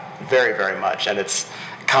that very, very much. And it's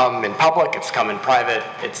come in public, it's come in private,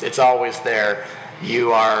 it's always there.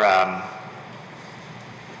 You are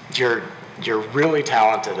you're really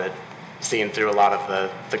talented at seeing through a lot of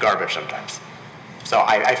the garbage sometimes. So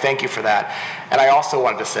I thank you for that. And I also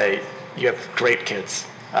wanted to say you have great kids.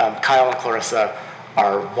 Kyle and Clarissa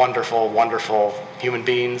are wonderful, wonderful human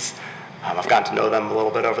beings. I've gotten to know them a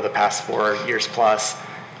little bit over the past 4 years plus.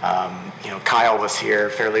 You know, Kyle was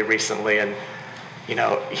here fairly recently, and you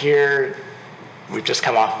know, here we've just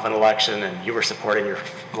come off of an election, and you were supporting your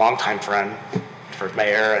longtime friend for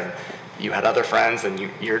mayor, and you had other friends, and you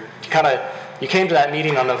came to that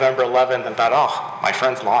meeting on November 11th and thought, oh, my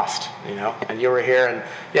friend's lost, you know, and you were here, and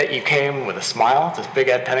yet you came with a smile, this big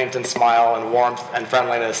Ed Pennington smile and warmth and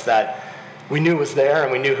friendliness that we knew was there,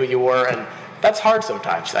 and we knew who you were, and that's hard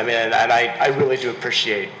sometimes. I mean, and I really do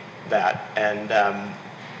appreciate that. And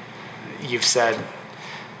you've said,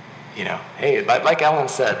 you know, hey, like Ellen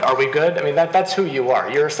said, are we good? I mean, that's who you are.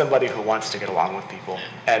 You're somebody who wants to get along with people.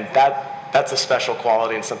 And that's a special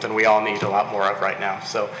quality and something we all need a lot more of right now.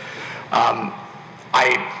 So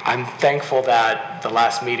I'm thankful that the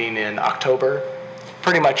last meeting in October,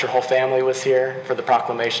 pretty much your whole family was here for the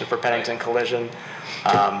proclamation for Pennington Collision.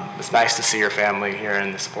 It's nice to see your family here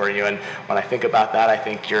and supporting you. And when I think about that, I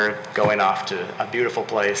think you're going off to a beautiful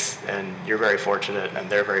place, and you're very fortunate, and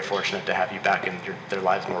they're very fortunate to have you back in their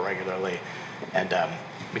lives more regularly. And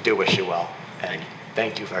we do wish you well. And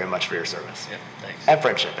thank you very much for your service. Yeah, thanks. And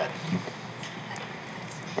friendship, Ed.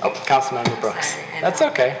 Oh, Councilmember Brooks. That's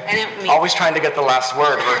okay. I didn't mean- Always trying to get the last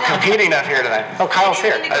word. We're competing up here tonight. Oh, Kyle's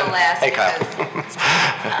here. I didn't mean to go last Hey, Kyle.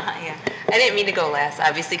 Yeah, I didn't mean to go last,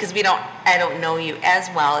 obviously, because I don't know you as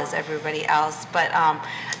well as everybody else. But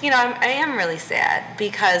you know, I am really sad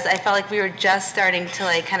because I felt like we were just starting to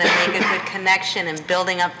like kind of make a good connection and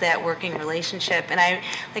building up that working relationship. And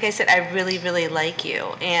like I said, I really, really like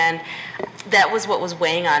you. And that was what was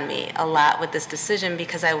weighing on me a lot with this decision,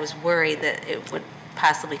 because I was worried that it would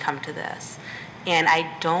possibly come to this. And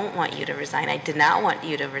I don't want you to resign. I did not want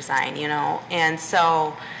you to resign, you know. And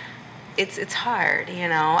so it's hard, you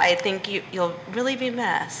know. I think you'll really be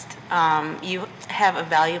missed. You have a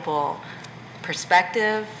valuable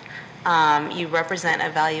perspective. You represent a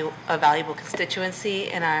valuable constituency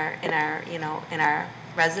in our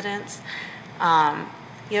residents.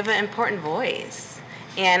 You have an important voice.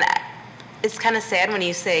 And it's kind of sad when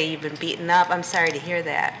you say you've been beaten up. I'm sorry to hear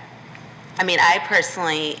that. I mean, I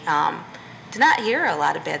personally did not hear a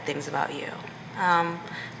lot of bad things about you.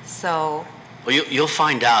 So. Well, you'll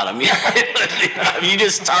find out. I mean, you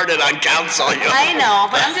just started on council. I know,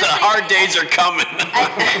 but I'm just the hard days are coming.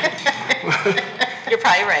 You're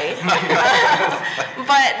probably right.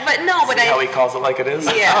 but no, but See how he calls it like it is?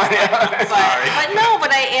 Yeah. but no,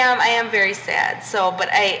 but I am very sad. So, but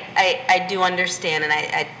I do understand,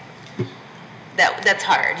 and that's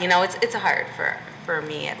hard. You know, it's hard for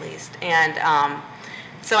me at least. And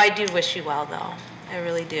so I do wish you well, though. I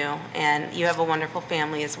really do. And you have a wonderful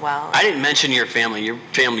family as well. I didn't mention your family. Your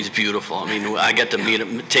family's beautiful. I mean, I got to meet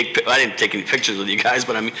them. I didn't take any pictures with you guys,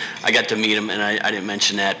 but I mean, I got to meet them, and I didn't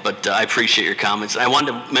mention that. But I appreciate your comments. I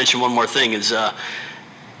wanted to mention one more thing. Is Ellen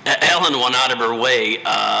went out of her way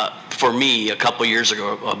for me a couple years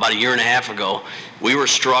ago, about a year and a half ago. We were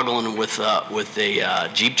struggling with a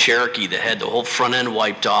Jeep Cherokee that had the whole front end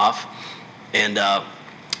wiped off, and I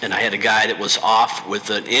had a guy that was off with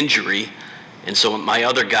an injury. And so my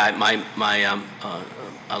other guy, my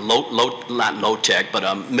not low tech,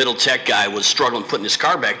 but middle tech guy was struggling putting his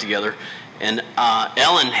car back together. And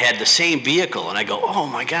Ellen had the same vehicle. And I go, oh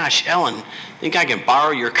my gosh, Ellen, think I can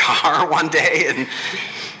borrow your car one day?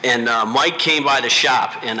 And Mike came by the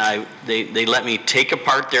shop, and they let me take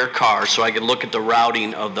apart their car so I could look at the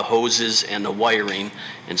routing of the hoses and the wiring,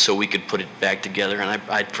 and so we could put it back together. And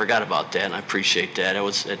I forgot about that, and I appreciate that.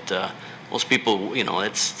 Most people, you know,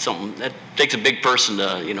 it's something that takes a big person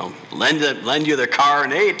to, you know, lend you their car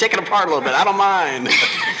and, hey, take it apart a little bit. I don't mind.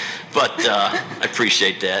 But I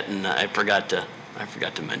appreciate that, and I forgot to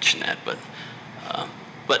mention that. But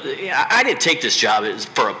yeah, I didn't take this job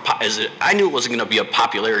I knew it wasn't going to be a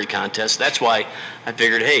popularity contest. That's why I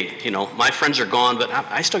figured, hey, you know, my friends are gone, but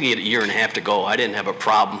I still get a year and a half to go. I didn't have a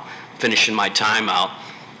problem finishing my time out.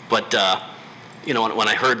 But you know, when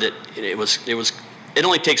I heard that it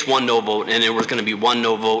only takes one no vote, and there was going to be one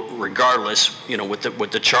no vote regardless, you know, with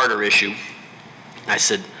the charter issue. I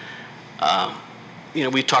said, you know,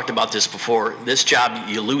 we've talked about this before. This job,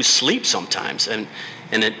 you lose sleep sometimes, and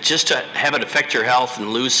it just to have it affect your health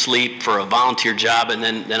and lose sleep for a volunteer job, and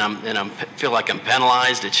then I feel like I'm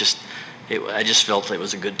penalized. I just felt it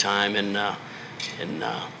was a good time, and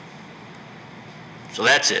so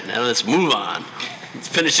that's it. Now let's move on. Let's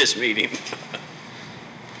finish this meeting.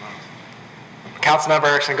 Councilmember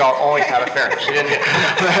Erickson Galt only had a fair. She didn't get.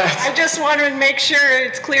 I just wanted to make sure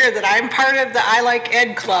it's clear that I'm part of the I Like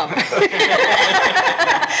Ed Club. And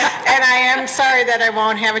I am sorry that I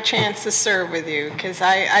won't have a chance to serve with you, because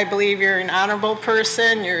I believe you're an honorable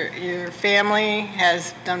person. Your family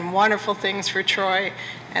has done wonderful things for Troy,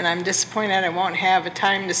 and I'm disappointed I won't have a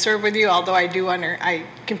time to serve with you, although I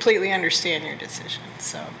completely understand your decision.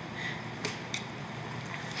 So.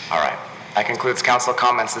 All right. That concludes council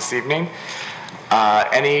comments this evening.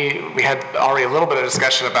 We had already a little bit of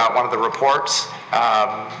discussion about one of the reports.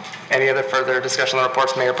 Any other further discussion on the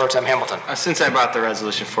reports, Mayor Pro Tem Hamilton? Since I brought the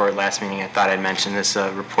resolution forward last meeting, I thought I'd mention this.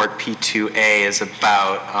 Report P2A is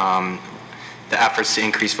about the efforts to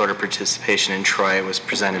increase voter participation in Troy. It was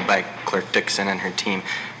presented by Clerk Dixon and her team.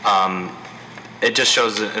 It just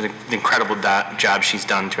shows an incredible job she's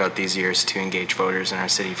done throughout these years to engage voters in our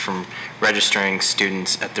city, from registering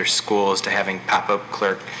students at their schools to having pop-up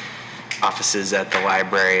clerk offices at the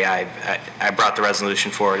library. I brought the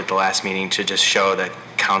resolution forward at the last meeting to just show that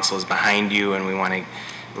council is behind you, and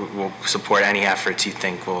we'll support any efforts you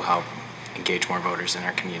think will help engage more voters in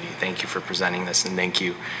our community. Thank you for presenting this, and thank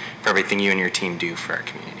you for everything you and your team do for our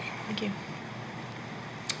community. Thank you.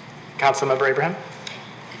 Councilmember Abraham?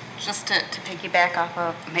 Just to piggyback off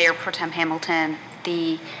of Mayor Pro Tem Hamilton,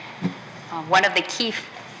 one of the key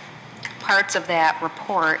parts of that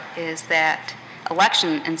report is that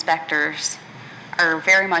election inspectors are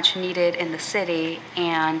very much needed in the city,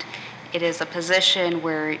 and it is a position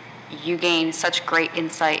where you gain such great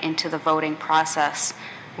insight into the voting process,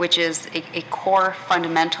 which is a core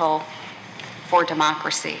fundamental for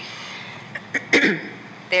democracy.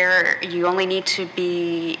 You only need to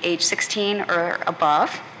be age 16 or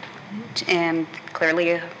above, and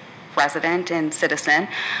clearly a resident and citizen.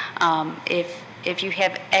 If you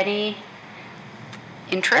have any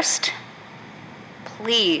interest,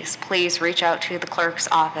 please reach out to the clerk's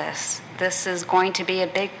office. This is going to be a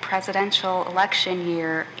big presidential election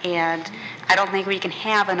year, and I don't think we can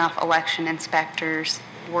have enough election inspectors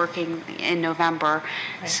working in November.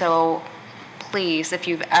 Right. So please, if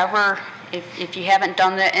you haven't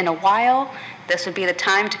done it in a while, this would be the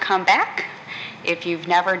time to come back. If you've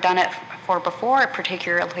never done it before,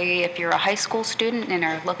 particularly if you're a high school student and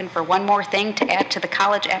are looking for one more thing to add to the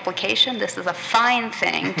college application, this is a fine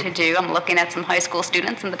thing to do. I'm looking at some high school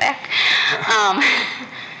students in the back.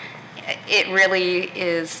 It really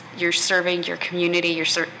is, you're serving your community, you're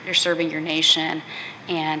serving your nation,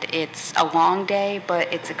 and it's a long day,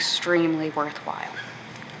 but it's extremely worthwhile.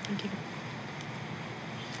 Thank you.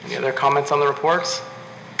 Any other comments on the reports?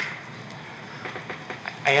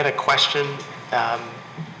 I had a question.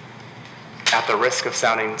 At the risk of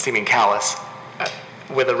seeming callous,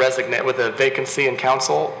 with a vacancy in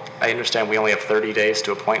council, I understand we only have 30 days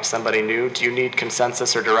to appoint somebody new. Do you need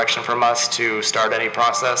consensus or direction from us to start any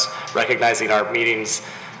process, recognizing our meetings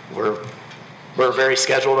we're very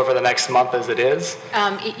scheduled over the next month as it is?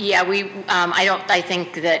 Yeah, I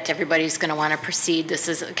think that everybody's going to want to proceed. This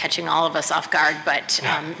is catching all of us off guard, but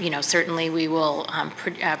certainly we will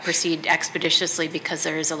proceed expeditiously because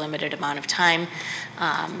there is a limited amount of time,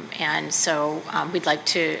 and so we'd like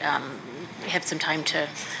to have some time to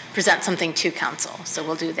present something to council. So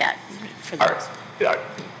we'll do that for those.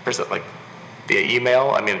 Present like via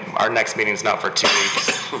email. I mean, our next meeting's not for 2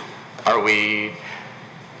 weeks. Are we?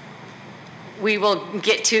 We will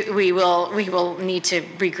need to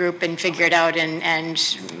regroup and figure it out and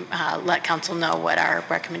let council know what our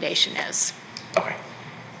recommendation is. Okay.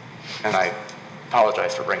 And I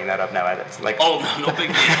apologize for bringing that up now. It's like, oh, no big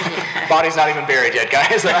deal. Body's not even buried yet,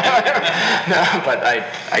 guys. No, but I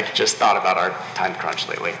just thought about our time crunch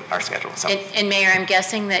lately, our schedule. So. And Mayor, I'm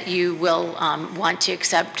guessing that you will want to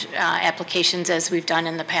accept applications as we've done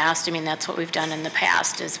in the past. I mean, that's what we've done in the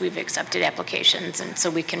past, is we've accepted applications, and so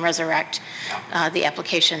we can resurrect the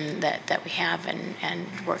application that we have and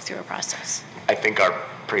work through a process. I think our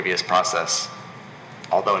previous process,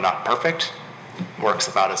 although not perfect, works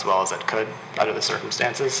about as well as it could under the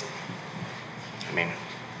circumstances. I mean,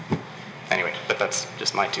 anyway, but that's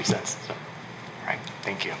just my 2 cents. So, all right,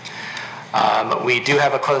 thank you. We do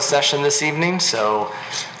have a closed session this evening, so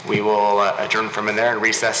we will adjourn from in there and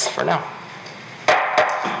recess for now.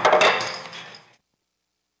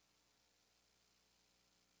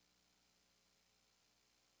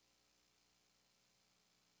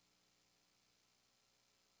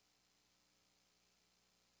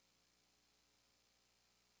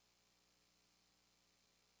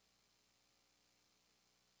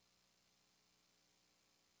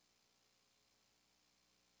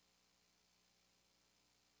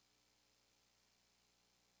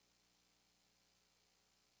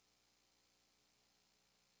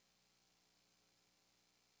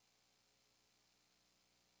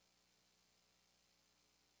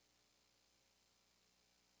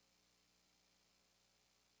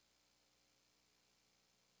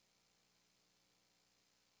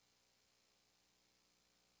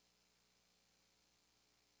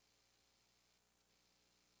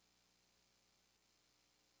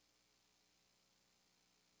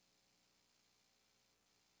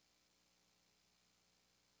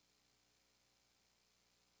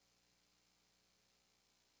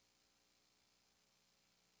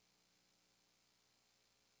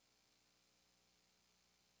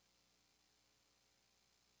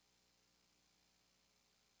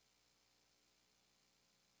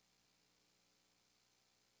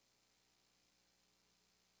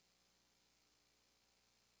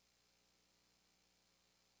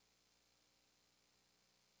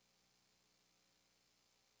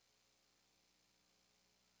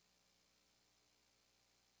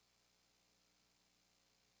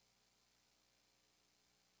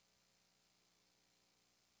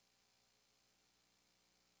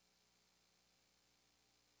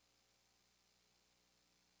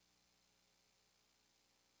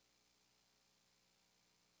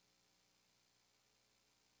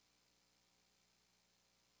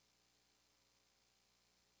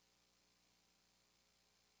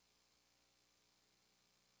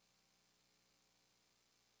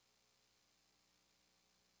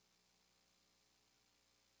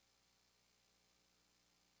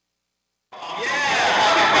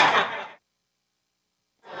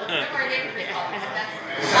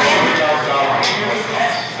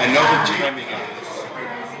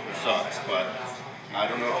 but I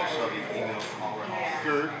don't know if you saw the email from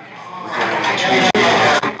Gert.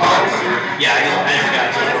 Yeah, I never got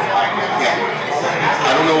to it.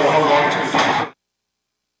 I don't know how long it's going to take.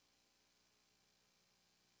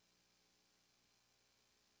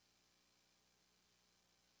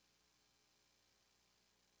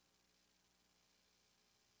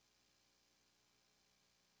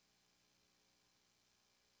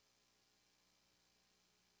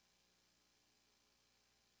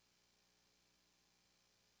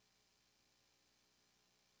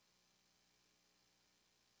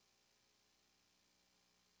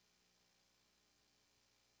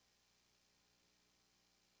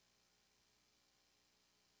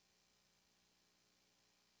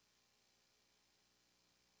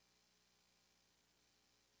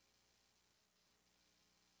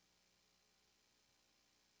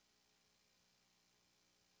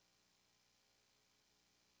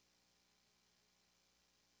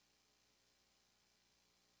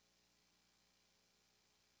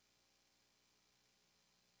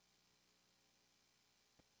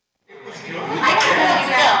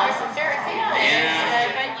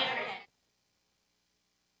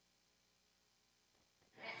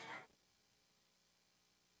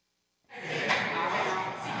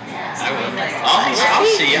 I'll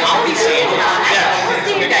see you. I'll be seeing you.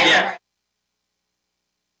 Yeah.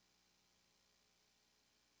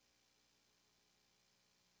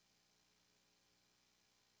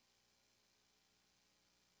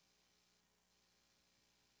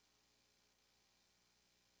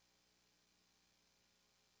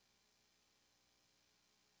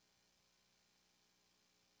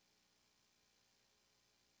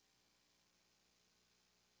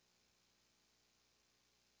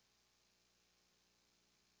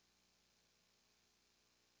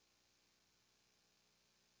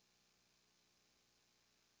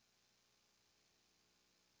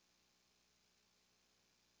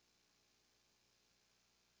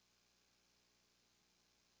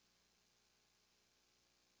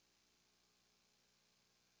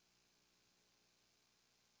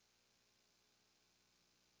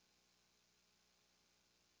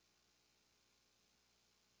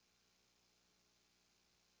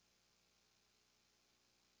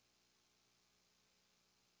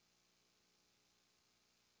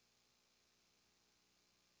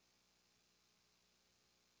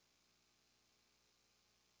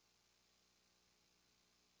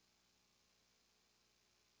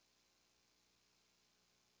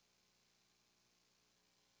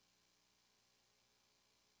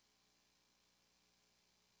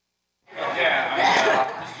 Yeah.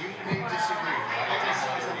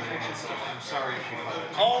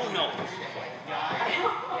 Oh, no.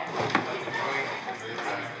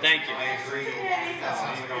 Thank you.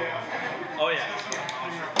 Oh, yeah.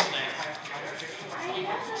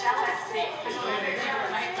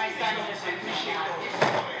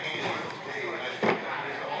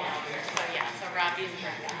 So Robbie's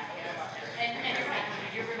and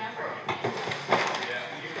you remember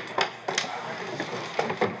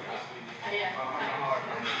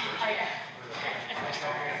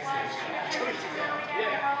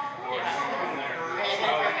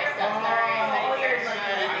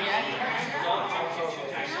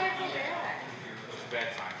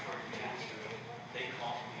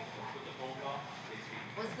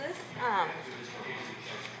Was this,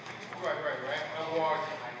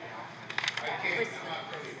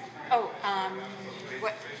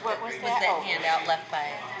 what was was that? that Oh. handout left by?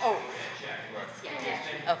 Oh.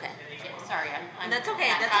 Okay. Sorry, I'm That's okay,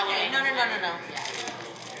 not that's okay. following. No.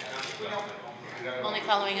 I'm only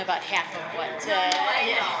following about half of what.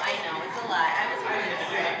 I know, it's a lot. I was really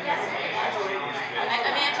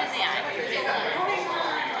Imagine that.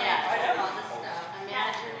 Yeah. all this stuff.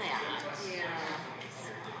 Imagine that.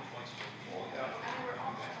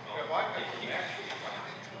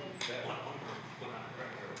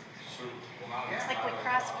 Looks like we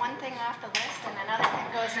cross one thing off the list and another thing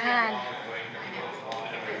goes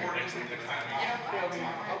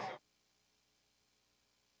on.